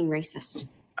clearly being racist.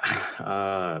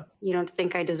 You don't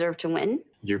think I deserve to win?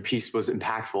 Your piece was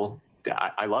impactful.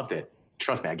 I loved it.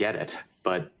 Trust me, I get it.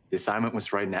 But the assignment was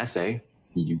to write an essay.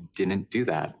 You didn't do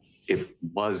that. It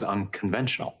was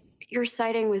unconventional. You're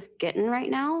siding with Gittin right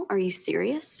now? Are you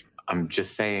serious? I'm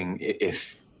just saying,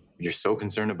 if you're so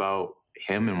concerned about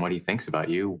him and what he thinks about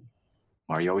you,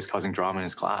 why are you always causing drama in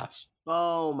his class?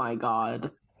 Oh my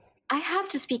god. I have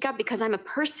to speak up because I'm a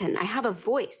person. I have a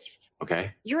voice.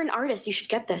 Okay. You're an artist. You should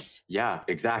get this. Yeah,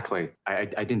 exactly. I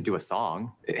didn't do a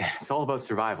song. It's all about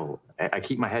survival. I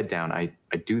keep my head down. I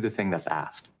do the thing that's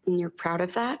asked. And you're proud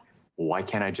of that? Why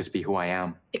can't I just be who I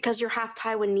am? Because you're half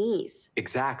Taiwanese.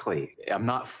 Exactly. I'm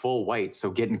not full white, so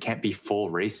Gittin can't be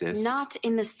full racist. Not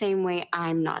in the same way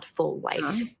I'm not full white.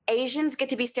 Huh? Asians get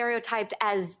to be stereotyped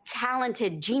as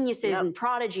talented geniuses and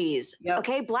prodigies.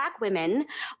 Okay, Black women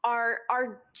are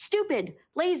stupid,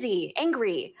 lazy,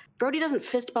 angry. Brody doesn't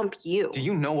fist bump you. Do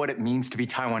you know what it means to be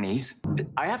Taiwanese?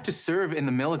 I have to serve in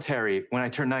the military when I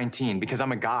turn 19 because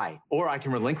I'm a guy. Or I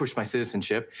can relinquish my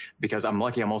citizenship because I'm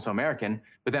lucky I'm also American,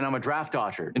 but then I'm a draft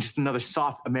dodger and just another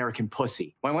soft American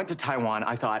pussy. When I went to Taiwan,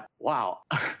 I thought, wow,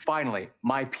 finally,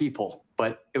 my people.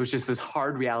 But it was just this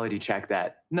hard reality check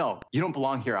that, no, you don't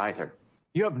belong here either.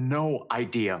 You have no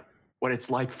idea what it's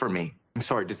like for me. I'm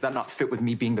sorry, does that not fit with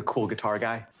me being the cool guitar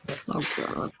guy? Oh,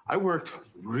 God. I worked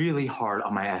really hard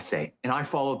on my essay, and I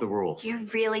followed the rules. You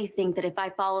really think that if I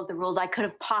followed the rules, I could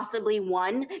have possibly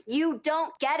won? You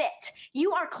don't get it.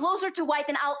 You are closer to white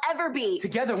than I'll ever be.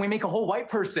 Together, we make a whole white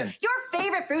person. Your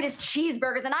favorite food is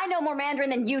cheeseburgers, and I know more Mandarin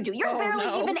than you do. You're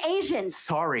barely even Asian.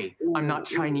 Sorry, I'm not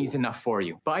Chinese enough for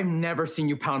you, but I've never seen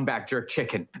you pound back jerk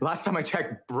chicken. Last time I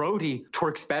checked, Brody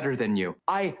twerks better than you.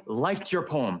 I liked your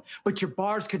poem, but your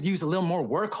bars could use a little more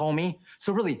work, homie.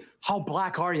 So really, how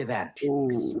black are you then?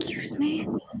 Excuse me?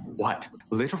 What?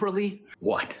 Literally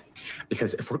what?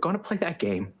 Because if we're going to play that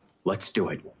game, let's do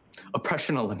it.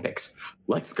 Oppression Olympics.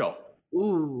 Let's go.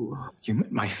 Ooh. You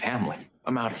met my family.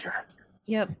 I'm out of here.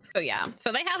 Yep. So yeah.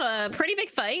 So they have a pretty big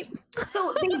fight.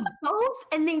 So they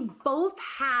both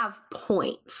have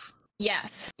points.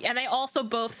 Yes. And they also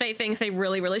both say things they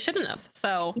really, really shouldn't have.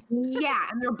 So yeah,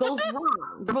 and they're both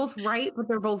wrong. They're both right, but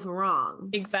they're both wrong.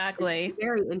 Exactly. It's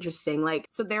very interesting. Like,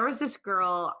 so there was this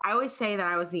girl, I always say that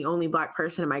I was the only Black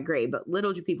person in my grade, but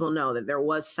little do people know that there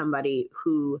was somebody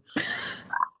who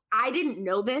I didn't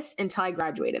know this until I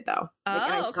graduated, though.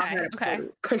 Okay.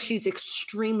 Because she's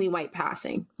extremely white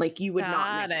passing. Like, you would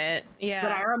not know. Got it. Yeah.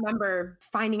 But I remember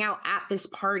finding out at this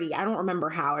party. I don't remember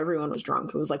how. Everyone was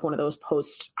drunk. It was like one of those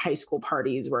post-high school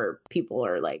parties where people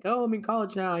are like, oh, I'm in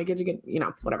college now. I get to get,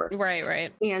 whatever.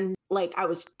 Right. And like I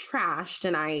was trashed,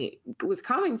 and I was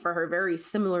coming for her very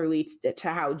similarly to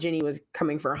how Ginny was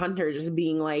coming for Hunter, just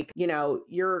being like, you know,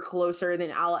 you're closer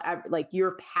than I'll ever, like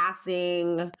you're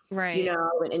passing, right? You know,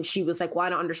 and she was like, well, I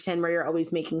don't understand why you're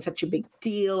always making such a big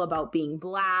deal about being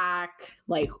Black.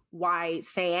 Like, why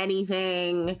say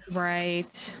anything?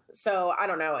 Right. So I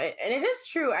don't know. And it is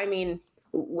true. I mean,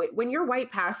 when you're white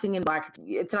passing in Black,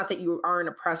 it's not that you aren't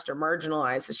oppressed or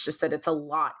marginalized. It's just that it's a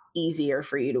lot easier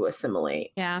for you to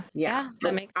assimilate. Yeah.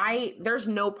 That makes there's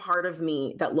no part of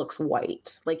me that looks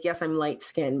white. Like, yes, I'm light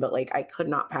skinned, but like I could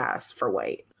not pass for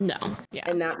white. No. Yeah.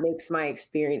 And that makes my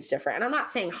experience different. And I'm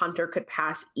not saying Hunter could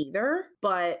pass either,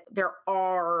 but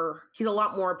he's a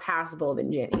lot more passable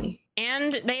than Ginny.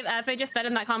 And as I just said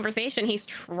in that conversation, he's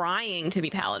trying to be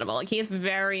palatable. Like, he is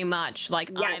very much like,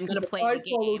 I'm going to play the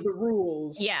game. The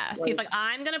rules. Yes. He's like,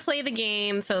 I'm going to play the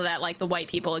game so that like the white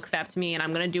people accept me, and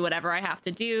I'm going to do whatever I have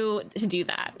to do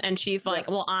that. And she's like,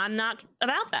 well, I'm not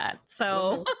about that.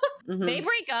 So they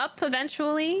break up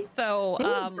eventually. So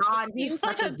he's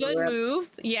like a good move.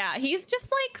 Yeah. He's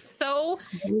just like so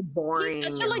boring.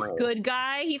 He's such a like good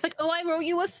guy. He's like, oh, I wrote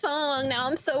you a song. Now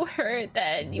I'm so hurt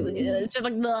that you just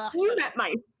like, ugh. You met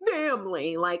my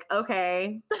family. Like,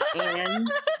 okay. And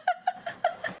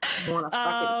you want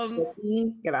to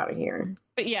fucking get out of here.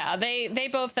 But yeah, they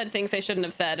both said things they shouldn't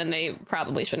have said, and they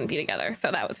probably shouldn't be together.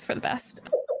 So that was for the best.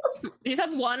 We just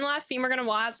have one last scene we're going to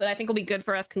watch that I think will be good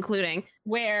for us concluding,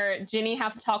 where Ginny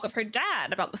has to talk with her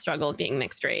dad about the struggle of being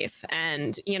mixed race.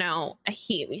 And, you know,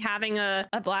 having a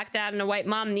Black dad and a white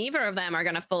mom, neither of them are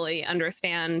going to fully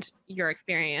understand your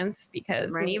experience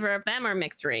because neither of them are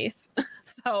mixed race.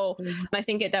 So I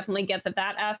think it definitely gets at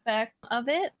that aspect of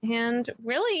it. And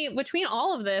really, between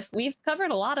all of this, we've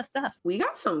covered a lot of stuff. We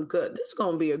got some good. This is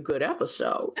going to be a good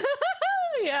episode.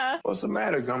 Yeah. What's the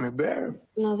matter, Gummy Bear?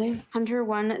 Nothing. Hunter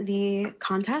won the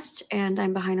contest, and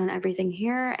I'm behind on everything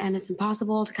here, and it's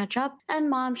impossible to catch up. And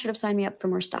Mom should have signed me up for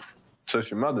more stuff. So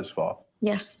it's your mother's fault.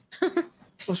 Yes.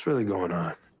 What's really going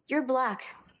on? You're Black.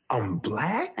 I'm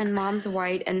Black? And Mom's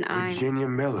white, and I'm... Virginia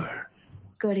Miller.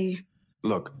 Goody.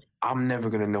 Look, I'm never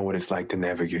going to know what it's like to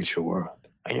navigate your world.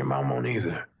 And your mom won't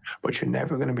either. But you're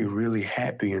never going to be really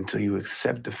happy until you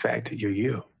accept the fact that you're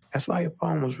you. That's why your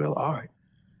poem was real art.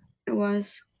 It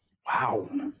was. Wow.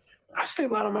 I see a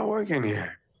lot of my work in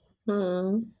here.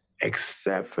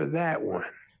 Except for that one.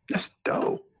 That's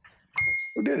dope.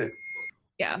 Who did it?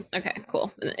 Yeah. Okay,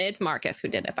 cool. It's Marcus who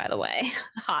did it, by the way.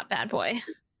 Hot bad boy.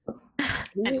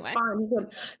 Anyway.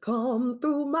 Come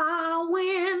through my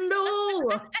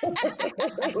window.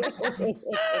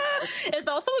 It's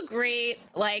also a great,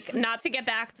 like, not to get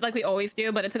back to like we always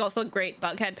do, but it's also a great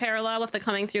Buckhead parallel with the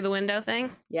coming through the window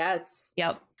thing. Yes.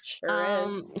 Yep.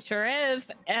 Sure is.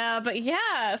 But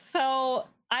yeah, so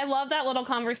I love that little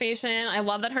conversation. I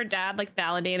love that her dad like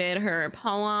validated her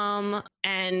poem,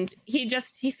 and he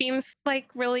seems like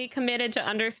really committed to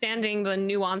understanding the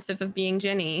nuances of being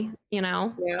Ginny, you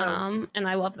know? Yeah. And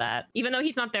I love that. Even though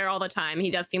he's not there all the time, he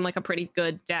does seem like a pretty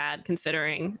good dad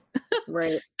considering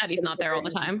that he's not there all the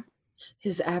time.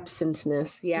 His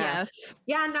absentness. Yeah. Yes.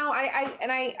 Yeah, no,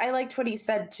 I liked what he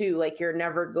said too. Like, you're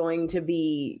never going to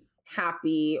be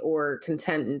happy or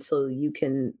content until you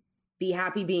can be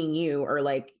happy being you, or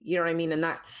like, you know what I mean? And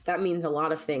that means a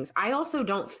lot of things. I also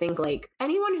don't think like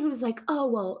anyone who's like, oh,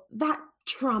 well, that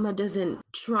trauma doesn't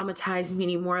traumatize me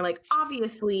anymore. Like,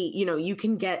 obviously, you know, you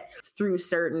can get through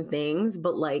certain things,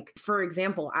 but like, for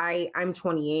example, I'm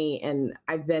 28 and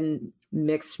I've been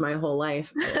mixed my whole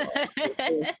life.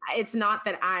 It's not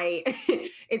that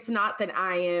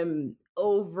I am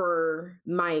over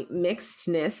my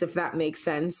mixedness, if that makes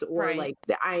sense, or like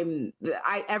I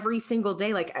every single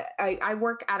day, like I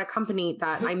work at a company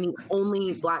that I'm the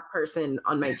only Black person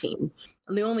on my team.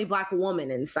 I'm the only Black woman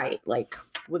in sight, like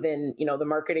within, you know, the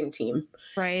marketing team.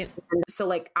 Right. And so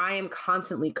like I am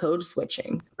constantly code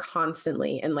switching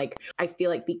constantly. And like, I feel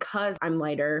like because I'm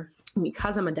lighter,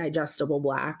 because I'm a digestible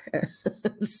Black,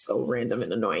 so random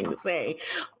and annoying to say,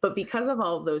 but because of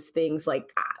all of those things, like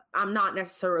I'm not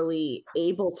necessarily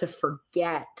able to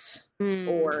forget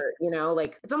or, you know,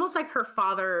 like it's almost like her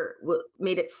father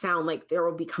made it sound like there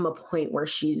will become a point where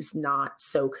she's not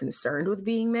so concerned with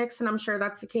being mixed. And I'm sure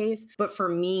that's the case. But for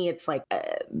me, it's like,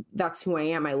 that's who I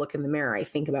am. I look in the mirror. I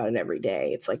think about it every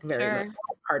day. It's like very much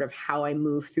part of how I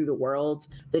move through the world,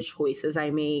 the choices I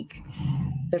make,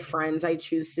 the friends I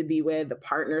choose to be with, the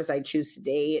partners I choose to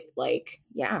date. Like,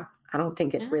 yeah, I don't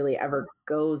think it really ever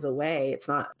goes away. It's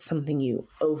not something you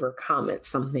overcome. It's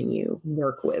something you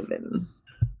work with and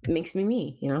makes me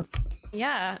me, you know?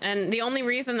 Yeah, and the only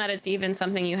reason that it's even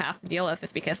something you have to deal with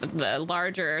is because of the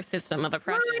larger system of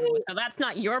oppression. Right. So that's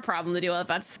not your problem to deal with.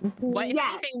 That's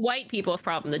white people's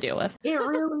problem to deal with. It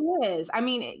really is. I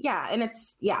mean, yeah, and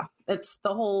it's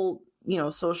the whole, you know,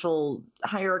 social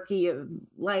hierarchy of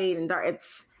light and dark.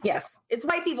 It's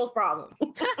white people's problem.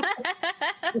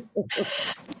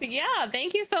 Yeah,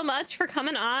 thank you so much for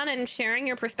coming on and sharing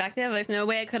your perspective. There's no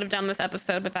way I could have done this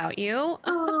episode without you,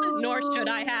 nor should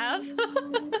I have.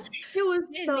 It was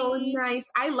so nice.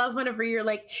 I love whenever you're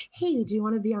like, hey, do you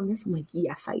want to be on this? I'm like,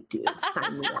 yes, I do.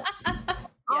 Sign me up.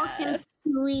 Awesome.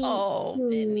 Sweet. Oh,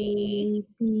 Vinny.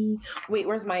 Wait,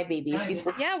 where's my baby?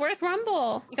 Yeah, where's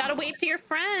Rumble? You gotta wave to your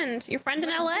friend in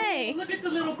LA. Look at the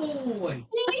little boy.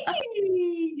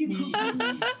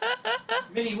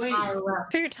 Vinny, wait.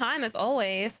 For your time, as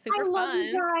always. Super fun. Love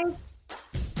you guys.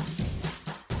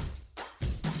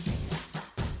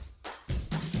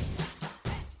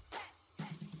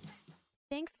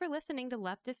 Thanks for listening to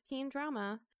Leftist Teen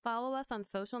Drama. Follow us on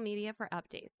social media for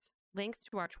updates. Links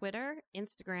to our Twitter,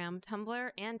 Instagram, Tumblr,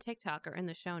 and TikTok are in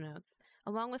the show notes,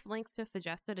 along with links to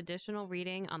suggested additional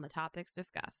reading on the topics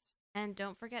discussed. And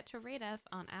don't forget to rate us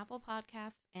on Apple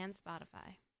Podcasts and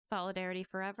Spotify. Solidarity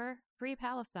forever, free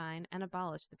Palestine, and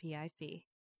abolish the PIC.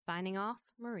 Signing off,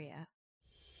 Maria.